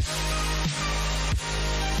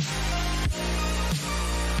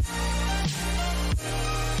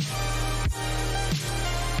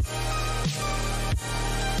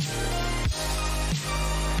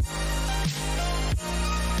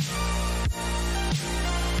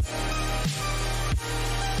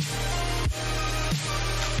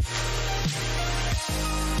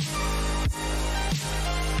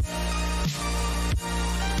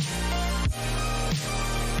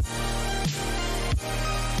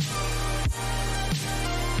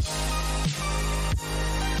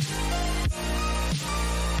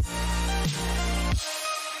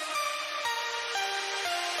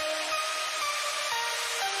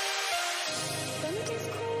 When it is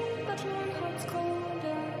cold, but my heart's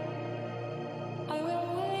colder, I will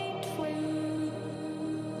wait for you.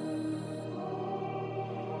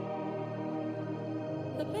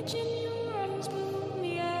 The pitch in your arms will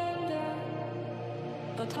meander,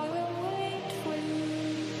 but I will wait for you.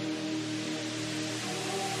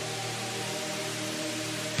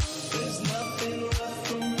 There's nothing left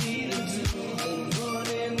for me to do than run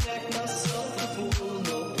and act myself a fool.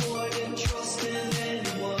 No point in trusting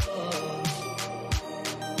anyone.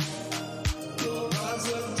 Your eyes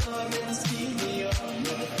of diamonds keep me up.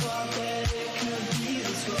 Never thought that it could be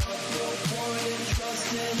this rough. No point in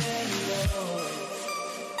trusting anyone.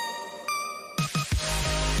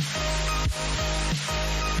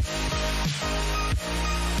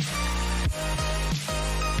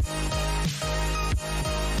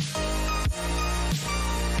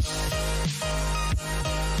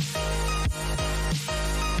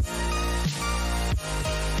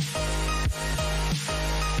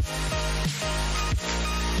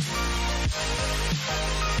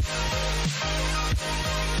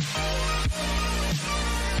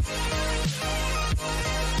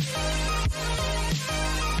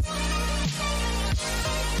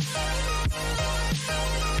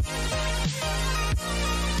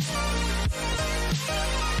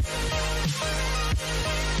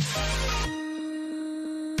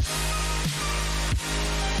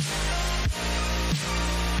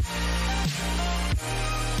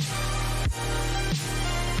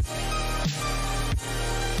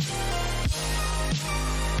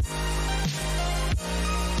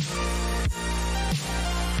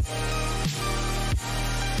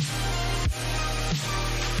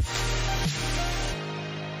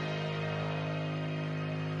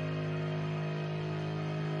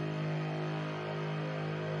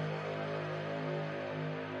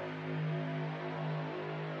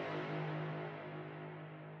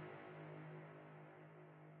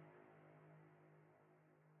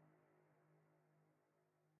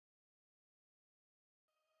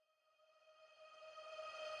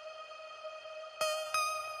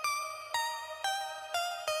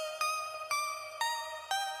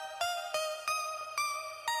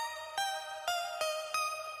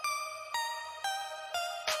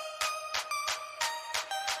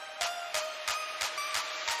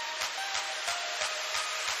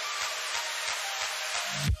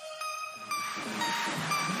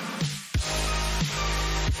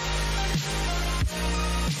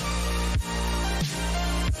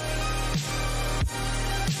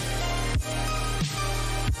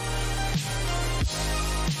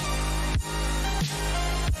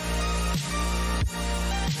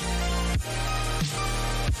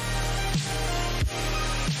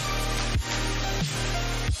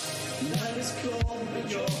 Night is cold, but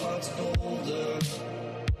your heart's colder.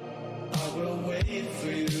 I will wait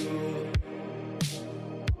for you.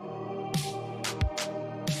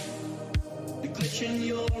 The glitch in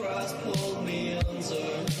your eyes pulled me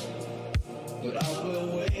under, but I will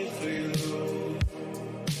wait for you.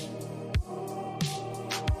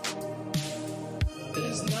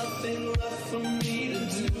 There's nothing left for me to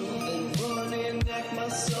do than run and act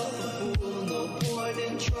myself a fool. No point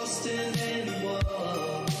in trusting anyone.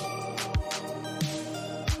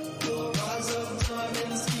 Your eyes of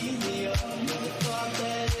diamonds keep me up. Never thought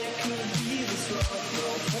that it could be this rough. No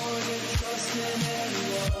point in trusting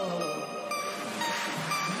anyone.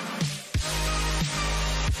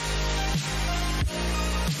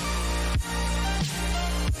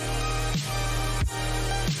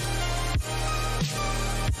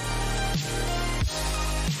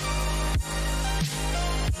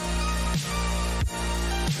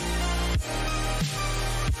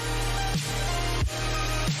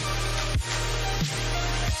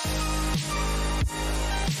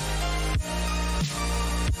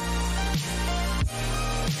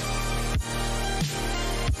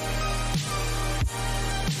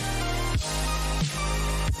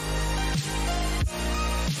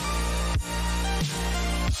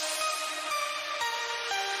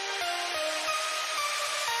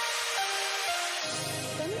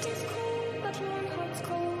 When it is cold, but my heart's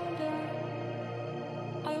colder,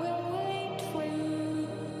 I will wait for you.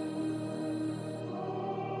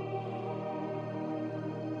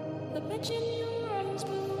 The pitch in your arms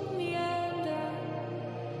will meander,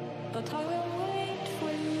 but I will wait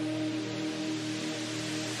for you.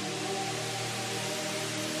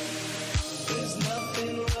 There's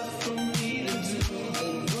nothing left for me to do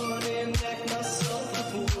than run and act myself a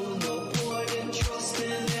fool. No point in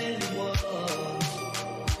trusting anyone.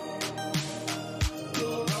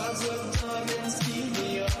 Your eyes of diamonds keep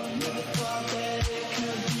me up. Never thought that it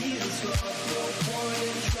could be this rough. No point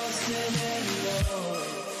in trusting anyone.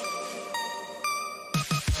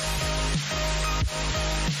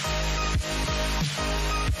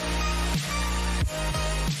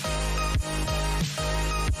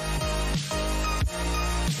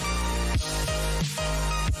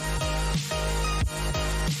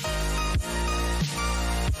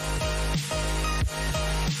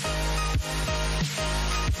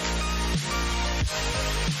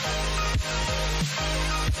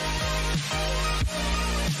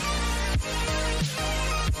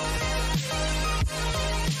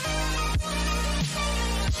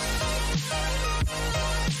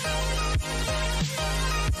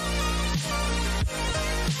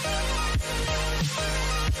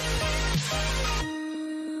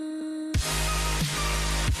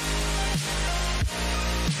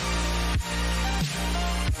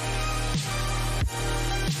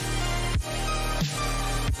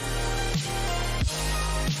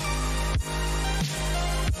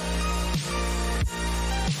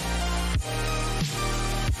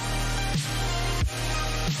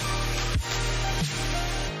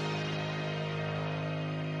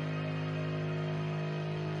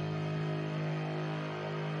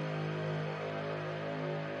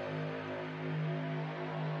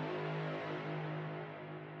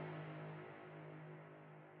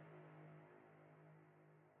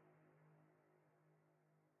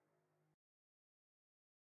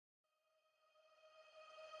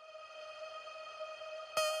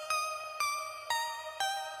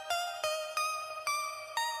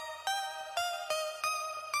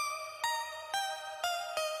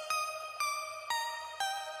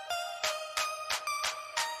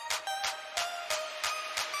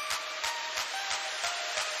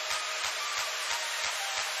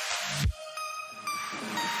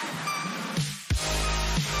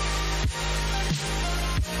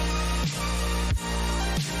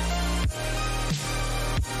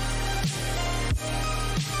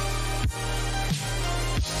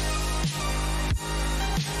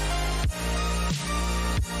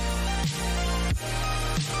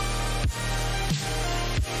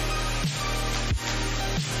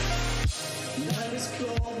 is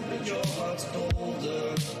cold, but your heart's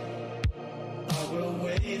colder. I will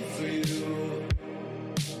wait for you.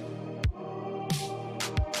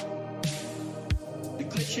 The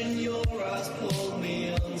glitch in your eyes pulled me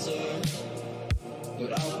under,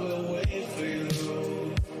 but I will wait for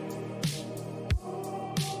you.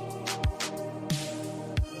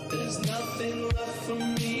 There's nothing left for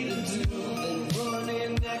me to do than run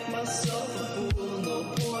and act myself a fool. No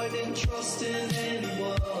point in trusting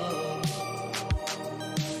anyone.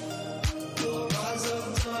 Your eyes of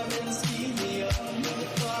diamonds keep me up. Never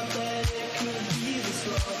thought that it could be this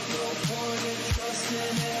rough. No point in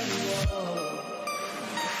trusting anyone.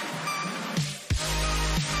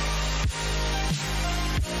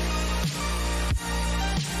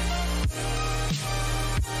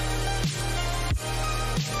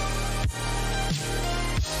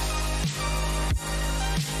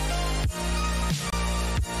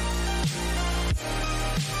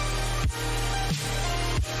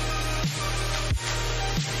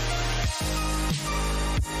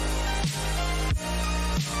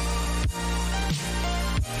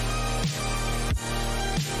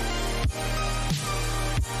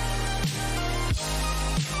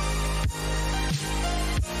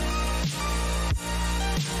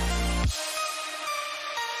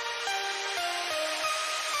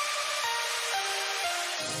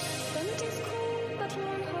 It is cold, but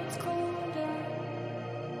your heart's colder.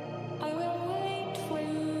 I will wait for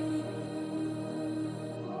you.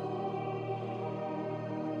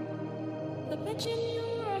 The pitch in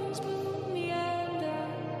your arms pulled me under,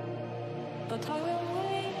 but I will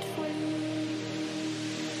wait for you.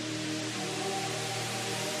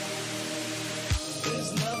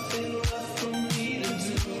 There's nothing left for me to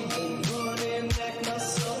do than run and act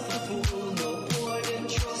myself a fool. No point in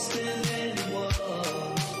trusting anyone.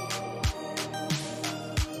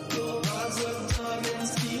 Your eyes of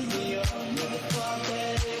diamonds keep me up. Never thought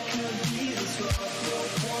that it could be this rough. No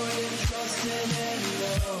point in trusting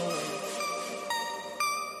anyone.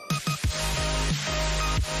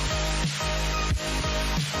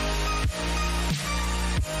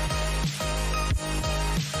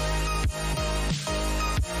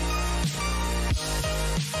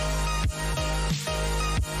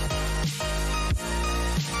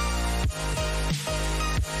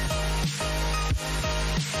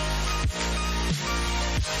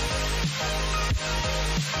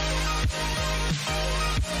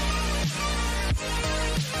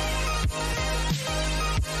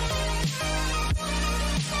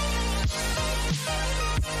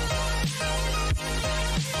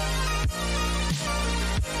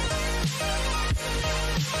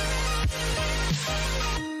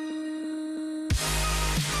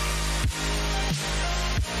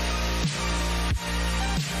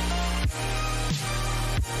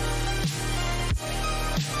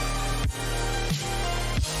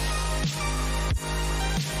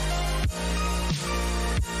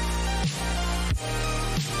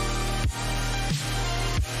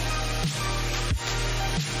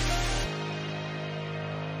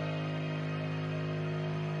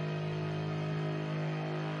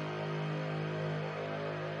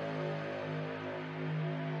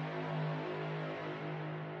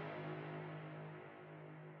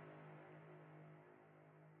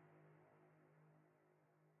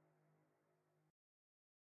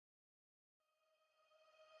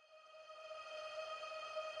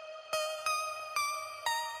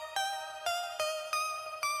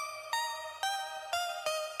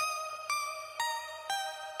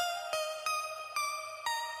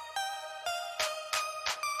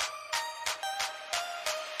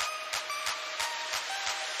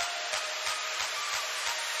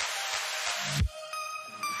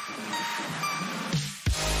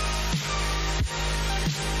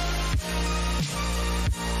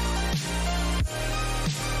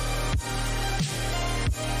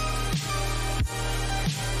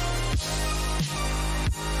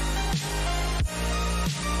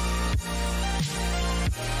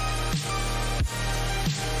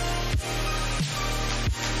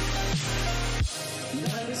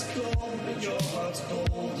 Night is cold, but your heart's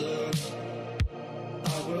colder. I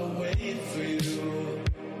will wait for you.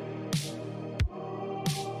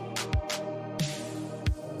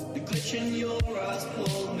 The glitch in your eyes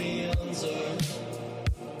pulled me under,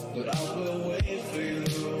 but I will wait for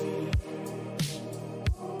you.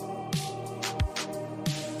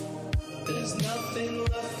 There's nothing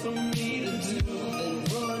left for me to do than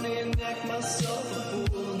run and act myself a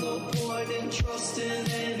fool. No point in trusting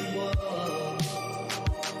anyone.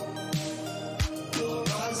 Your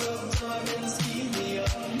eyes of diamonds keep me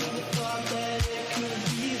up. Never thought that it could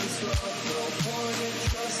be this rough. No point in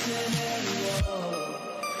trusting anyone.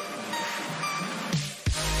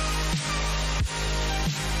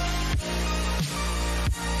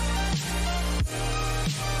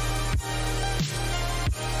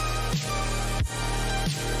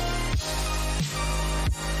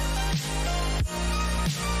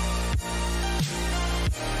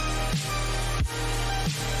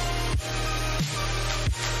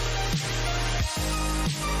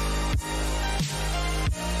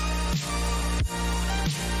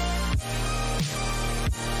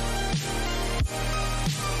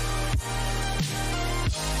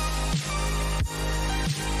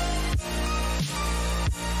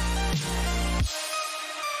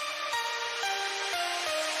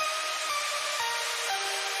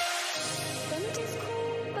 night is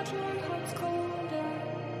cold, but my heart's colder.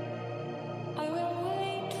 I will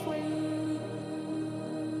wait for you.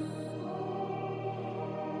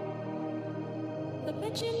 The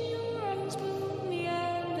pitch in your eyes will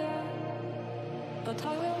meander, but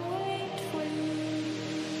I will wait for you.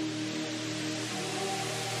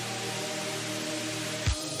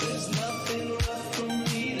 There's nothing left for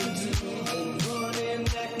me to do than run and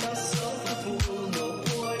act myself a fool. No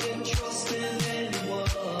point in trusting anyone.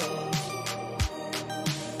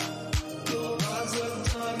 Your eyes of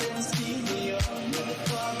diamonds keep me up. Never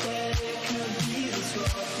thought that it could be this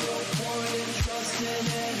rough. No point in trusting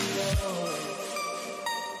anyone.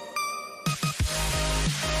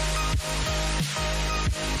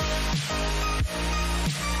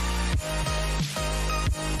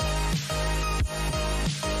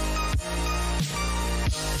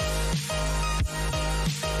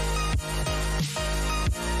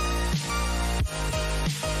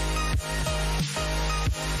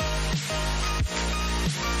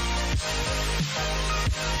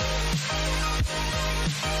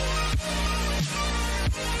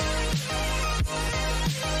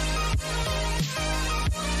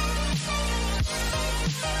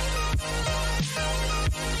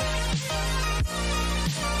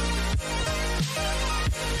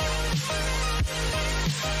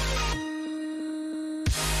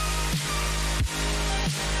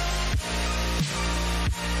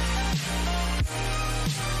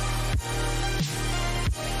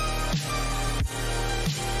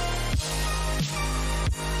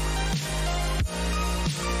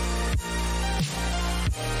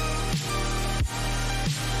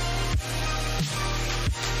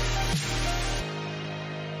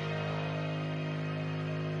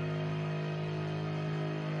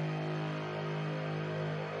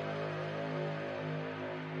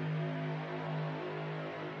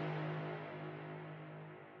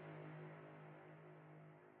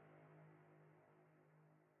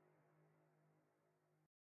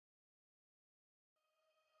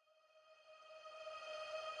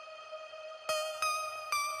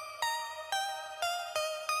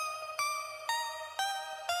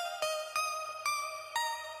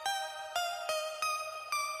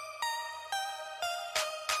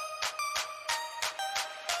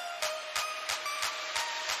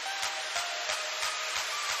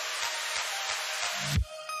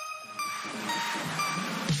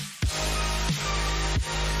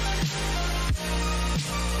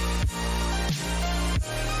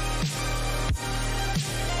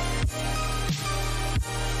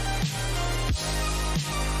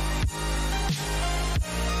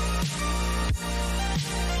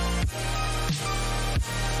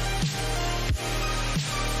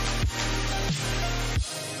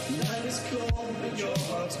 Night is cold, but your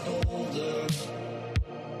heart's colder.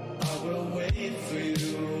 I will wait for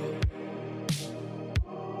you.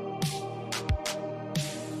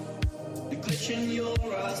 The glitch in your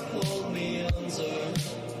eyes pulled me under,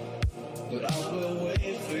 but I will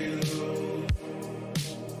wait for you.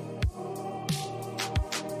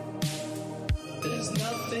 There's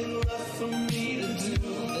nothing left for me to do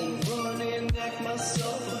than run and act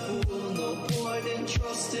myself a fool. No point in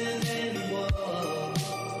trusting anyone.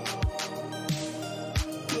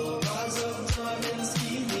 Your eyes of diamonds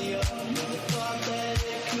keep me up. Never thought that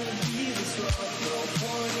it could be this rough. No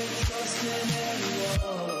point in trusting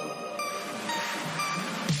anyone.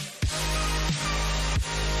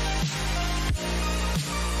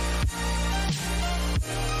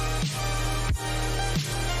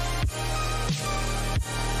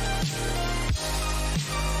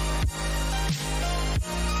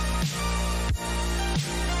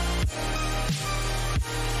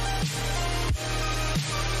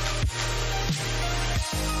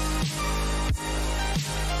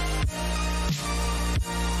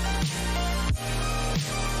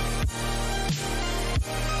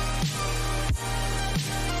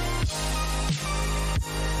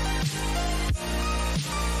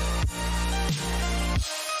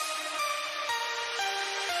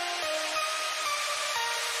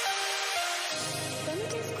 The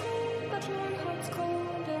night is cold, but my heart's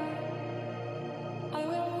colder. I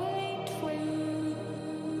will wait for you.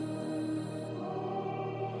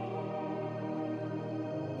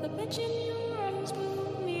 The pitch in your eyes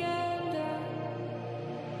will meander,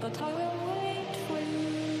 but I will wait for you.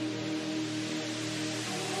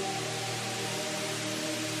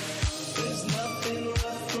 There's nothing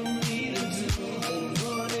left for me to do than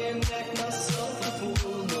run and act myself a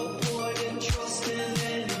fool. No point in trusting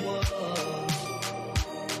anyone.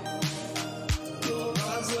 Your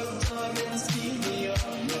eyes of diamonds keep me up.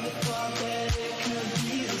 Never thought that it could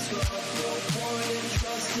be this rough. No point in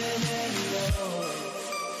trusting anyone.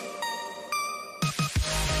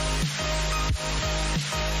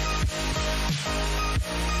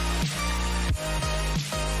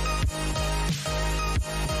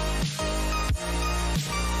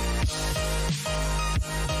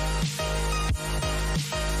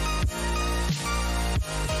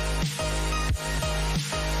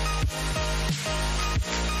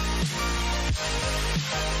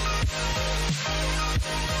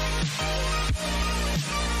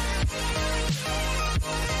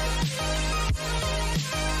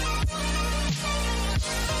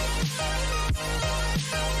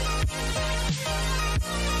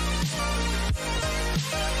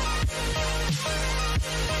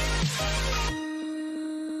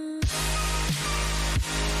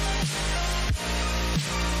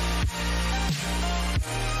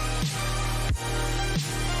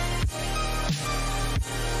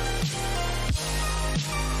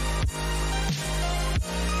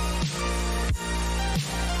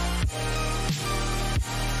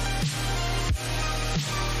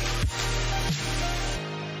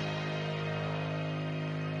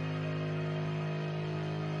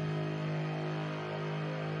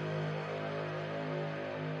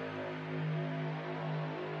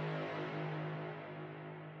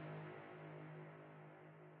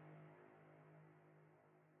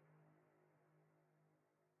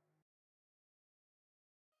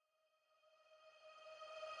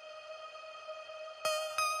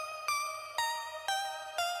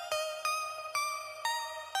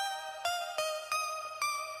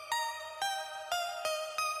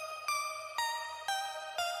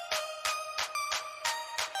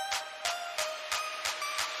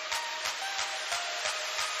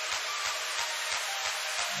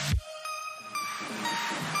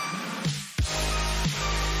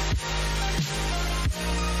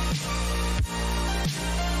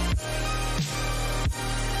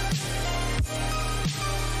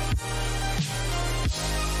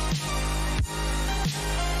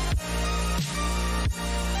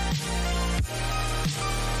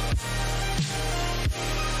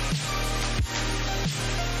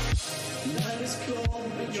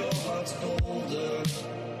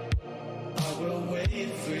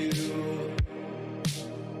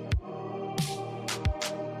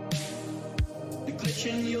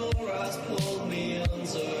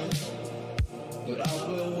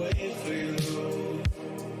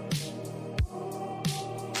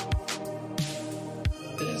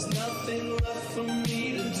 for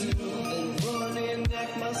me to do than run and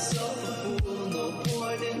act myself a fool. No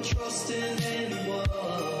point in trusting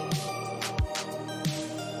anyone.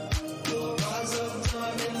 Your eyes of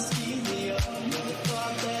diamonds keep me up. Never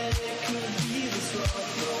thought that it could be this rough.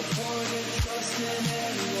 No point in trusting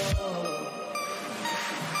anyone.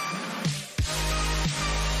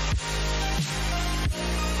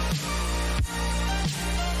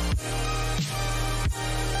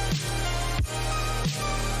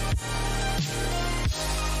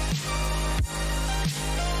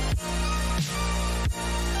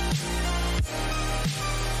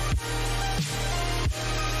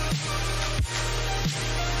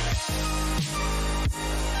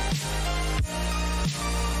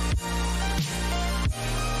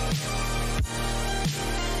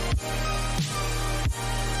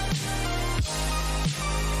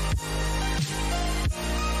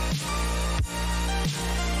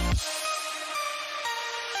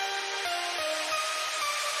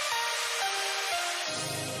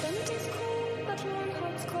 It is cold, but my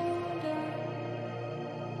heart's colder.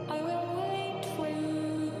 I will wait for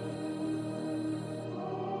you.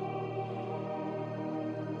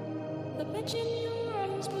 The pitch in your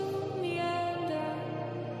arms pull me under,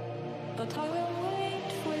 but I will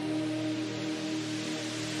wait for you.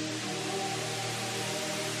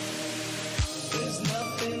 There's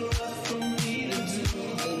nothing left for me to do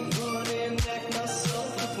than run and act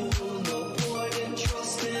myself a fool. No point in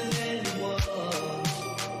trusting anyone.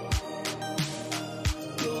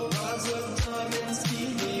 Your eyes of diamonds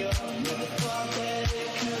keep me up. Never thought that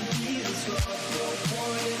it could be this rough. No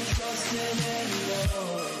point in trusting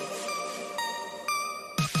anyone.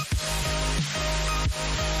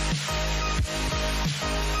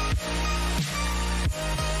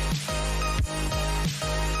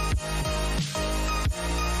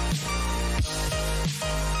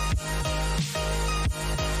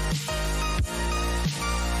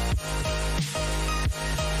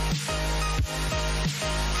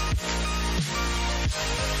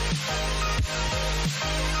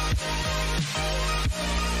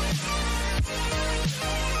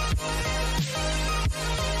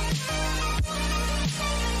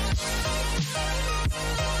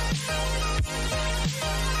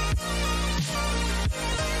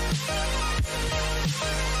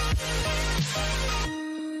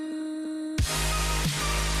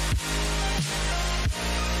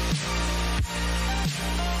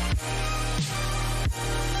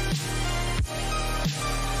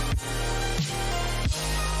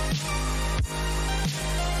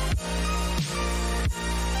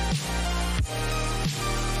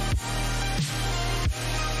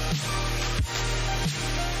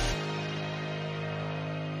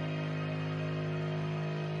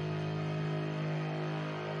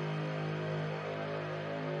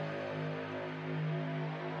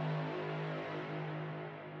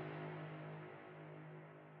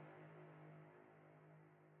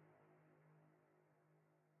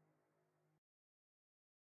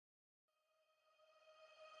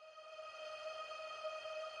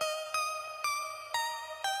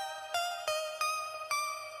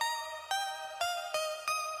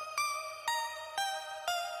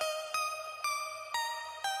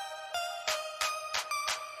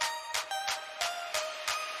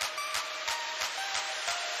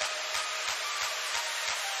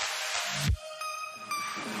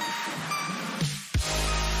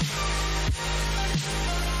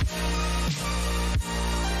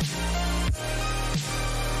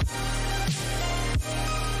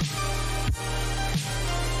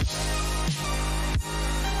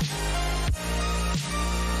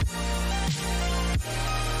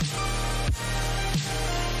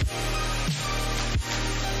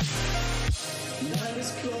 Night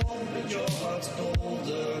is cold, but your heart's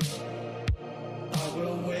colder. I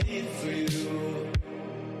will wait for you.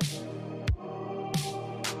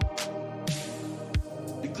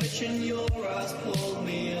 The glitch in your eyes pulled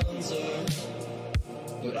me under,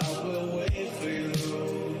 but I will wait for you.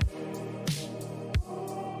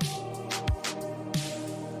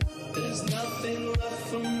 There's nothing left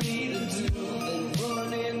for me to do than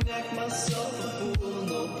run and act myself a fool.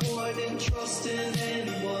 No point in trusting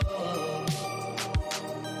anyone.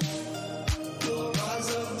 Your eyes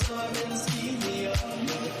of diamonds keep me up.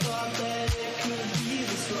 Never thought that it could be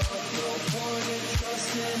this rough. No point in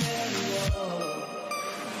trusting anyone.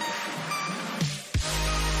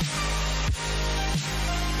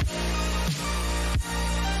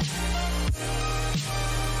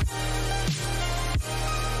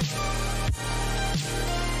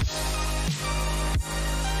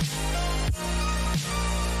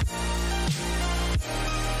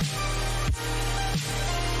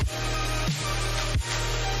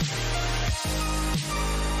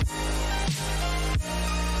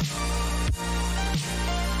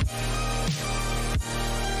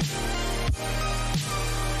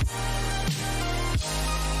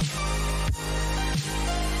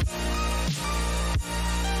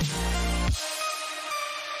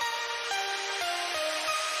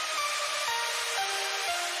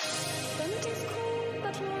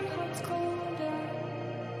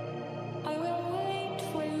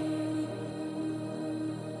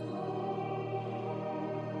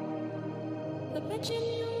 Imagine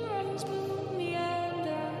your eyes will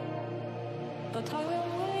meander, but I will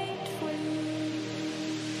wait for you.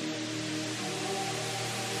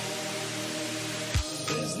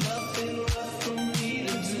 There's nothing left for me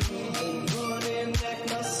to do but run and act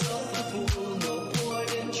myself a fool. No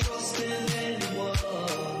point in trusting anyone.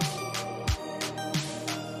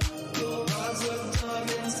 Your eyes like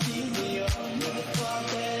diamonds keep me up. Never thought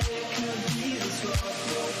that it could be this rough.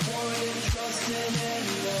 No point in trusting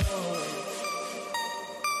anyone.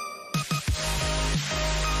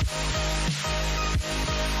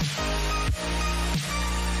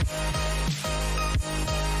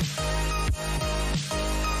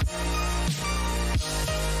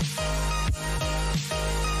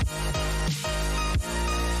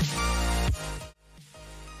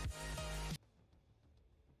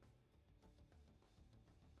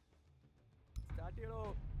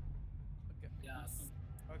 Yes.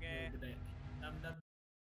 Okay.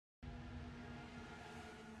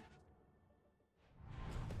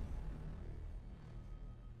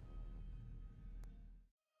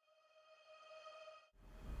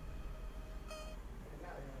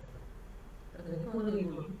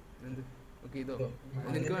 Okay ഇതോ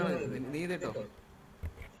നിനക്ക് വേണം നീ ഇതേട്ടോ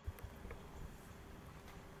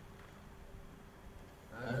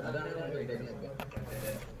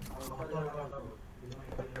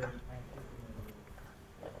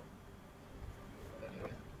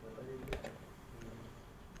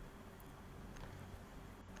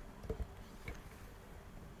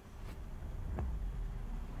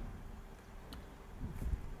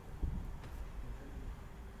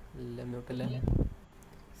എല്ലാം മ്യൂട്ടല്ല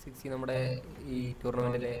 60 നമ്മുടെ ഈ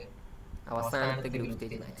ടൂർണമെന്റിലെ അവസാനത്തെ group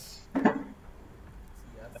stage match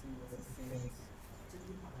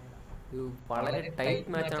ഒരു വളരെ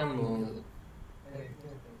ടൈറ്റ് മാച്ചാണെന്ന് തോന്നുന്നത്.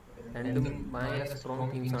 രണ്ടും ഭയങ്കര സ്ട്രോങ്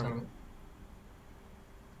ടീംസ് ആണ്.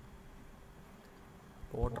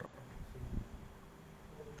 പോട്ടർ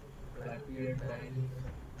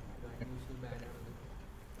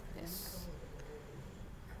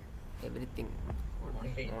എവരിത്തിങ്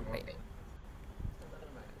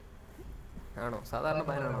ആണോ? സാധാരണ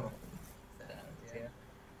ബാനാണോ?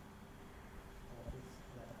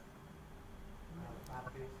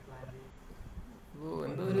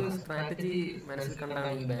 എന്തോ ഒരു സ്ട്രാറ്റജി മനസ്സിൽ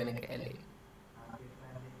കണ്ടാണ് ഈ ബാനൊക്കെ അല്ലേ?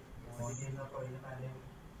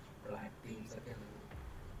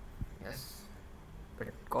 Yes,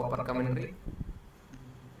 copper commentary.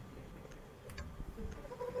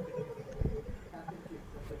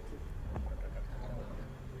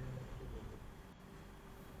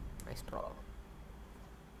 Nice draw.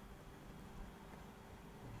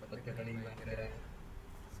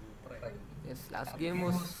 Yes, last game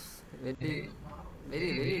was very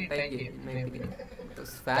tight game in my opinion. It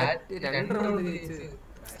was fat. രണ്ട് റൗണ്ട് ജയിച്ച്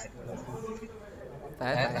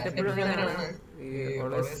ഫാറ്റ് എപ്പോഴും അങ്ങനെയാണ്.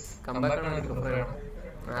 ഓൾവേസ് കംബാക്ക് ആണ് പ്രിഫർ ചെയ്യണം.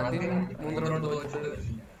 ആദ്യം 3 round തോറ്റിട്ട്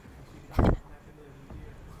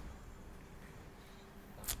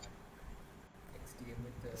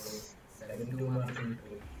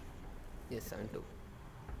yes 7-2.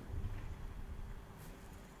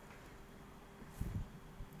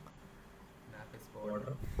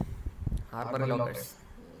 Harbour lockers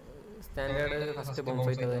standard first bomb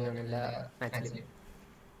fight തന്നെയാണ് എല്ലാ മാച്ചിലും.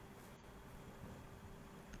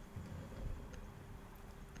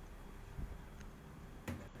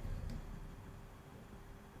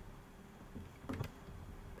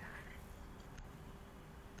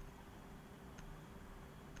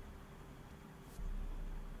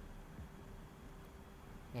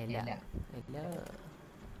 എല്ലാ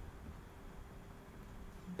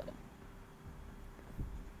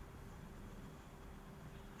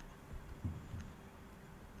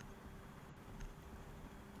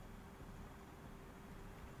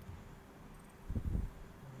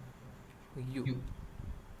അയ്യോ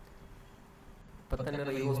ഇപ്പൊ തന്നെ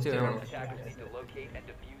റീഹോസ്റ്റ് ചെയ്യണം.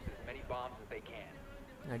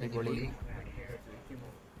 അടിപൊളി.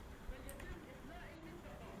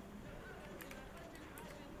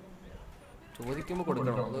 ചോദിക്കുമ്പോൾ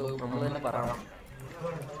കൊടുക്കണം, അത് നമ്മൾ തന്നെ പറയണം.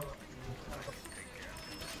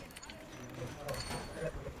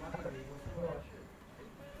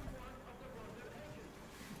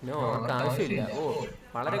 നോ, നമുക്ക് ആവശ്യമില്ല. ഓ,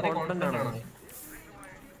 വളരെ കോൺഫിഡന്റ് ആണ്.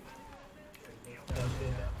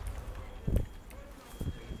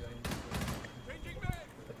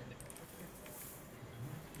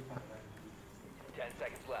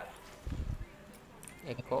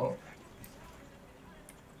 എക്കോ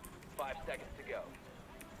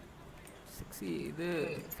 6 ഇത്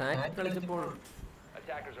ഫാറ്റ് കളിച്ചപ്പോൾ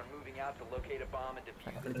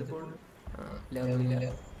ലെവലില്ല.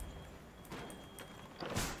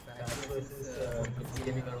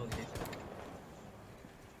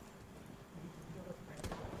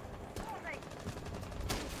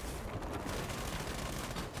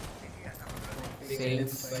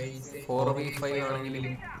 സെയിൽസ് 4v5 ആണെങ്കിലും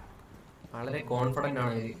വളരെ കോൺഫിഡൻ്റ്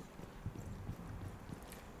ആണ് ഇവർ.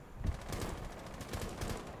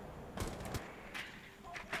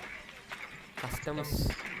 Customs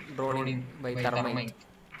droning by thermite.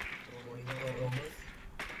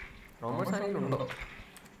 റോമേഴ്സ് ആരെങ്കിലും ഉണ്ടോ?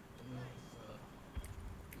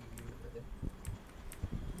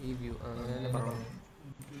 ഈ വ്യൂ അങ്ങനെ പറഞ്ഞു.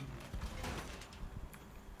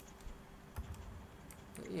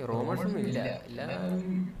 ഈ റോമേഴ്സ് ഒന്നും ഇല്ല, എല്ലാം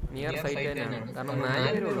നിയർ സൈറ്റ് തന്നെയാണ്. കാരണം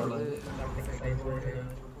 4 പേരുള്ളൂ. അത്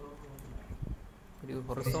ഒരു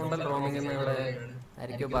ഹൊറിസോണ്ടൽ റോമിംഗ് എന്ന് ഇവിടെ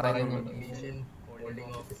ആയിരിക്കും പറയുന്നുണ്ട്.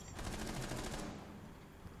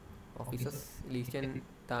 ഓഫീസേഴ്സ് ലീഷൻ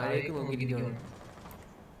താഴേക്ക് നോക്കിയിരിക്കുകയാണ്.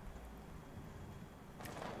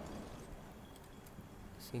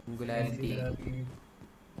 Singularity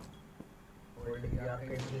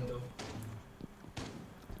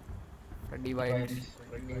Freddy White.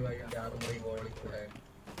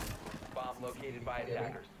 Bomb located by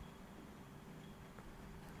attackers.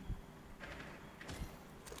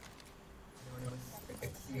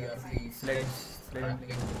 Sledge.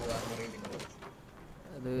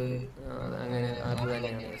 അത് അങ്ങനെ അത്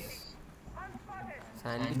തന്നെയാണ്.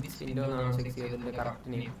 സാൻഡ്വിച്ച് വിൻഡോ എന്നാണ് ചെക്ക് ചെയ്തതിൻ്റെ കറക്റ്റ്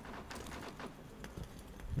നെയിം.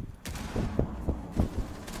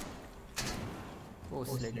 ഓ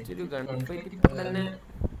സ്ലെഡ്ജ് ഒരു ഗൺ ഫൈറ്റ് ഇപ്പം തന്നെ.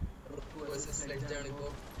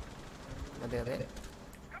 അതെ അതെ.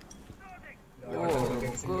 ഓ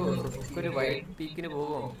ഒരു വൈറ്റ് പീക്കിന്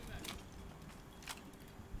പോകുമോ?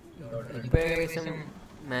 ഇപ്പൊ ഏകദേശം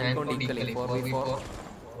മാൻ കൗണ്ട് ഈക്വലി 4v4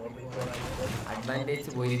 അഡ്വാൻറ്റേജ്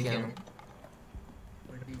പോയിരിക്കുകയാണ്.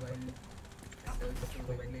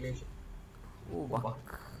 ഓ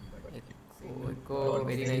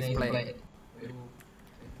വെരി നൈസ് പ്ലേ.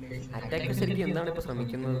 അറ്റാക്ക് ശരിക്കും എന്താണ് ഇപ്പൊ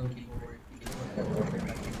ശ്രമിക്കുന്നത്?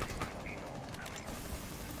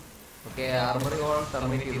 ഓക്കെ, ആർമറി ഓൾ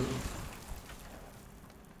ടർമിനേറ്റ് ചെയ്തു.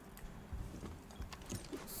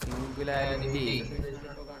 സിംഗുലാരിറ്റി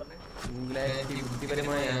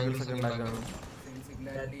ബുദ്ധിപരമായ ആംഗിൾസ് ഒക്കെ ഉണ്ടാക്കുകയാണ്.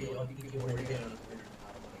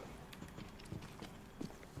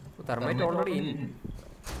 Thermite already in.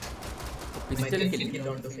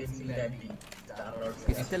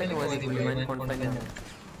 പിസ്റ്റലൊക്കെ മതി പുള്ളിമാൻ കോൺഫിഡൻ്റ് ആണ്.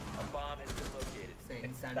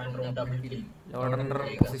 ലോഡർ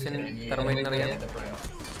പൊസിഷൻ തെർമൈറ്റ് അറിയാം.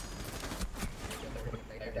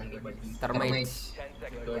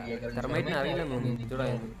 തെർമൈറ്റിന് അറിയില്ലെന്ന് തോന്നുന്നു.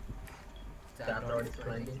 ചൂടായിരുന്നു.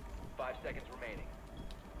 5 seconds remaining.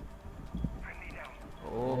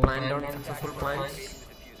 Oh, plan down successful plans.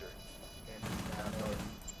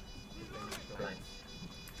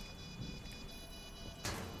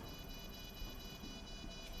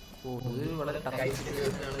 Oh, this is വളരെ tough.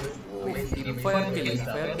 Fire kill.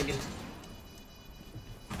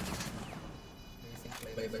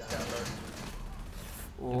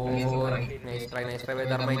 Oh, nice try by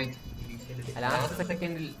Thermite. Last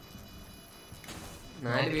second,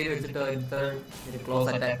 4 പേര് വെച്ചിട്ട് ഒരു close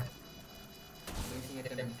attack.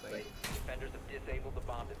 Defenders have disabled the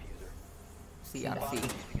bomb diffuser. CRC.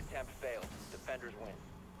 Attempt failed. Defenders win.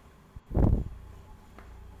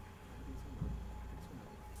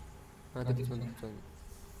 This one.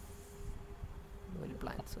 Loyal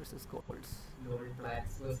Plants versus Golds.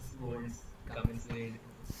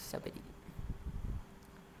 Sabari.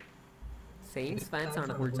 Saints fans on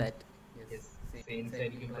a full chat. Yes, Saints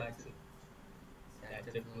ആയിരിക്കും Blacks. Chat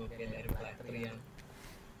നോക്കി എല്ലാവരും Black 3 ആണ്.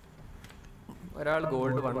 ഒരാൾ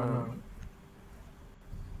gold 1 ആണ്.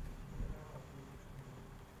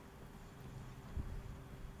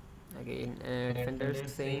 Again, defenders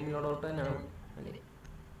same loadout തന്നെയാണ് അല്ലേ?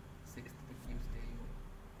 6th diffuse day.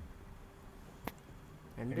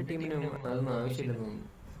 രണ്ട് ടീമിനും അതൊന്നും ആവശ്യമില്ലെന്ന് തോന്നുന്നു.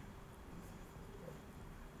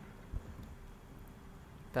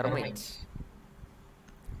 Thermite.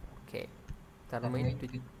 Okay. Thermite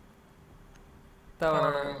തവണ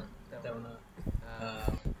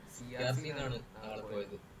CRC എന്നാണ് ആള്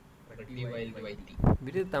പോയത്. Pretty wild whitey.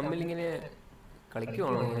 ഇവര് തമ്മിലിങ്ങനെ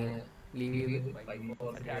കളിക്കുവാണോ ഇങ്ങനെ ലീവ് ചെയ്ത്?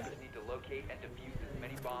 Attackers need to locate and defuse as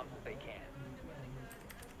many bombs as they can.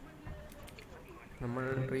 നമ്മൾ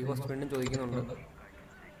ട്രീ ഹോസ്റ്റ് വീണ്ടും ചോദിക്കുന്നുണ്ട്.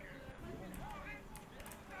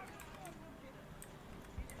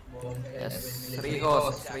 Yes,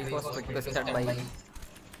 Rehost requested by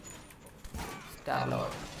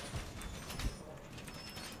Starlord.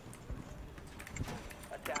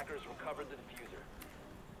 Attackers recovered the diffuser.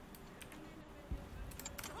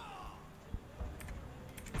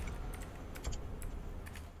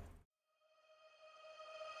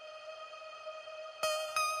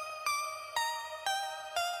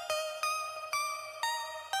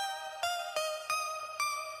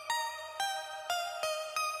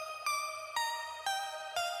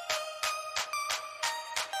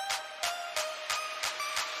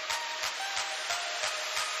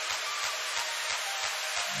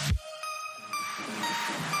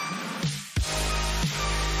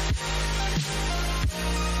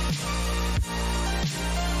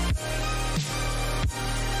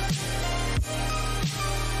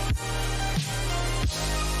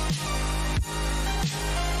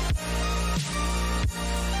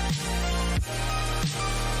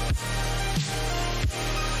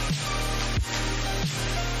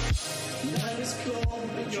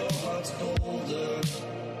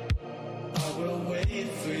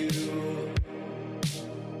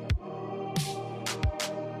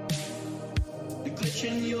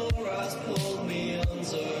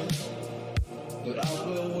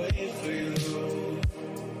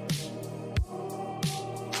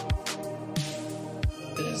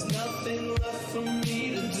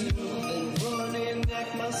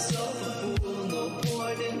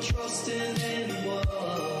 putting trust in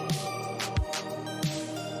anyone.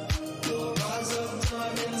 Your eyes of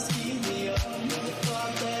diamonds keep me up. Never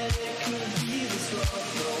thought that it could be this rough.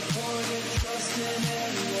 No point in trusting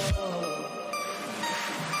anyone.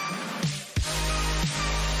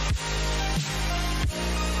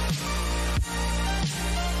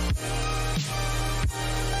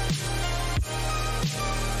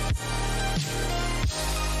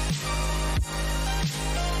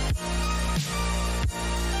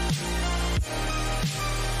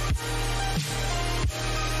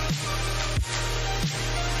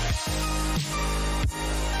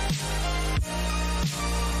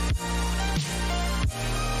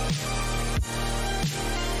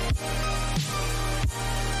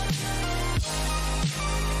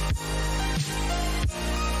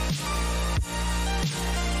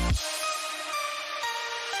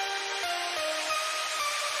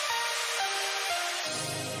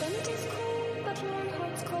 When it is cold, but my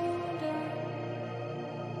heart's colder,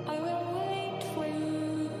 I will wait for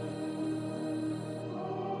you.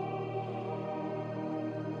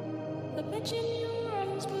 The pitch in your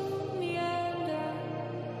arms will meander,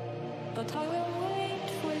 but I will wait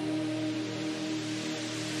for you.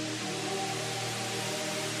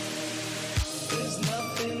 There's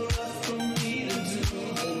nothing left for me to do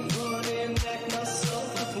but run and act myself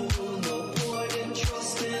a fool. No point in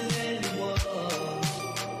trusting anyone.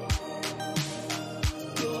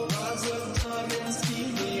 Your eyes of diamonds keep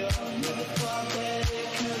me up. Never thought that it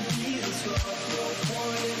could be this rough. No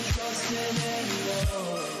point in trusting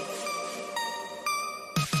anyone.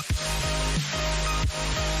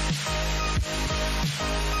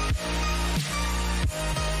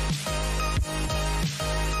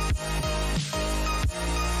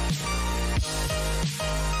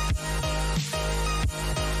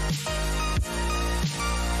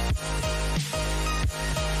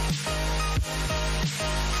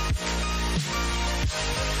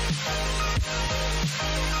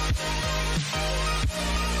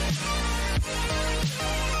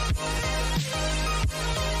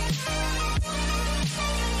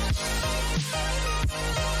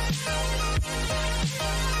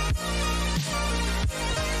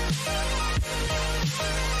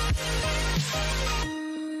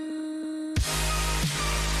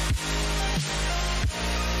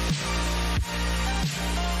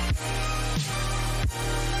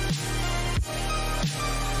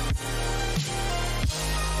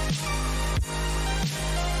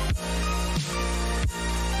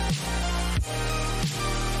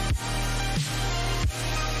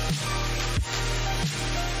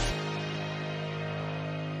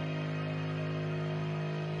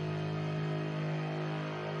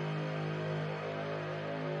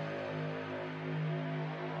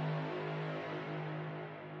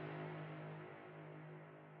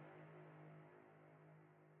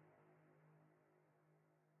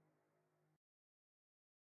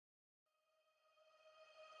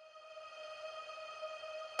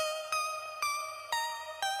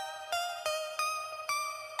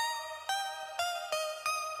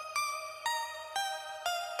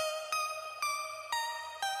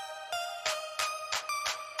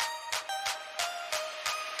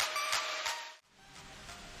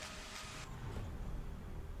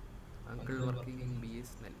 Uncle working in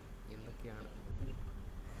BSNL എന്തൊക്കെയാണ്?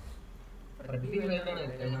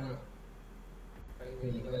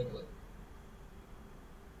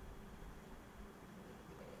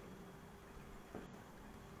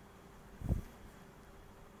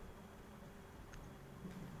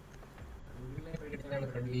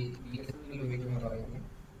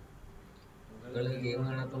 Game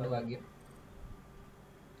കാണാത്തോണ്ട് ഭാഗ്യം.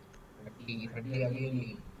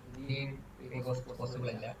 Possible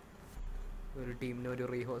അല്ല. ഒരു ടീമിന് ഒരു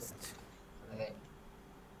റീഹോസ്റ്റ്. അതെ,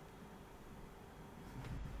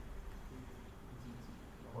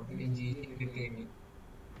 കിട്ടിയേണ്ടി.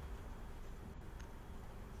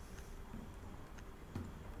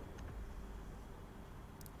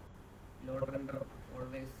 Load render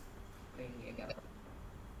always playing A gap.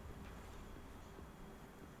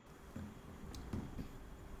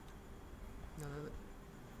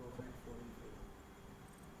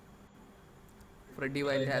 Freddy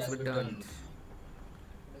Wild has returned.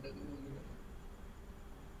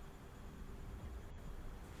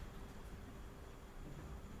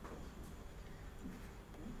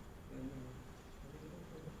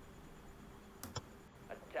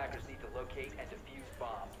 Attackers need to locate and defuse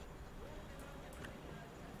bombs.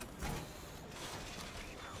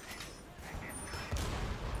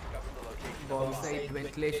 Discover the location. Bomb site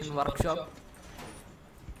ventilation workshop.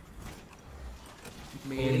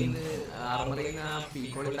 മേളിൽ ആർമറിയിൽ നിന്ന് ആ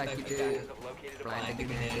പീക്കോൾ ഉണ്ടാക്കിയിട്ട് പ്ലാന്റൊക്കെ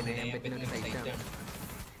ചെയ്യാൻ പറ്റുന്ന ഒരു സൈറ്റാണ്.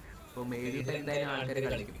 സോ മേളിൽ എന്തായാലും ആൾക്കാർ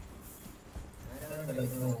കളിക്കും.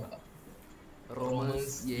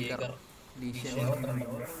 റോമേഴ്സ്, ജേഗർ, ലീഷൻ,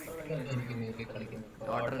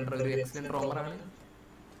 ലോഡ്രണ്ടർ ഒരു excellent റോമറാണ്.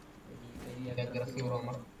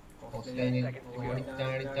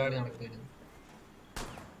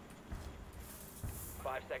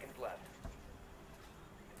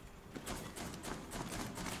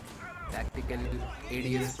 Tactical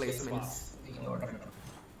ADS placements.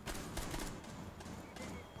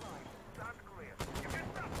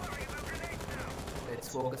 Let's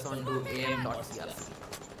focus on to AM.CRC.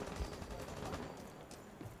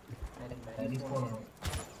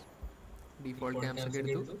 Default camps ഒക്കെ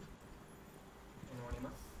എടുത്തു.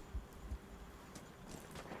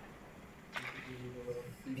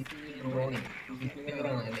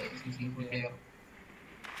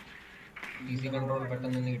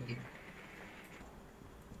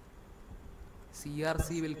 CRC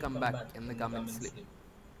will come back എന്ന് കമന്റ്സിൽ.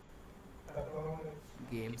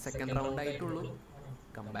 ഗെയിം സെക്കൻഡ് റൗണ്ട് ആയിട്ടുള്ളൂ,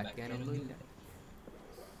 കം ബാക്ക് ചെയ്യാനൊന്നുമില്ല.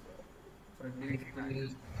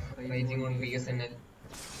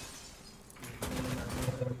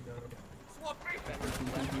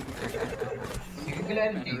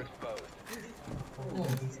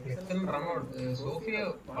 സോഫിയ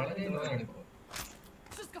വളരെ ലോയാണ് ഇപ്പോൾ.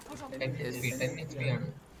 10 HP ആണ്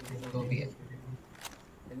സോഫിയ.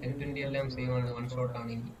 1020 എല്ലാം സെയിം ആണ്, വൺ ഷോട്ട്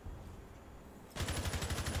ആണെങ്കിൽ.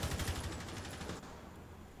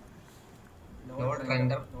 ലോഡ്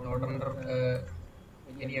റെൻഡർ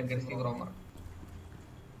വെരി അഗ്രസീവ് റോമർ.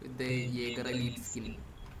 ഇത് ജേഗർ എലീറ്റ് സ്കിൻ.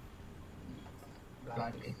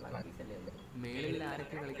 മേളിൽ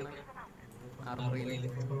ആരൊക്കെ കളിക്കണം? ആർമറിയിൽ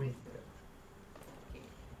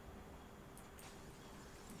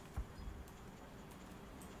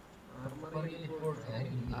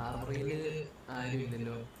ആരും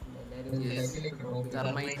ഇല്ലല്ലോ.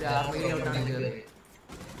 തെർമൈറ്റ് ആർമറിയിലോട്ടാണ് കയറി.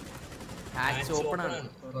 ഹാച്ച് ഓപ്പൺ ആണ്.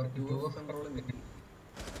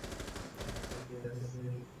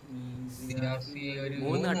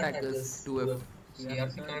 3 അറ്റാക്കേഴ്സ്, 2F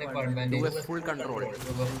ഫുൾ കൺട്രോൾ.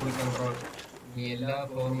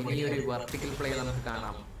 ഇനി ഒരു വെർട്ടിക്കൽ പ്ലേ നമുക്ക്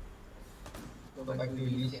കാണാം.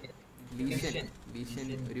 ലീഷൻ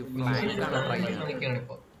ഒരു ഫ്ലാങ്ക് ആണ് ട്രൈ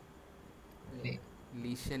ചെയ്യുന്നത്.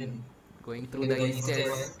 Lesion going through the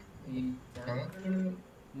ഈസ്റ്റേഴ്സ്.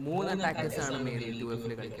 3 attackers ആണ് മേളിൽ 2F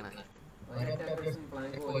കളിക്കുന്നത്.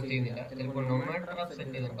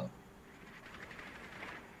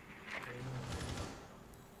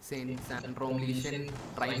 Sandrom Lesion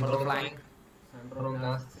trying for the flank. Sandrom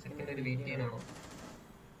last second ഒരു വെയിറ്റ് ചെയ്യാനാണോ?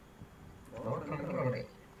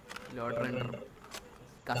 ലോഡ് റെൻഡർ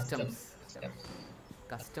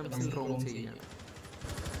കസ്റ്റംസിൽ റോം ചെയ്യാണ്.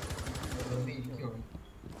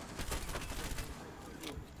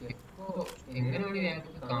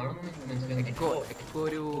 എക്കോ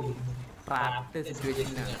ഒരു ട്രാപ്ഡ്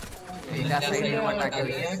സിറ്റുവേഷനിലാണ്. എല്ലാ സൈഡിലും attack.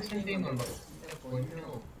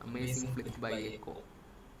 Amazing Flick by echo.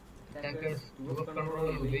 Attackers control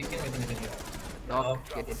ഉപയോഗിക്കാൻ പറ്റുന്നില്ല. Doc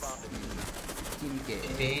gets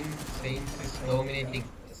Saints is dominating.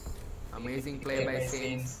 Amazing play by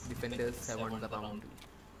Saints. Defenders have won the round.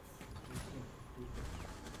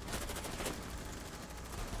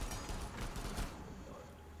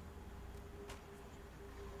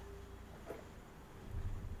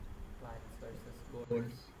 Flats versus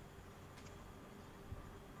goals.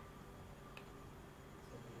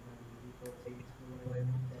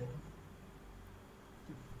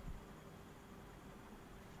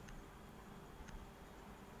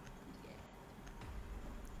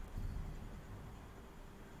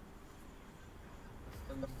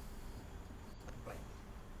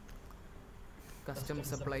 Custom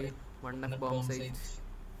supply, 1F bomb site.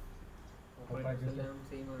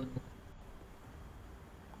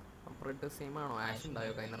 Operator same ആണോ? Ash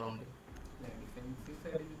ഉണ്ടായോ കഴിഞ്ഞ round?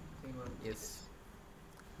 Yes.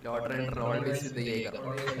 Lord Render always with the Jaeger.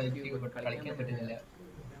 കളിക്കാൻ പറ്റുന്നില്ല.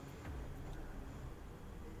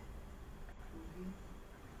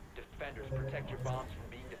 Defenders, protect your bombs from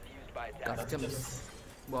being defused by attackers. Customs,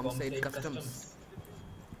 bomb site customs.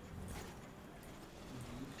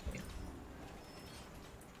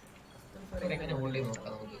 എങ്ങനെ hold ചെയ്ത്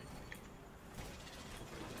നോക്കാം നമുക്ക്.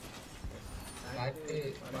 കാറ്റ്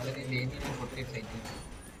വളരെ ലേറ്റിന് പൊട്ടിയ സൈറ്റ്.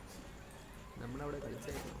 നമ്മളവിടെ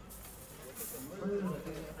കളിച്ചായിരുന്നു.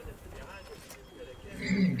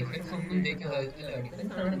 ഡിഫൻസ് ഒന്നും ജയിക്കാൻ സാധിച്ചില്ല.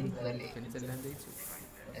 ഡിഫൻസ് ആണ് അതല്ലേ? ഡിഫൻസ് എല്ലാം ജയിച്ചു.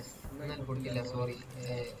 എന്നാൽ പൊട്ടില്ല, സോറി.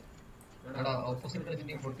 എടാ ഓപ്പോസിറ്റ്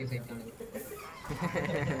ടീം പൊട്ടിയ സൈറ്റ് ആണ്.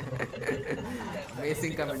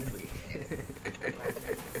 Amazing commentary.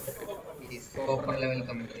 Proper level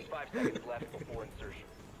commentary. 5 seconds left before insertion.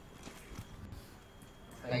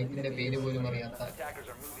 സൈറ്റിന്റെ പേര് പോലും അറിയാത്ത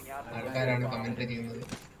ആൾക്കാരാണ് കമന്റ് ചെയ്യുന്നത്.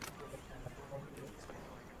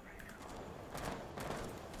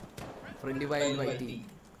 ഫ്രണ്ടി വൈൽഡ് വൈറ്റി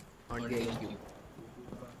ഓൺ ദി IQ.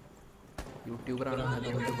 യൂട്യൂബറാണ്,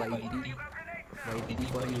 അതുകൊണ്ട് വൈറ്റി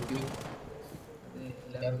ഫോർ യൂട്യൂബ്.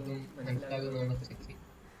 എല്ലാവർക്കും മനസ്സിലാകുന്നതാണ് ശരി.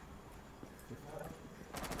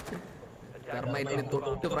 തെർമൈറ്റിന്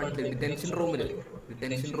തൊട്ട് ഫ്രണ്ടിൽ ഡിറ്റൻഷൻ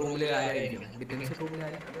റൂമിൽ ആരായിരിക്കും?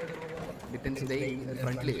 ഡിറ്റൻഷൻ്റെ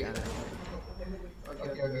ഫ്രണ്ടിൽ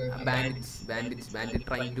bandit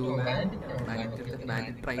trying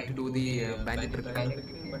to do the bandit trick.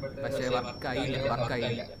 പക്ഷേ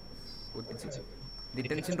വർക്കായില്ല.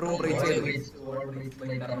 ഡിറ്റൻഷൻ റൂം ബ്രീച്ച് ചെയ്തു.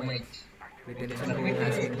 Detention room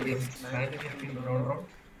has been breached.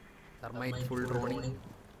 Thermite full droning.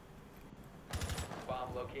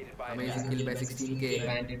 Amazing kill by 16k.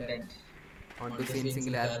 On to same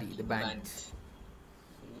singularity, the bandit.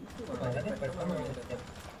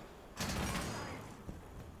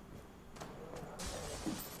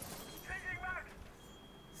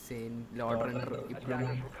 Same Lord Runner ഇപ്പോഴും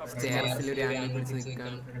സ്റ്റെയർസിൽ ഒരു angle പിടിച്ച്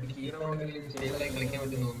നിൽക്കുകയാണ്.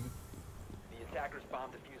 Attacker's bomb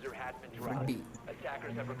diffuser has been dropped.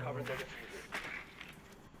 Attackers have recovered their diffuser.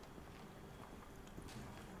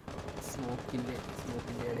 സ്മോക്കിന്റെ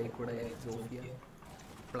ഇടയിൽ കൂടെ ജോഫിയ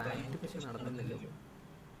plant പക്ഷെ നടന്നില്ലല്ലോ.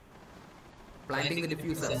 Planting the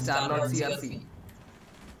diffuser Star-Lord CRC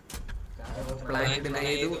plant deny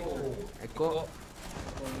ചെയ്തു. Echo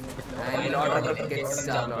and load runner gets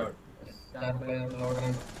Star-Lord.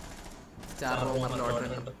 Star റോമർ load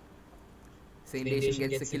runner. Saintation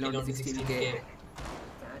gets a kill on 16k.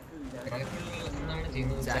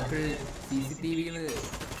 Jackal CCTV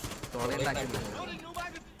തോളയുണ്ടാക്കുന്നത്.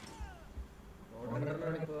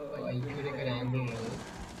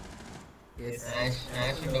 Yes.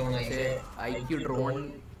 IQ drone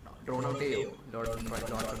out ചെയ്യോ? Lord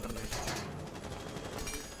Runner.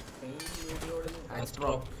 Hatch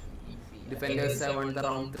drop. Defenders have won the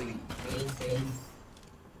round 3.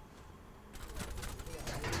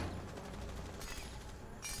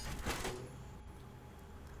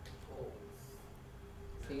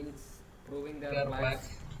 Saints proving their blacks.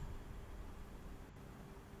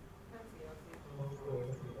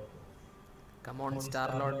 Come on,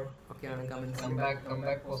 Star-Lord. Okay, come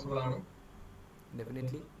back possible ആണ്.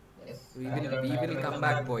 Definitely. Yes. We will come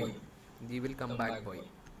back, boy. We will come back, boy.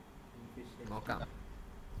 നോക്കാം.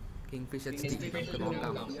 Kingfish HT നമുക്ക്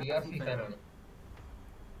നോക്കാം. CRC ഫാനാണ്.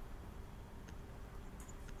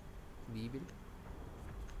 We will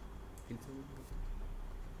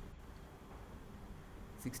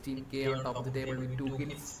 16k on top of the table with 2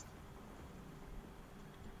 kills.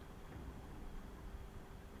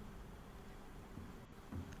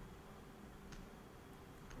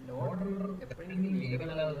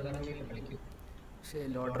 പക്ഷേ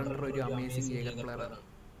load runner ഒരു amazing ജേഗർ പ്ലെയറാണ്.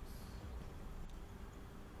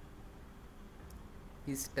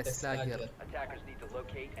 He's Tesla here. Attackers need to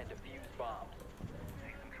locate and defuse bombs.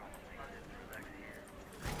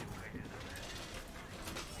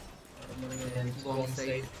 Bomb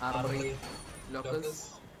site, armory, lockers,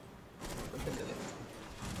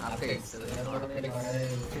 archives.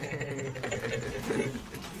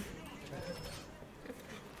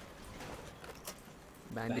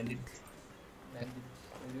 Bandit.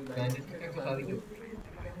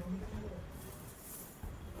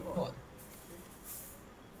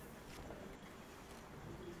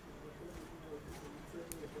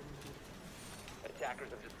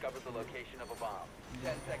 Attackers have discovered the location of a bomb.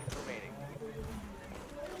 10 seconds remaining.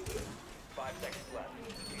 5 seconds left.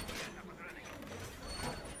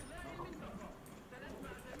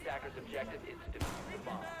 Attackers' objective is to defuse the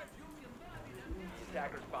bomb. The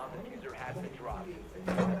attacker's bomb diffuser has been dropped.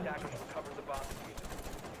 Attackers recover the bomb diffuser.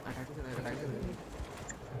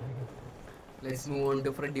 Let's move on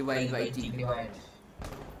to Freddy Wild YT.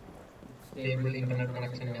 Stable internet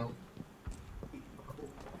connection now.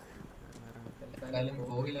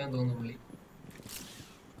 പോകില്ലാന്ന് തോന്നുന്നു പുള്ളി.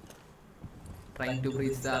 Trying to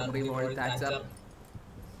breach the armory wall. Thatcher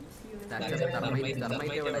thermite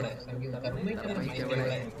എവിടെ?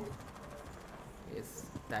 Yes,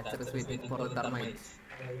 Thatcher is waiting for the thermite.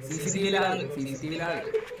 CCTV ലാണ്.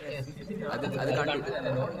 അത് കണ്ടു.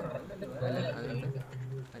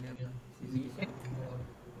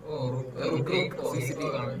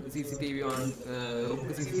 CCTV on Rook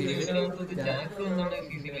CCTV.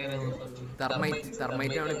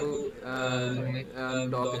 Thermite ആണ് ഇപ്പോൾ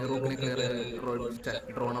റൂക്കിനെ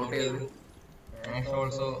drone out ചെയ്തത്.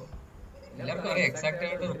 എല്ലാവർക്കും അറിയാം, എക്സാക്ട്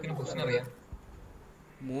ആയിട്ട് റൂക്കിന് പൊസിഷൻ അറിയാം.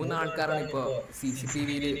 3 ആൾക്കാരാണ് ഇപ്പോൾ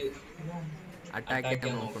CCTVയിൽ അറ്റാക്ക്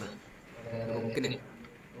ചെയ്യാൻ നോക്കുന്നത് റൂക്കിന്.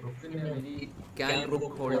 Can Rook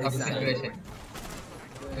hold this angle?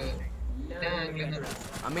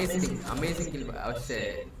 Amazing kill.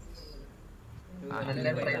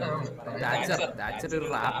 Thatcher ഒരു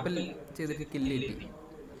റാപ്പിൽ ചെയ്തിട്ട് കില്ല് കിട്ടി.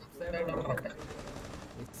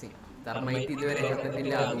 തെർമൈറ്റ് ഇതുവരെ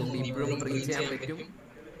കണ്ടിട്ടില്ല, അതുകൊണ്ട് ഇപ്പോഴും റീച്ച് ചെയ്യാൻ പറ്റും.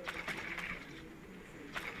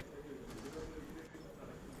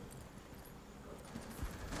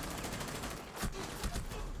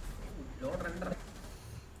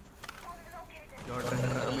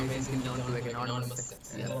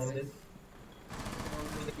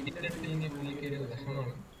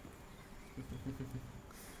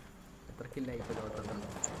 എത്ര കില്ലായി ഇപ്പൊ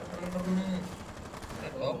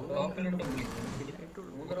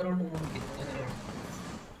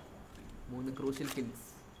മൂന്ന് crucial kills.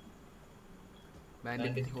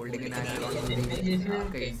 Bandit holding an angle on the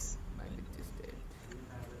arcades. Bandit just dead.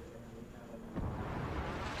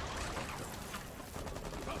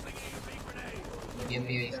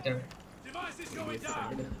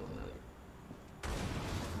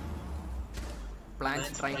 Plant,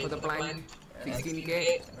 trying for the plant. 16k.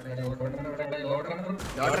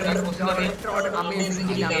 Amazing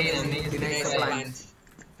kill. Denies the plant.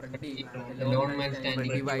 Lone man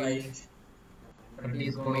standing. Divide.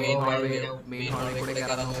 Main hallway കൂടെ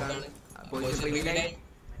കയറാൻ നോക്കാണ്. പൊസിഷൻ റിവീൽ ആയി.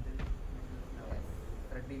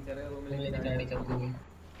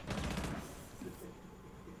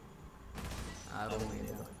 ആ room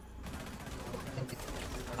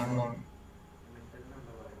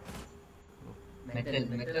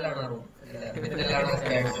metal ആണോ room?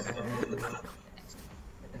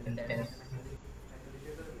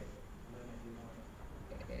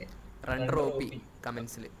 Runner OP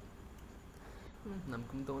കമന്റ്സിൽ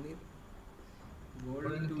നമുക്കും തോന്നി.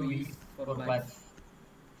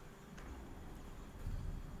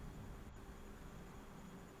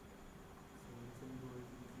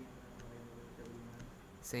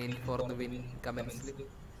 Saint for the win കമന്റ്സിൽ.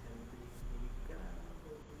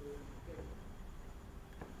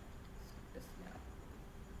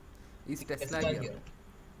 Is Tesla here?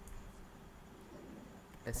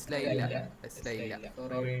 Tesla ഇല്ല.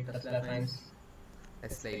 Sorry, Tesla fans.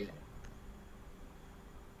 Tesla ഇല്ല.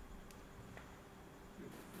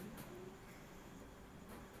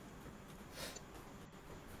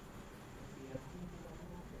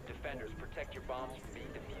 Defenders, protect your bombs from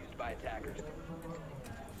being defused by attackers.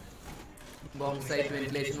 Bomb site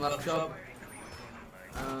ventilation workshop.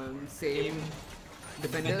 Same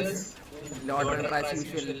defenders. Lord Runner as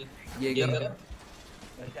usual. Jaeger.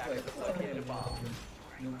 Attackers have located a bomb.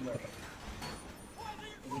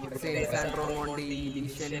 Saint Sandro on the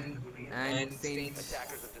Legion and Saint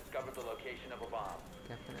Attackers have discovered the location of a bomb.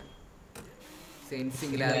 Captain. Saint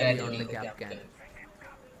Singularity on the Capcan.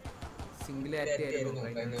 Singularity ആയിരുന്നു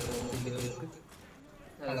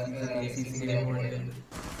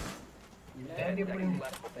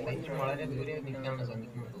കഴിഞ്ഞ വളരെ ദൂരെ നിൽക്കാണ്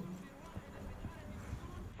ശ്രമിക്കുന്നത്.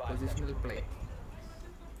 Positional play.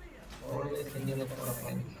 Always thinking of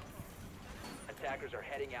offense. Attackers are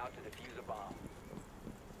heading out to defuse a bomb.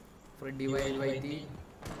 Freddy YYT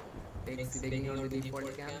taking on the default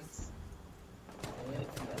camps.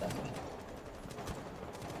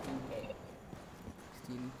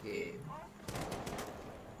 16k.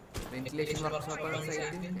 Ventilation workshop on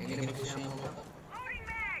site. എങ്ങനെ push ചെയ്യാൻ നോക്കാം.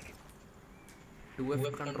 2F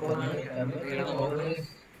control Always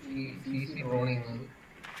easy rolling.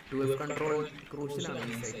 2F control crucial ആണ്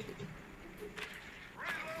ഈ സൈറ്റിൽ.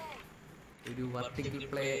 ഒരു vertical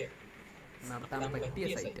play നടത്താൻ പറ്റിയ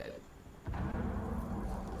സൈറ്റാണ്.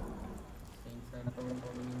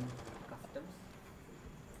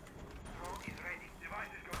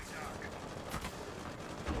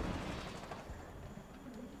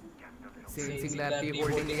 Singularity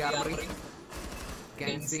holding the armory.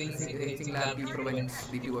 Can Singularity prevent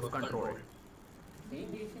the 2F control?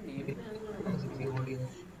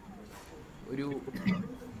 ഒരു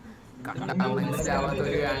കണ്ടാൽ മനസ്സിലാവാത്ത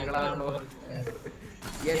ഒരു ആംഗിളാണല്ലോ.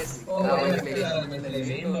 യെസ്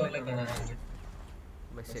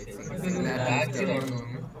പക്ഷേ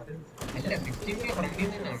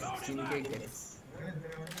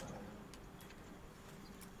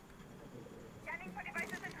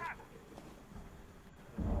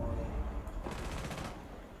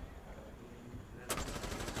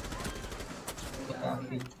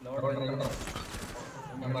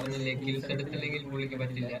ഞാൻ പറഞ്ഞില്ലേ കിൽസ് എടുത്തില്ലെങ്കിൽ പുള്ളിക്ക്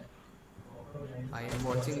പറ്റില്ല. I am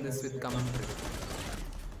watching this with commentary.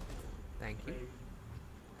 Thank you.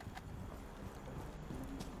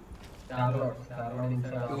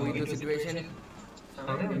 2v2 situation.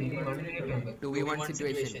 2v1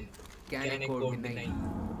 situation. Can I code midnight?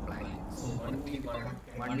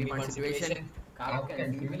 1v1 situation. Captain,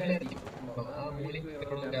 similarity. Mulling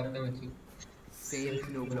captain വെച്ചു. Saint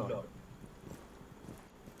Noob Lord.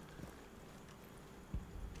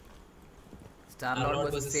 Star Lord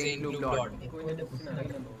versus Saint Noob Lord.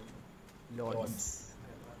 Lords.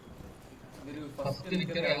 First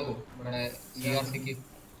victory ആകും നമ്മുടെ CRCക്ക്.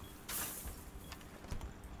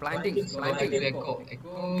 Planting. Echo.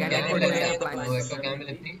 Can Echo deny the plant? Echo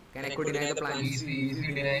campiletti. Can Echo deny the plant? Easy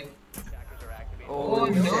deny. Oh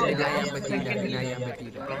no, deny ചെയ്യാൻ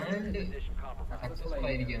പറ്റിയില്ല. Plant successful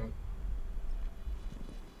ആയിരിക്കണം.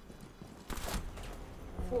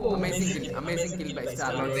 Amazing kill by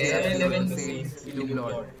Star Lord. Saint Noob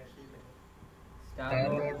Lord. Star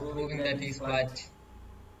Lord proving that he's flat.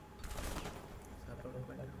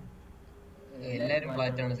 എല്ലാരും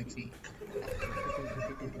flat ആണ് 60.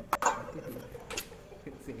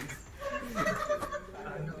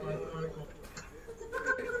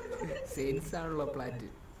 Saints ആണല്ലോ പ്ലാറ്റ്.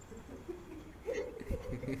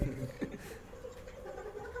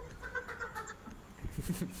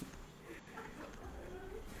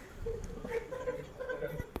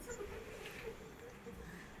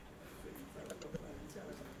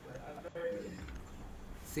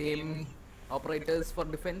 Same operators for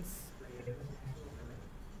defense.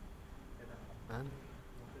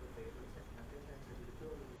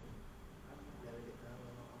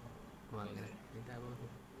 അങ്ങനെ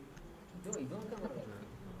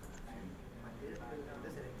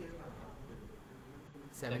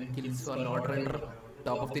 7 kills for Lord Runner,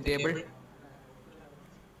 top of the table.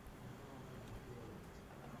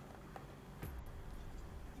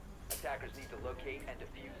 Attackers need to locate and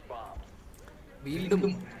defuse bombs. വീണ്ടും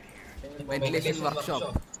ventilation workshop.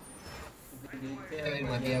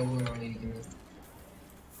 മതിയാകുമെന്നാണ് ഇരിക്കുന്നത്.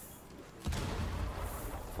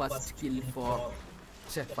 First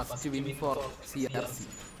win for CRC.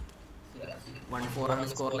 1-4 on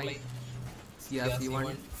scoreline. CRC 1,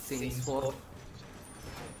 Saints 4.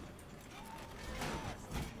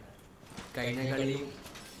 കഴിഞ്ഞ കളിയും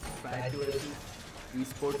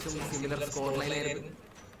Esportsഉം similar score line ആയിരുന്നു.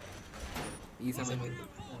 ഈ സമയത്ത്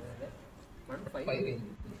 1-5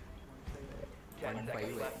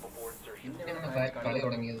 കളി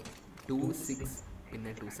തുടങ്ങിയത് 2-6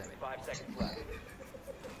 പിന്നെ 2-7. 5 seconds left.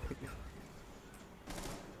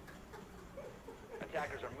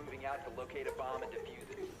 Attackers are moving out to locate a bomb and defuse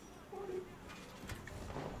it.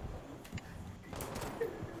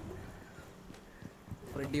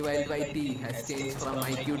 Freddy Wild YT has changed from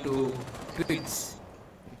IQ to Twitch.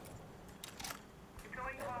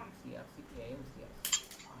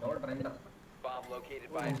 Bomb located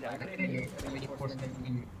by attackers.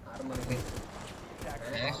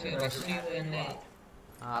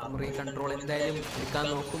 Armoury control എന്തായാലും എടുക്കാൻ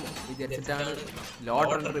നോക്കും വിചാരിച്ചിട്ടാണ്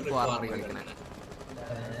ലോഡ് റണ്ണർ ഇപ്പോൾ ആർമറി കളിക്കണേ.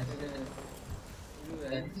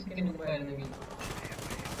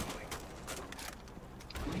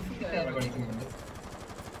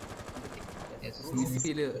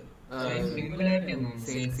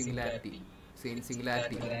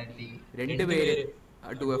 സിംഗുലാരിറ്റി രണ്ടുപേര്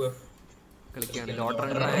 2F കളിക്കുകയാണ്. Load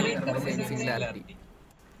runner and singularity.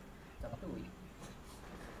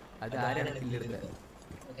 അത് ആരാണ് കില്ലെടുത്തത്?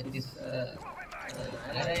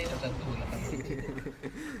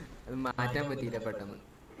 അത് മാറ്റാൻ പറ്റിയില്ല പെട്ടെന്ന്.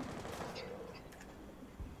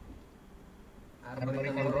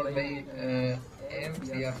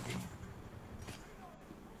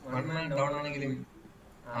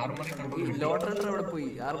 ലോഡ് റണ്ണർ അവിടെ പോയി.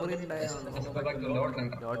 ആർമറി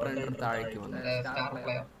ലോഡ് റണ്ണർ താഴേക്ക് വന്നു.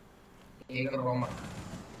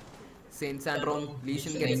 Saints and Rome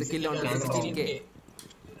lesion gets kill on 16K.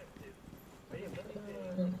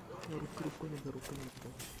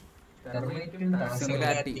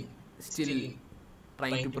 Singularity still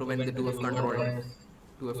trying to prevent the 2F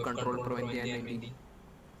control prevent the enemy.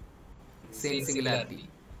 Same Singularity.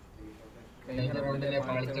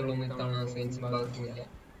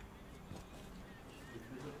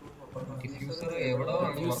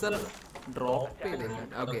 Diffuser drop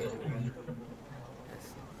ചെയ്തിട്ടുണ്ട്. Okay.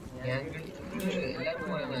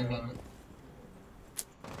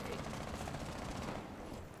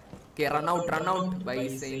 Okay, run out by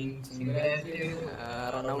saying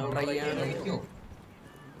run out try ആണ്.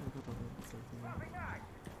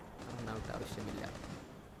 Run out ആവശ്യമില്ല.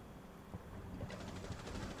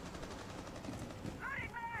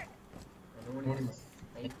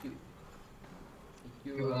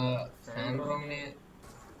 സാൻഡ്രോമിനെ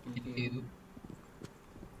kit ചെയ്തു.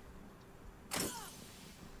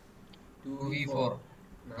 2v4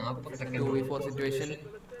 40 second 2v4 situation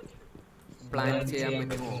plan ചെയ്യാൻ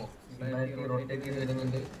പറ്റുമോ?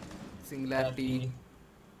 Singularity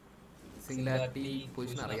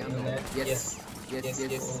position അറിയാൻ തോന്നുന്നു. Yes Yes.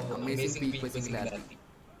 Amazing peak for singularity.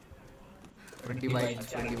 Pretty wide.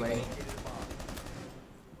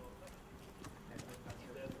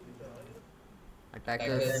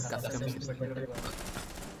 Attackers custom system.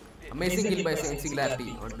 Amazing kill by singularity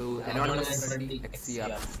onto anonymous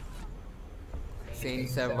XCR.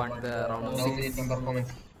 Saints have won the round 6. Dominating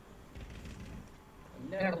performance.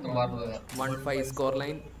 1-5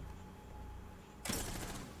 scoreline.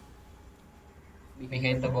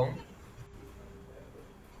 Behind the bomb.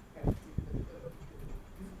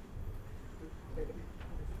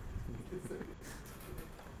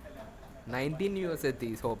 Nineteen viewers at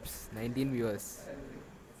these hopes. 19 viewers.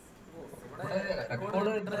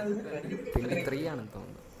 23 ആണെന്ന്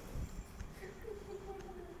തോന്നുന്നു.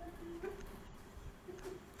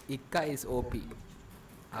 ഇക്ക is OP.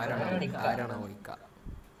 ആരാണോ ഇക്ക?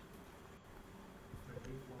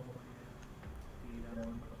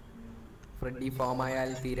 Freddy form ആയാൽ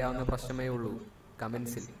തീരാവുന്ന പ്രശ്നമേ ഉള്ളൂ.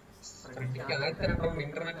 കമന്റ്സിൽ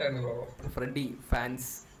Freddy fans,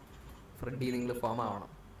 Freddy നിങ്ങൾ ഫോം ആവണം.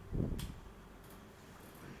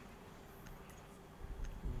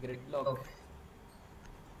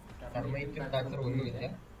 ഒന്നുമില്ല.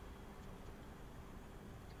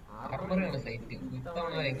 ആർമറാണ് സൈറ്റ്.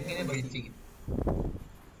 ഇത്തവണ എങ്ങനെ ബ്രീച്ച് ചെയ്യും?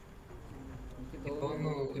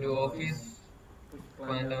 തോന്നുന്നു ഒരു ഓഫീസ്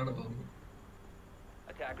പ്ലാന്റ് ആണ് തോന്നുന്നു.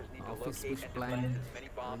 ഓഫീസ് പുഷ് പ്ലാൻ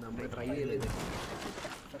നമ്മൾ ട്രൈ ചെയ്തത്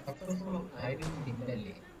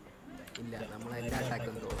ഇല്ല. നമ്മൾ എല്ലാ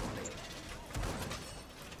അറ്റാക്കും തോന്നുന്നത്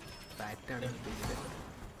ഫാക്റ്റാണ്.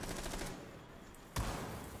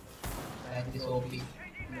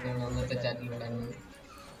 അന്നത്തെ ചാറ്റിൽ ഉണ്ടായിരുന്നത്.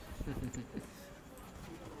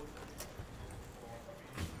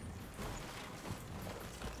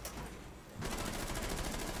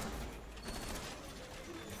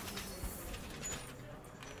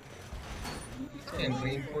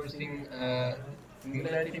 Reinforcing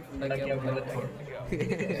singularity ഉണ്ടാക്കിയ bullet hole.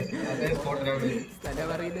 അതേ സ്പോട്ടിലാണ് സ്ഥലം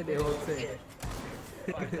അറിയുന്നല്ലേ ഹോക്സ്.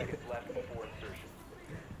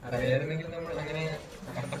 അറിയായിരുന്നെങ്കിൽ നമ്മൾ അങ്ങനെ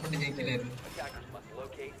കഷ്ടപ്പെട്ട് ജയിക്കില്ലായിരുന്നു.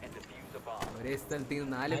 ഒരേ സ്ഥലത്ത്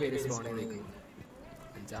നിന്ന് 4 പേര് സ്പോൺ ചെയ്തേക്കും.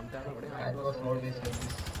 അഞ്ചാമത്തെ ആൾ അവിടെ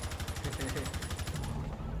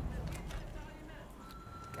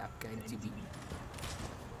ക്യാപ്റ്റൻ ജിബി.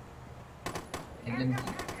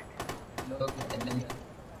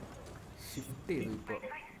 ഷിഫ്റ്റ് ചെയ്തു. ഇപ്പോൾ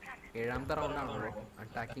 7ാമത്തെ റൗണ്ടാണല്ലോ.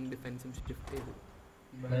 അറ്റാക്കിംഗ് ഡിഫെൻസും ഷിഫ്റ്റ് ചെയ്തു.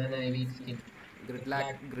 ഗ്രിഡ്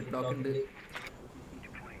ലോക്ക് ഉണ്ട്.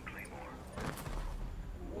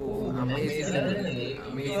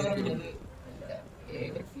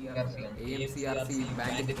 AMCRC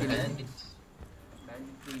bandit kill.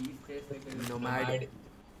 Nomad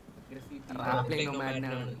rappling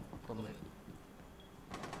nomadനാണ് കൊന്നത്.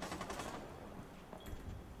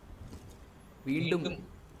 വീണ്ടും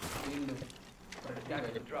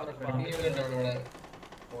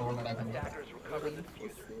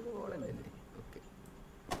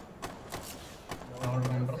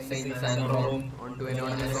onto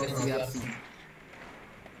anonymous CRC.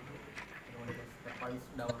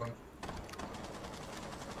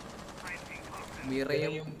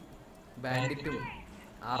 മിറയും ബാൻഡിറ്റും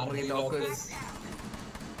armoury lockers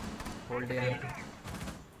hold ചെയ്യാൻ.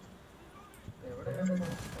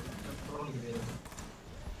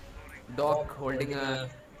 Doc holding a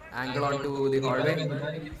angle onto the hallway.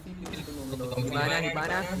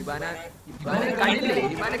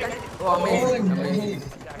 Oh, amazing.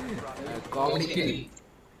 Comedy kill.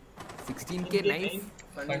 16k knife.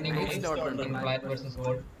 Nice dot runner.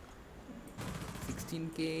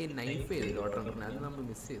 16k knife dot runner. അത് നമ്മൾ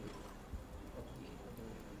miss ചെയ്തു.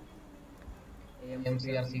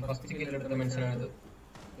 MCRC first kill എടുത്ത മനുഷ്യനാണ്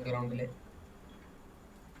ഈ റൗണ്ടിലെ.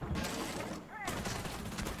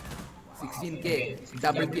 16k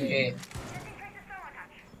double kill.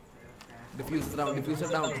 Diffuser down.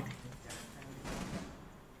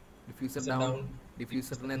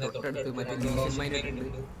 Diffuserനെ തൊട്ടടുത്ത് മറ്റേ lesion mine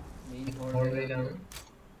ഇട്ടുണ്ട്. ഹോൾവേയിലാണ്.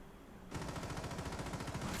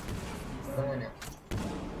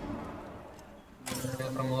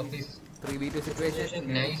 From office 3v2 situation.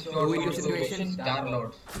 nice 2v2 situation. Star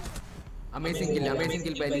Lord. Amazing kill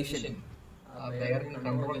by Lesion.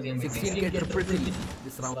 16k triple kill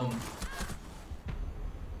this round.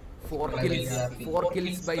 4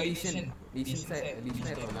 kills by Lesion. Lesion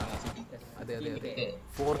അതെ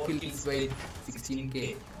 4 kills by 16k.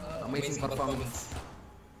 Amazing performance.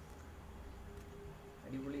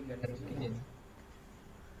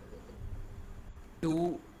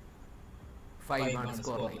 2-5 on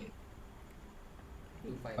score line.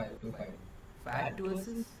 2-5. Fat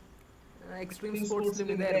versus Extreme Sports ലും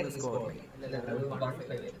ഇതായിരുന്നു score line.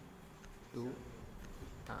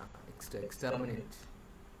 XTerminate.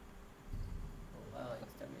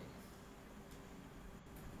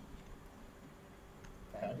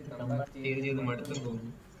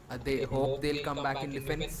 They hope they'll come back in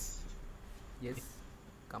defense. Yes,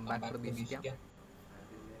 come back പ്രതീക്ഷിക്കാം.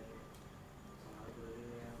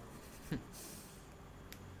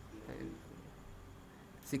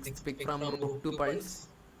 Sixth pick from Rook to Pulse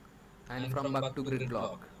and from Buck to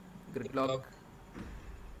Gridlock. Gridlock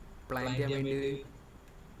plan ചെയ്യാൻ വേണ്ടി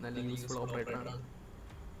നല്ല useful operator ആണ്.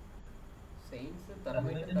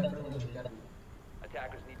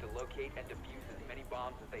 Attackers need to locate and defuse as many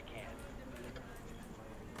bombs as they can.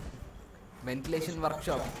 Ventilation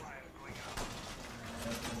workshop.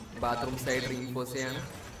 Bathroom side reinforce ചെയ്യാണ്.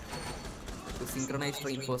 Synchronized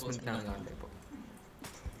reinforcement ആണ് കാണുന്നത് ഇപ്പോൾ.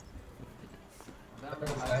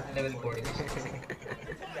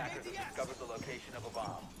 Attackers have discovered the location of a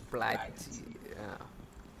bomb. Plat.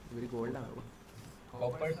 ഇവര് gold ആണോ?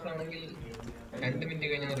 കോപ്പേഴ്സ് ആണെങ്കിൽ 2 minute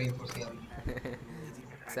കഴിഞ്ഞാൽ reinforce ചെയ്യാം.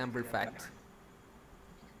 Sample fact.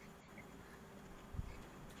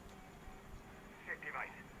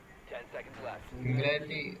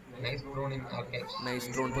 Singularity, nice drone in archives. Nice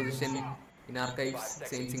drone position in archives.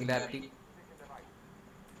 Same singularity.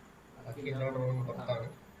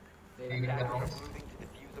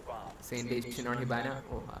 Same position on Hibana.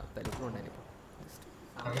 Oh, telephone.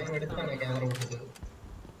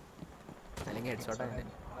 അല്ലെങ്കിൽ headshot ആണ്.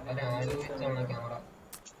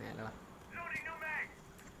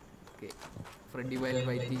 Okay, Freddy wild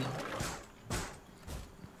വൈറ്റി.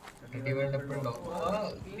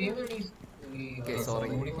 Okay, sorry,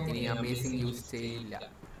 ഇനി amazing use ചെയ്യില്ല.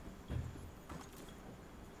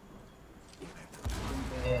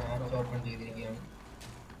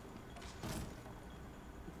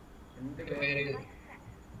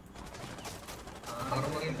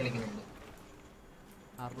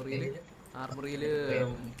 ആർമറിയിൽ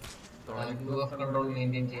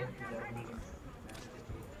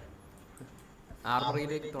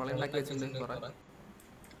ആർമറിയിലേക്ക് തുളയുണ്ടാക്കി വെച്ചിട്ടുണ്ട് കുറെ.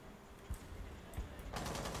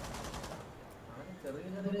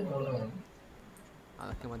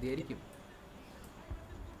 അതൊക്കെ മതിയായിരിക്കും.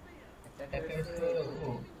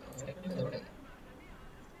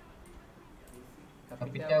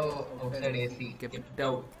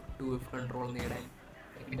 കെപിറ്റൗ 2F കൺട്രോൾ നേടാൻ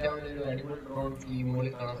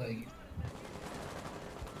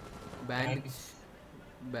ബാൻഡിറ്റ്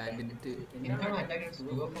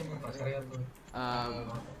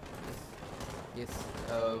യെസ്,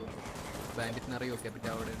 ബാൻഡിറ്റിനറിയോ കെപിറ്റ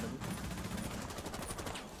അവിടെ ഉണ്ടെന്ന്.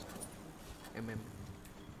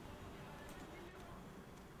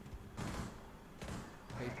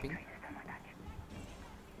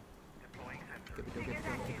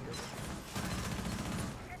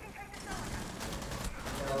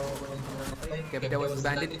 Capita was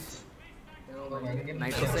bandit.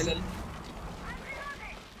 Nitro cell.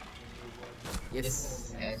 Yes.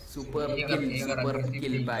 Super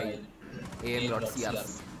kill by AM Lord CRC.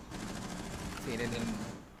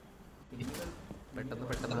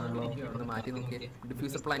 പെട്ടെന്ന് മാറ്റി നോക്കിയേ.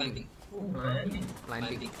 ഡിഫ്യൂസർ പ്ലാന്റിംഗ്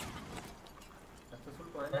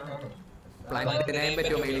പ്ലാന്റ് തിനാൻ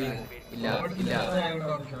പറ്റുമോ മേളിൽ നിന്ന്? ഇല്ല,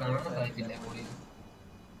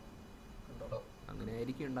 അങ്ങനെ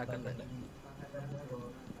ആയിരിക്കും ഉണ്ടാക്കേണ്ടത്.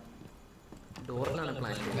 ഡോറിലാണ്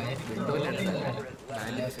പ്ലാന്റ്, വിൻഡോയിലാണ്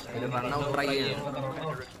ഒരു റൺ ഔട്ട് ട്രൈ ചെയ്യണം.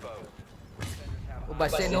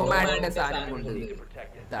 പക്ഷേ നോമാഡിന്റെ സാധനം കൊണ്ട്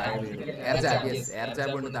താഴെ വീണു. എയർ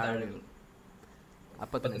ജാബ് കൊണ്ട് താഴെ വീണു.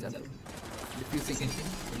 അപ്പൊ തന്നെ ചത്തു. ഡിഫ്യൂസിങ്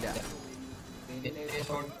ഇല്ല.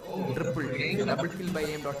 Double kill by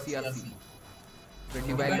AM.CRC.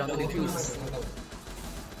 Ready wild on the defuse.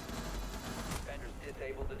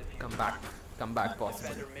 Come back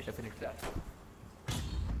possible, definitely.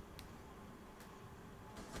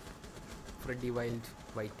 Freddy Wild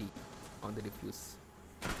YT on the defuse.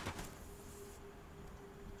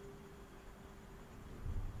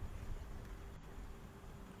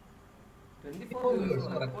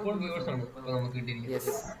 Yes,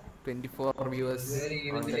 24 viewers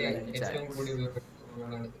on the live chat.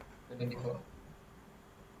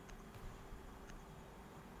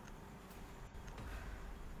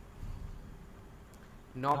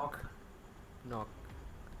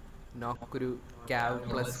 Knock ഒരു cav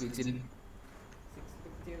plus vigil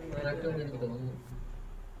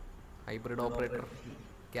hybrid operator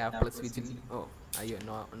cav plus vigil. Oh അയ്യോ,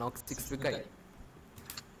 knock 6 pick ആയി.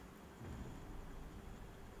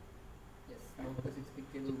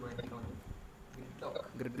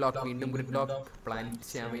 Gridlock വീണ്ടും Gridlock plan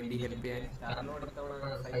ചെയ്യാൻ വേണ്ടി help ചെയ്യാൻ.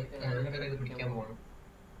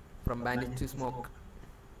 From bandit to smoke.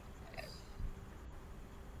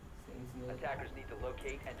 Attackers need to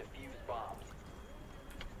locate and defuse bombs.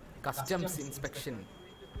 Customs inspection.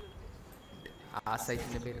 ആ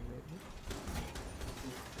സൈറ്റിന്റെ പേര്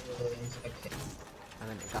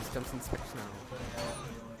അതന്നെ, കസ്റ്റംസ് ഇൻസ്പെക്ഷൻ ആണോ?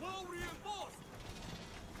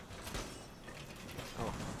 ഓ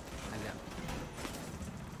അല്ല,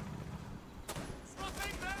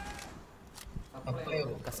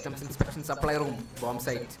 customs inspection supply room bomb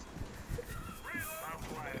site.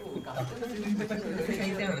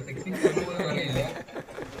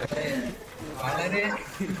 വളരെ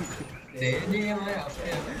ദയനീയമായ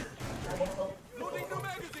അവസ്ഥയാണ്.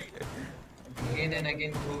 Again and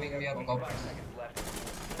again proving we are coppers.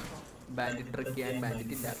 Bandit trick ചെയ്യാൻ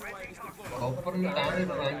ബാൻഡിറ്റ് ഇല്ല. കോപ്പറിന് താഴെ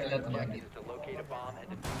റാങ്ക് ഇല്ലാത്ത bandit. To locate a bomb and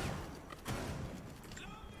defuse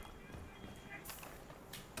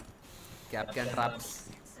captain traps,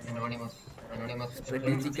 Anonymous.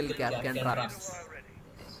 Strategical captain traps.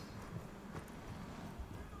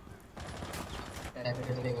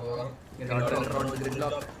 ടാക്ടിക്സിലേക്ക് പോകാം.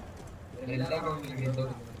 ഗ്രിഡ്ലോക്ക്, എല്ലാ റൗണ്ടിലും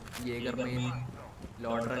ഗ്രിഡ്ലോക്ക്. ജേഗർ മെയിൻ,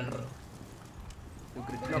 ലോഡ് റണ്ണർ.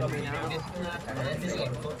 ഗ്രിഡ്ലോക്ക് മെയിൻ ആണ്.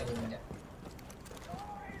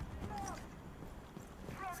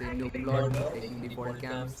 taking default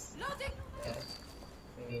camps.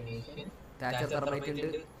 Thatcher thermite ഉണ്ട്.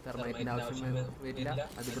 തെർമൈറ്റിന്റെ ആവശ്യം വരില്ല,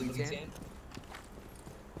 അത് ബ്രീച്ച് ചെയ്യാൻ.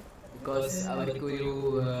 ബിക്കോസ് അവർക്കൊരു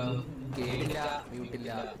ഗെയിമില്ല, മ്യൂട്ടില്ല,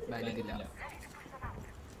 ബാനില്ല.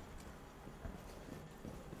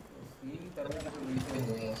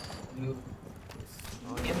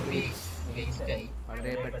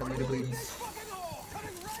 വളരെ പെട്ടെന്നൊരു breach.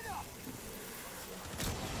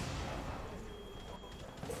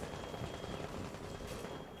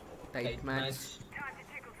 Tight match.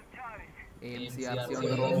 AMCRC on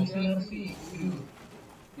the road.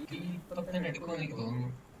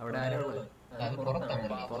 അവിടെ ആരാണ്?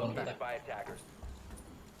 by attackers.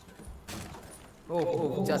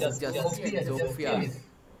 Oh, just Sophia.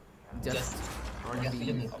 Just on the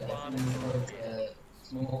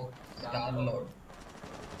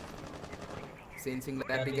Saint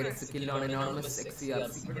Singularity gets a kill on anonymous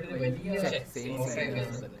XTRC. Saint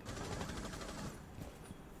Singularity.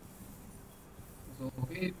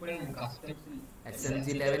 SMG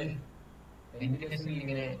level.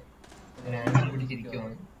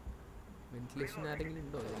 Ventilation ആരെങ്കിലും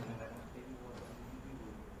ഉണ്ടോ?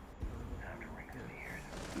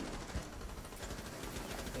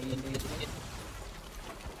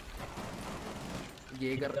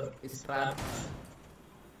 Jaeger is trapped.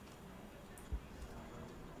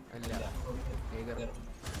 അല്ല, Jaeger.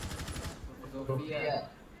 Sophia.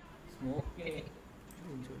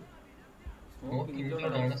 Smoke injured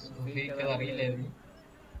ആണ്. Sophia അറിയില്ലായിരുന്നു.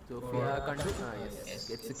 Sophia കണ്ടു. Yes,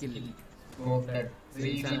 gets a kill. Smoke dead.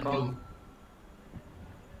 3v2.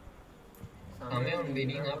 സമയമുണ്ട്,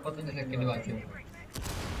 ഇനി 45 second ബാക്കിയുണ്ട്.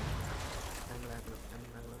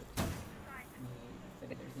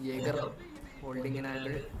 Jaeger holding an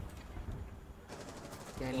angle.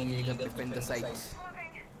 Can Jaeger defend the site?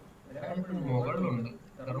 മുകളിലുണ്ട്.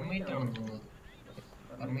 തെർമൈറ്റ് ആണെന്ന് തോന്നുന്നത്.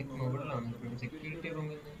 തെർമൈറ്റ് മുകളിലാണ്. സെക്യൂരിറ്റി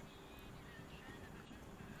റൂമിൽ നിന്ന്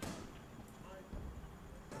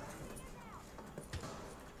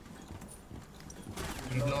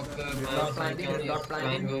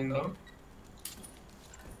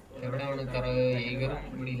എവിടെയാണ് ഏകറും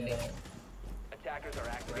ഇവിടെ ഇല്ല.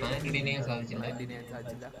 ഡിനേ ചെയ്യാൻ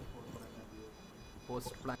സാധിച്ചില്ല.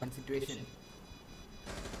 Post plan situation.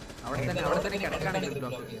 അവിടെ തന്നെ കിടക്കാണെങ്കിൽ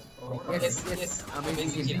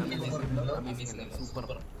സൂപ്പർ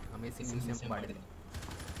അമേസിംഗ് മ്യൂസിയം പാടില്ല.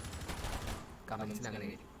 കമന്റ്സിൽ അങ്ങനെ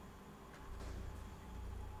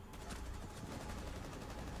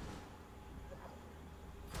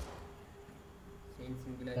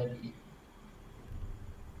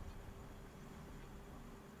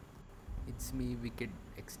It's me, Wicked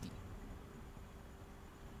XT.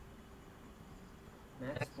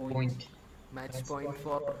 Match point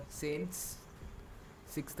for Saints.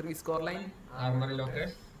 6-3 scoreline. Armory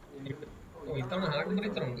lockers. ഇത്തവണ ഹാർഡ്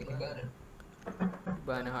ബ്രീച്ചർ ഉണ്ട്.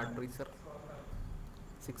 Ban hard breacher.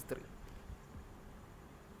 6-3.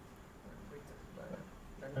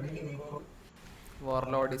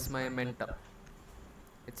 Warlord is my mentor.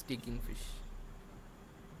 It's taking fish.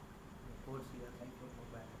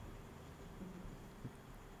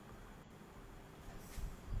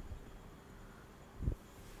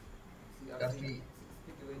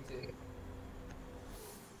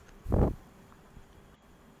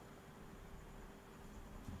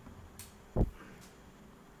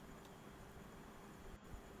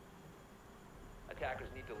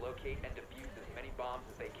 Attackers need to locate and defuse as many bombs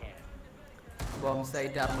as they can. Bomb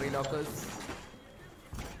site, armory lockers.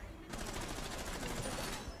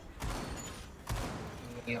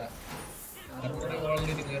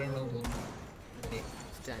 Already clear ഉണ്ടെന്ന് തോന്നുന്നു.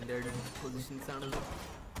 Standard positions ആണല്ലോ.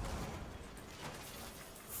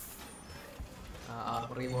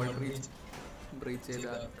 Armoury വാൾ breach ചെയ്ത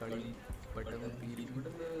കളി പെട്ടെന്ന് തീരും.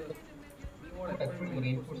 എപ്പോഴും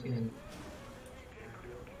reinforce ചെയ്യുന്നുണ്ട്.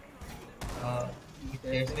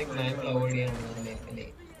 സ്റ്റേഷനിലേക്ക് ബാങ്കുകൾ അവോയ്ഡ് ചെയ്യാനുള്ളതല്ലേ അല്ലേ?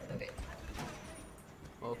 അതെ.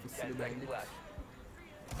 ഓഫീസിൽ 10 bank seconds left.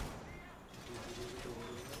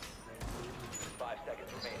 5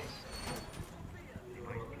 seconds remaining.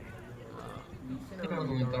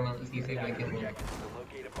 ഇത്തവണ CC കളിക്കുന്നത്.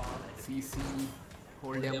 Locate a bomb and C C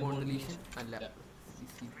hold ചെയ്യാൻ പോകുന്ന ലീഷൻ അല്ല, സി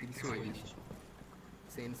സി തിരിച്ചു പോയ lesion.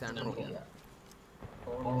 Saints and raw.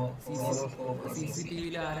 CCTV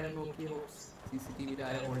ആരാണ് നോക്കിയോ? CCTV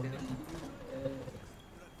ആരാ ഹോൾഡ് ചെയ്യുന്നത്?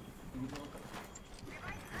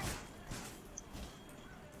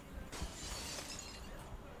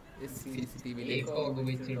 CCTV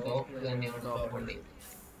ഉപയോഗിച്ച് ഡോക്ടർ തന്നെയാണ് ഓപ്പൺ ചെയ്യുന്നത്.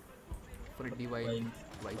 Freddy വൈറ്റി.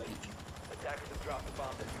 attackers have dropped the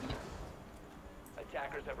bomb.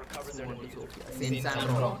 Attackers have recovered their diffuser. Saints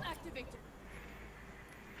and raw.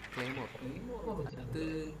 ക്ലെയിമോർ. അത്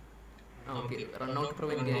ഓക്കെ. റൺ ഔട്ട്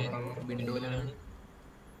പ്രിവെന്റ് ചെയ്യാൻ വിൻഡോയിലാണ്.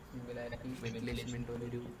 വെന്റിലേഷൻ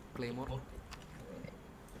വിൻഡോയിലൊരു ക്ലെയിമോർ.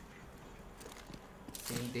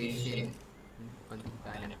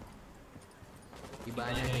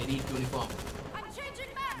 ഇബാന എലീറ്റ് യൂണിഫോം.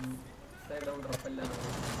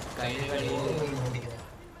 കഴിഞ്ഞ കളിയിൽ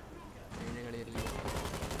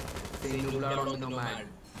Noman.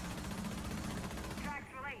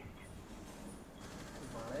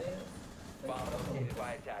 Bomb located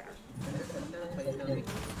by attackers.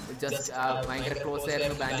 Just ഭയങ്കര ക്ലോസ്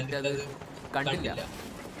ആയിരുന്നു. ബാൻഡിറ്റ് അത് കണ്ടില്ല.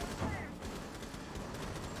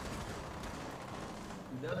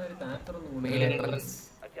 Main entrance.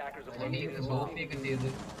 Attackers have located a bomb. സോഫിയൊക്കെ ചെയ്ത്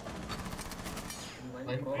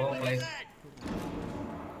pro place.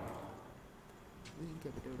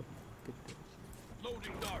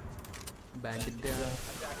 Bandit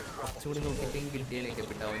കുറച്ചുകൂടി നോക്കിയിട്ടും കിട്ടിയാലേ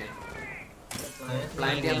കിട്ടാവനെ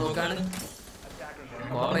പ്ലാൻ ചെയ്യാൻ നോക്കാണ്.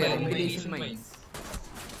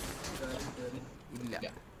 ഇല്ല.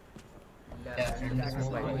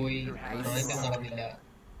 പോയി നടന്നില്ല.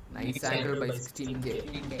 Nice angle by 16K.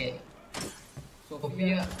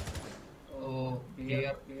 Sophia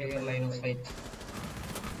clear line of site.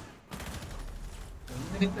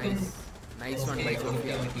 Nice one by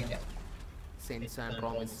Sofia. Saints and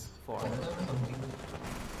Promise for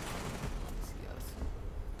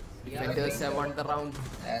defenders have won the round.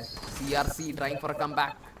 CRC trying for a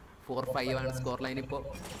comeback. 4-5 and scoreline ipo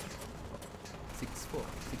 6-4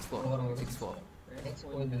 6-4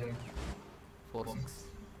 4-6.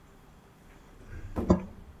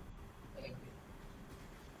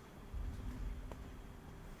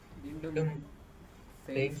 വീണ്ടും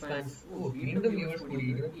viewers കൂടി.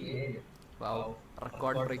 Wow,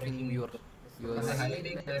 record breaking viewers.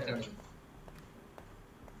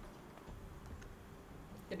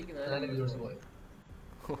 viewers പോയി.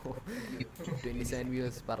 27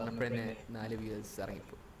 viewers പറഞ്ഞപ്പോഴന്നെ 4 viewers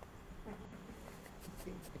ഇറങ്ങിപ്പോ.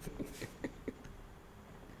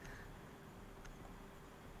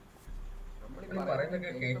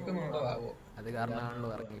 കേൾക്കുന്നുണ്ടോ ആവോ? അത് കാരണമാണല്ലോ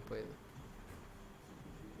ഇറങ്ങിപ്പോയത്.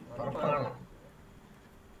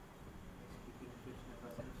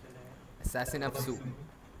 Assassin of Su.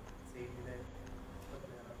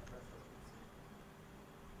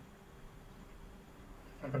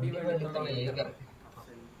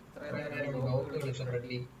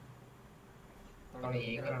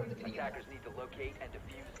 Attackers need to locate and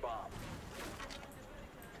defuse bomb.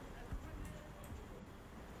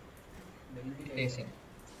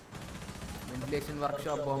 Ventilation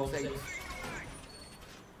workshop bomb site.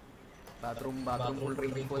 Bathroom full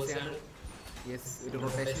reinforce ചെയ്യാണ്. Yes, ഒരു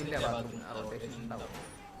rotation ഇല്ല. Bathroom rotation ഉണ്ടാവും.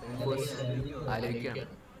 റീൻഫോഴ്സ് ആലോചിക്കുകയാണ്.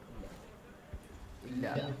 ഇല്ല,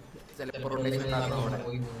 ചിലപ്പോൾ റൊട്ടേഷൻ ഉണ്ടാകും അവിടെ.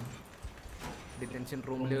 ഡിറ്റൻഷൻ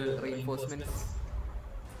റൂമിൽ റീൻഫോഴ്സ്മെന്റ്.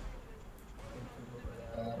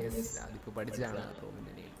 യെസ്, അതിപ്പോൾ പഠിച്ചതാണ്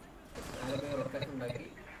റൂമിൻ്റെ name.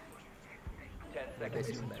 10 seconds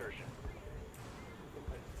to insertion.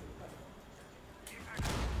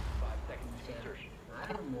 5 seconds to insertion.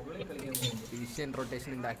 Division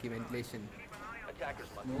rotation ഉണ്ടാക്കി. Ventilation. Attackers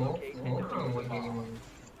must locate and defuse the bomb.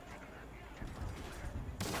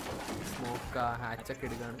 Smoke ഹാച്ചൊക്കെ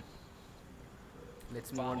എടുക്കുകയാണ്.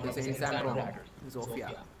 Let's move on to saints and raw. Sophia.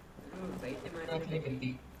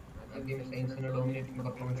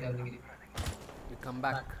 You come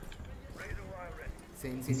back.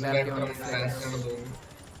 Saints singularity on the side.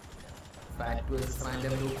 Fat versus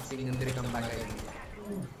random loop sting എന്തൊരു comeback ആയിരുന്നു.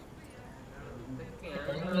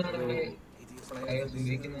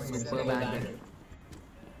 Super band.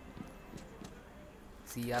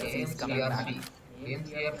 CRC is coming back.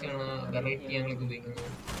 CRC ആണ് variety ഞങ്ങൾക്ക് ഉപയോഗിക്കുന്നത്.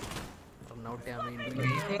 Run out ചെയ്യാൻ വേണ്ടി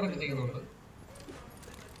റീഫയർ ഒക്കെ ചെയ്യുന്നുണ്ട്.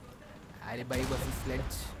 ആലിബൈ versus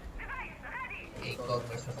sledge.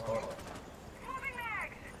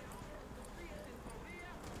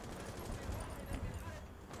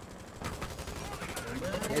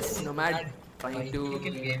 Yes nomad trying to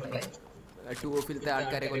 2F-ത്തെ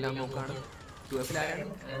ആൾക്കാരെ കൊല്ലാൻ നോക്കാണ്. 2F-ൽ ആരാണ്?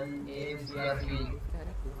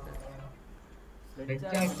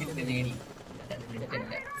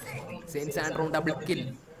 Saint സാൻഡ്രോം double kill.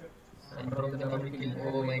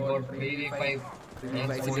 Oh my god, 3v5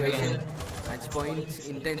 situation. Match point,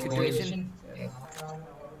 intense situation.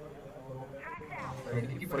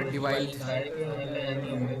 Freddy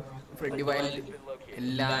Wild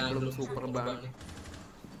എല്ലാ ആംഗിളും സൂപ്പർബാണ്.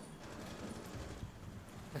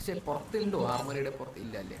 പക്ഷെ പുറത്തുണ്ടോ? ആർമറിയുടെ പുറത്ത്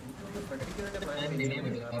ഇല്ല അല്ലേ?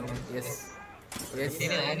 Yes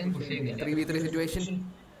 3v3 situation.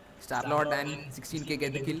 Star-Lord and 16k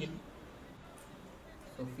get the kill.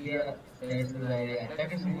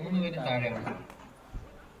 Attackers 3 പേരും താഴെയാണ്.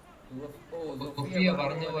 സോഫിയ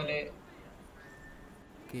പറഞ്ഞ പോലെ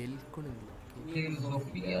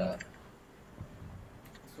സോഫിയ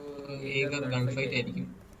ഏകർ ഗൺ ഫൈറ്റ് ആയിരിക്കും.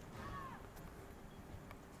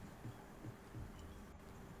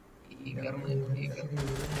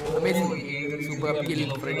 Amazing. Super kill.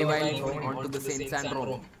 Freddy Wild onto the Saint Sandro.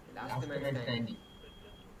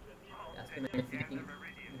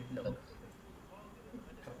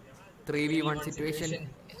 3v1 situation.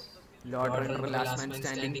 Lord Runner last man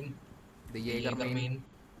standing. The Jaeger main.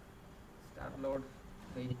 Star-Lord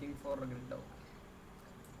waiting for a grid-out.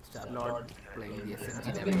 Star-Lord playing the SMG.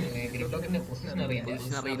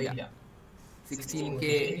 Position അറിയില്ല. 16k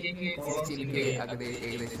അകതെ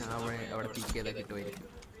ഏകദേശം അവിടെ peak ചെയ്താൽ കിട്ടുമായിരിക്കും.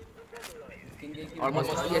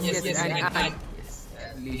 Almost yes and yes.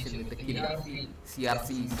 Lesion with the kill. CRC.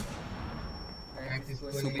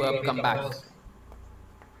 Superb comeback.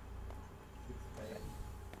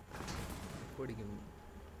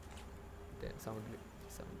 Sound.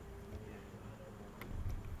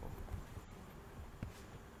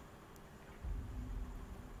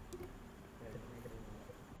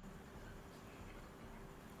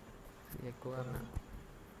 Echo ആണ്.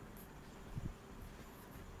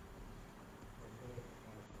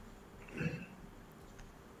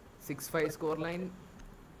 Six 5 score line.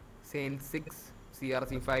 Saint 6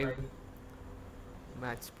 CRC 5.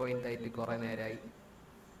 Match point ആയിട്ട് കുറെ നേരമായി.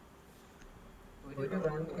 ഒരു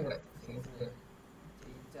റൗണ്ട് കൂടെ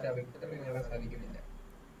വിക്ടറി നേടാൻ സാധിക്കുന്നില്ല.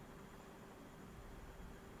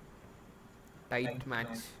 ടൈറ്റ്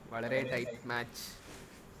മാച്ച്, വളരെ tight match.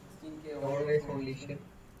 Always on lesion.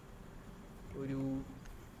 ഒരു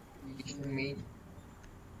മെയിൻ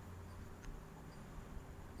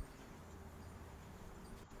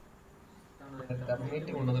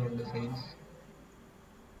ടെർമിനേറ്റ് കൊണ്ടുവന്നിട്ടുണ്ട് signs.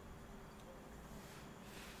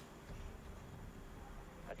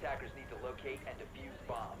 Attackers need to locate and defuse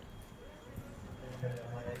bombs.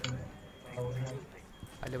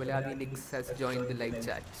 Alavaladi Nix has joined the live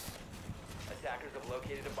chat. Attackers have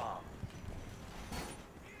located a bomb.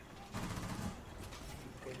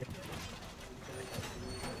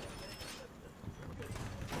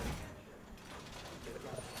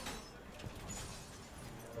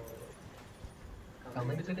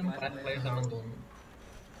 കമന്റ്സിലും flat players ആണെന്ന് തോന്നുന്നു.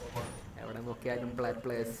 എവിടെ നോക്കിയാലും flat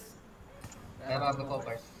players. Where are the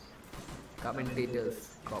coppers? Commentators,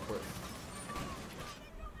 coppers.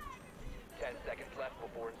 10 seconds left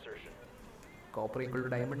before insertion. Copper equal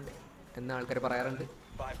to diamond എന്ന ആൾക്കാർ പറയാറുണ്ട്.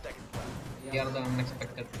 5 seconds left. We are the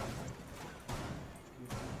unexpected.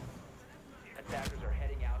 Attackers are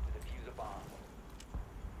heading out to defuse a bomb.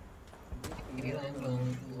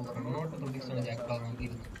 Run out പ്രതീക്ഷയാണ് ജാക്കളാ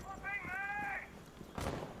നോക്കിയിരുന്നത്.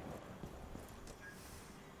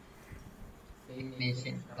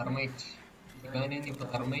 Thermite ഇവനെ ഇപ്പൊ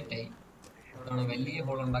thermite ആയി. അതാണ് വലിയ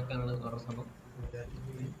whole ഉണ്ടാക്കാനാണ് വേറെ ശ്രമം.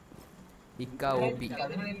 ഇക്ക ഒ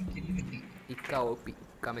പി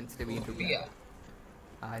കമന്റ്സിൽ വീണ്ടും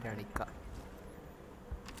ആരാണ് ഇക്ക?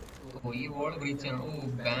 ഈ ഹോൾ ബ്രീച്ചാണ്.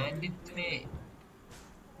 ബാൻഡിറ്റിനെ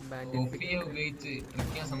ഉപയോഗിച്ച്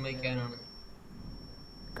ട്രിക്കാൻ സമ്മതിക്കാനാണ്.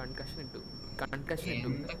 കൺകഷൻ ഇട്ടു.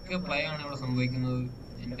 എന്തൊക്കെ പ്ലേ ആണ് ഇവിടെ സംഭവിക്കുന്നത്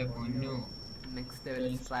എന്റെ പൊന്നു. Next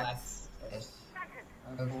level സ്ട്രാറ്റ്സ്.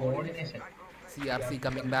 Coordination. CRC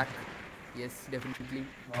coming back. Yes, definitely.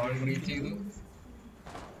 All breach ചെയ്തു.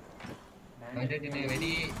 Bandit in a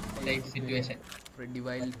very tight situation. Freddy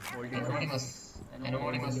Wild holding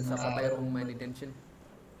Anonymous supply room and detention.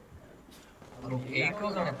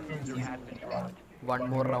 One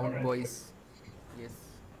more round, boys. Yes.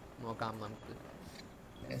 നോക്കാം നമുക്ക്.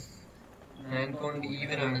 Yes. മാൻകോണ്ട്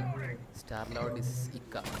ഈവനാണ്. സ്റ്റാർ ലോഡ് ഇസ്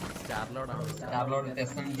ഇക്ക. Star load ആണ്. Star-Lord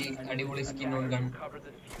SMG അടിപൊളി skin on gun.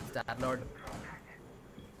 Star load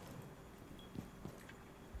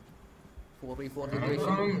 4v4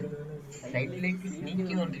 situation. സൈഡിലേക്ക് sneak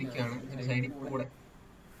ചെയ്തോണ്ടിരിക്കുകയാണ് ഒരു സൈഡിൽ കൂടെ.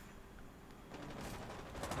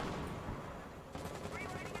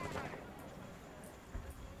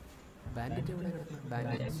 Bandit എവിടെ കിടക്കണം?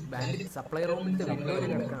 ബാൻഡിറ്റ് സപ്ലൈ റൂമിന്റെ വിൻഡോയിൽ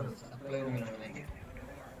കിടക്കാണ്. സപ്ലൈ റൂമിലാണ് ബാൻഡിറ്റ്.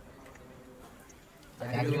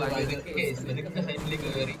 സൈഡിലേക്ക്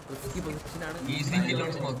കയറി risky പൊസിഷനാണ്. Easy kill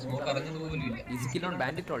on smoke. Smoke അറിഞ്ഞത് പോലും ഇല്ല. Easy kill on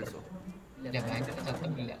bandit also. ഇല്ല ബാൻഡിറ്റ്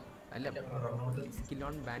ചത്തമില്ല. അല്ല ഈസി കിൽ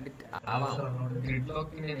ഓൺ ബാൻഡിറ്റ് ആവാം. ഗ്രിഡ്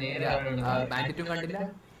ലോക്കിന്റെ നേരെ ബാൻഡിറ്റും കണ്ടില്ല.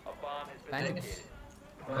 ബാൻഡിറ്റ്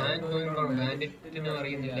ബാൻഡിറ്റിനും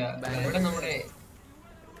അറിയുന്നില്ല. ഇവിടെ നമ്മുടെ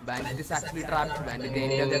bandit is actually trapped. Bandit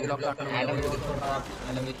area deadlock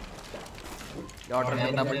ആണ്. Loader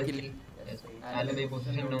double kill. ആലമേ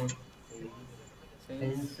position down.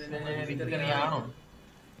 Victory ആണോ?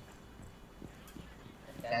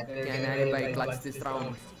 Can Alibi clutch this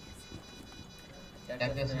round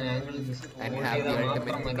and have the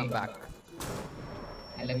ultimate comeback?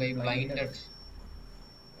 Alibi blinded.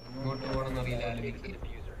 ഇങ്ങോട്ട് പോകണമെന്നറിയില്ല ആലമിക്ക്.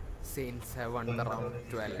 Saints have won the round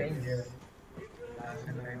 12.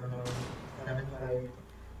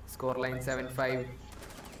 Scoreline 7-5.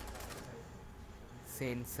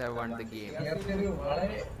 Saints have won the game.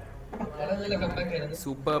 വളരെ നല്ല comeback ആയിരുന്നു.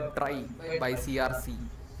 Superb try by CRC.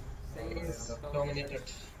 Dominated.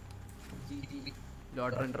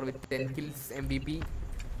 Lord Runner with 10 kills, MVP.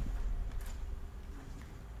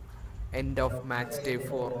 End of match day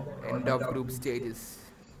 4. End of group stages.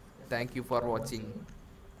 Thank you for watching.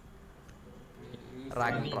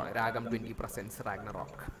 Ragam 20 presents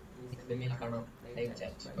Ragnarok. സെമിയിൽ കാണാം. Live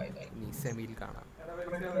chat. Bye bye. Ni semil കാണാം.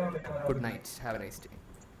 Good night. Have a nice day.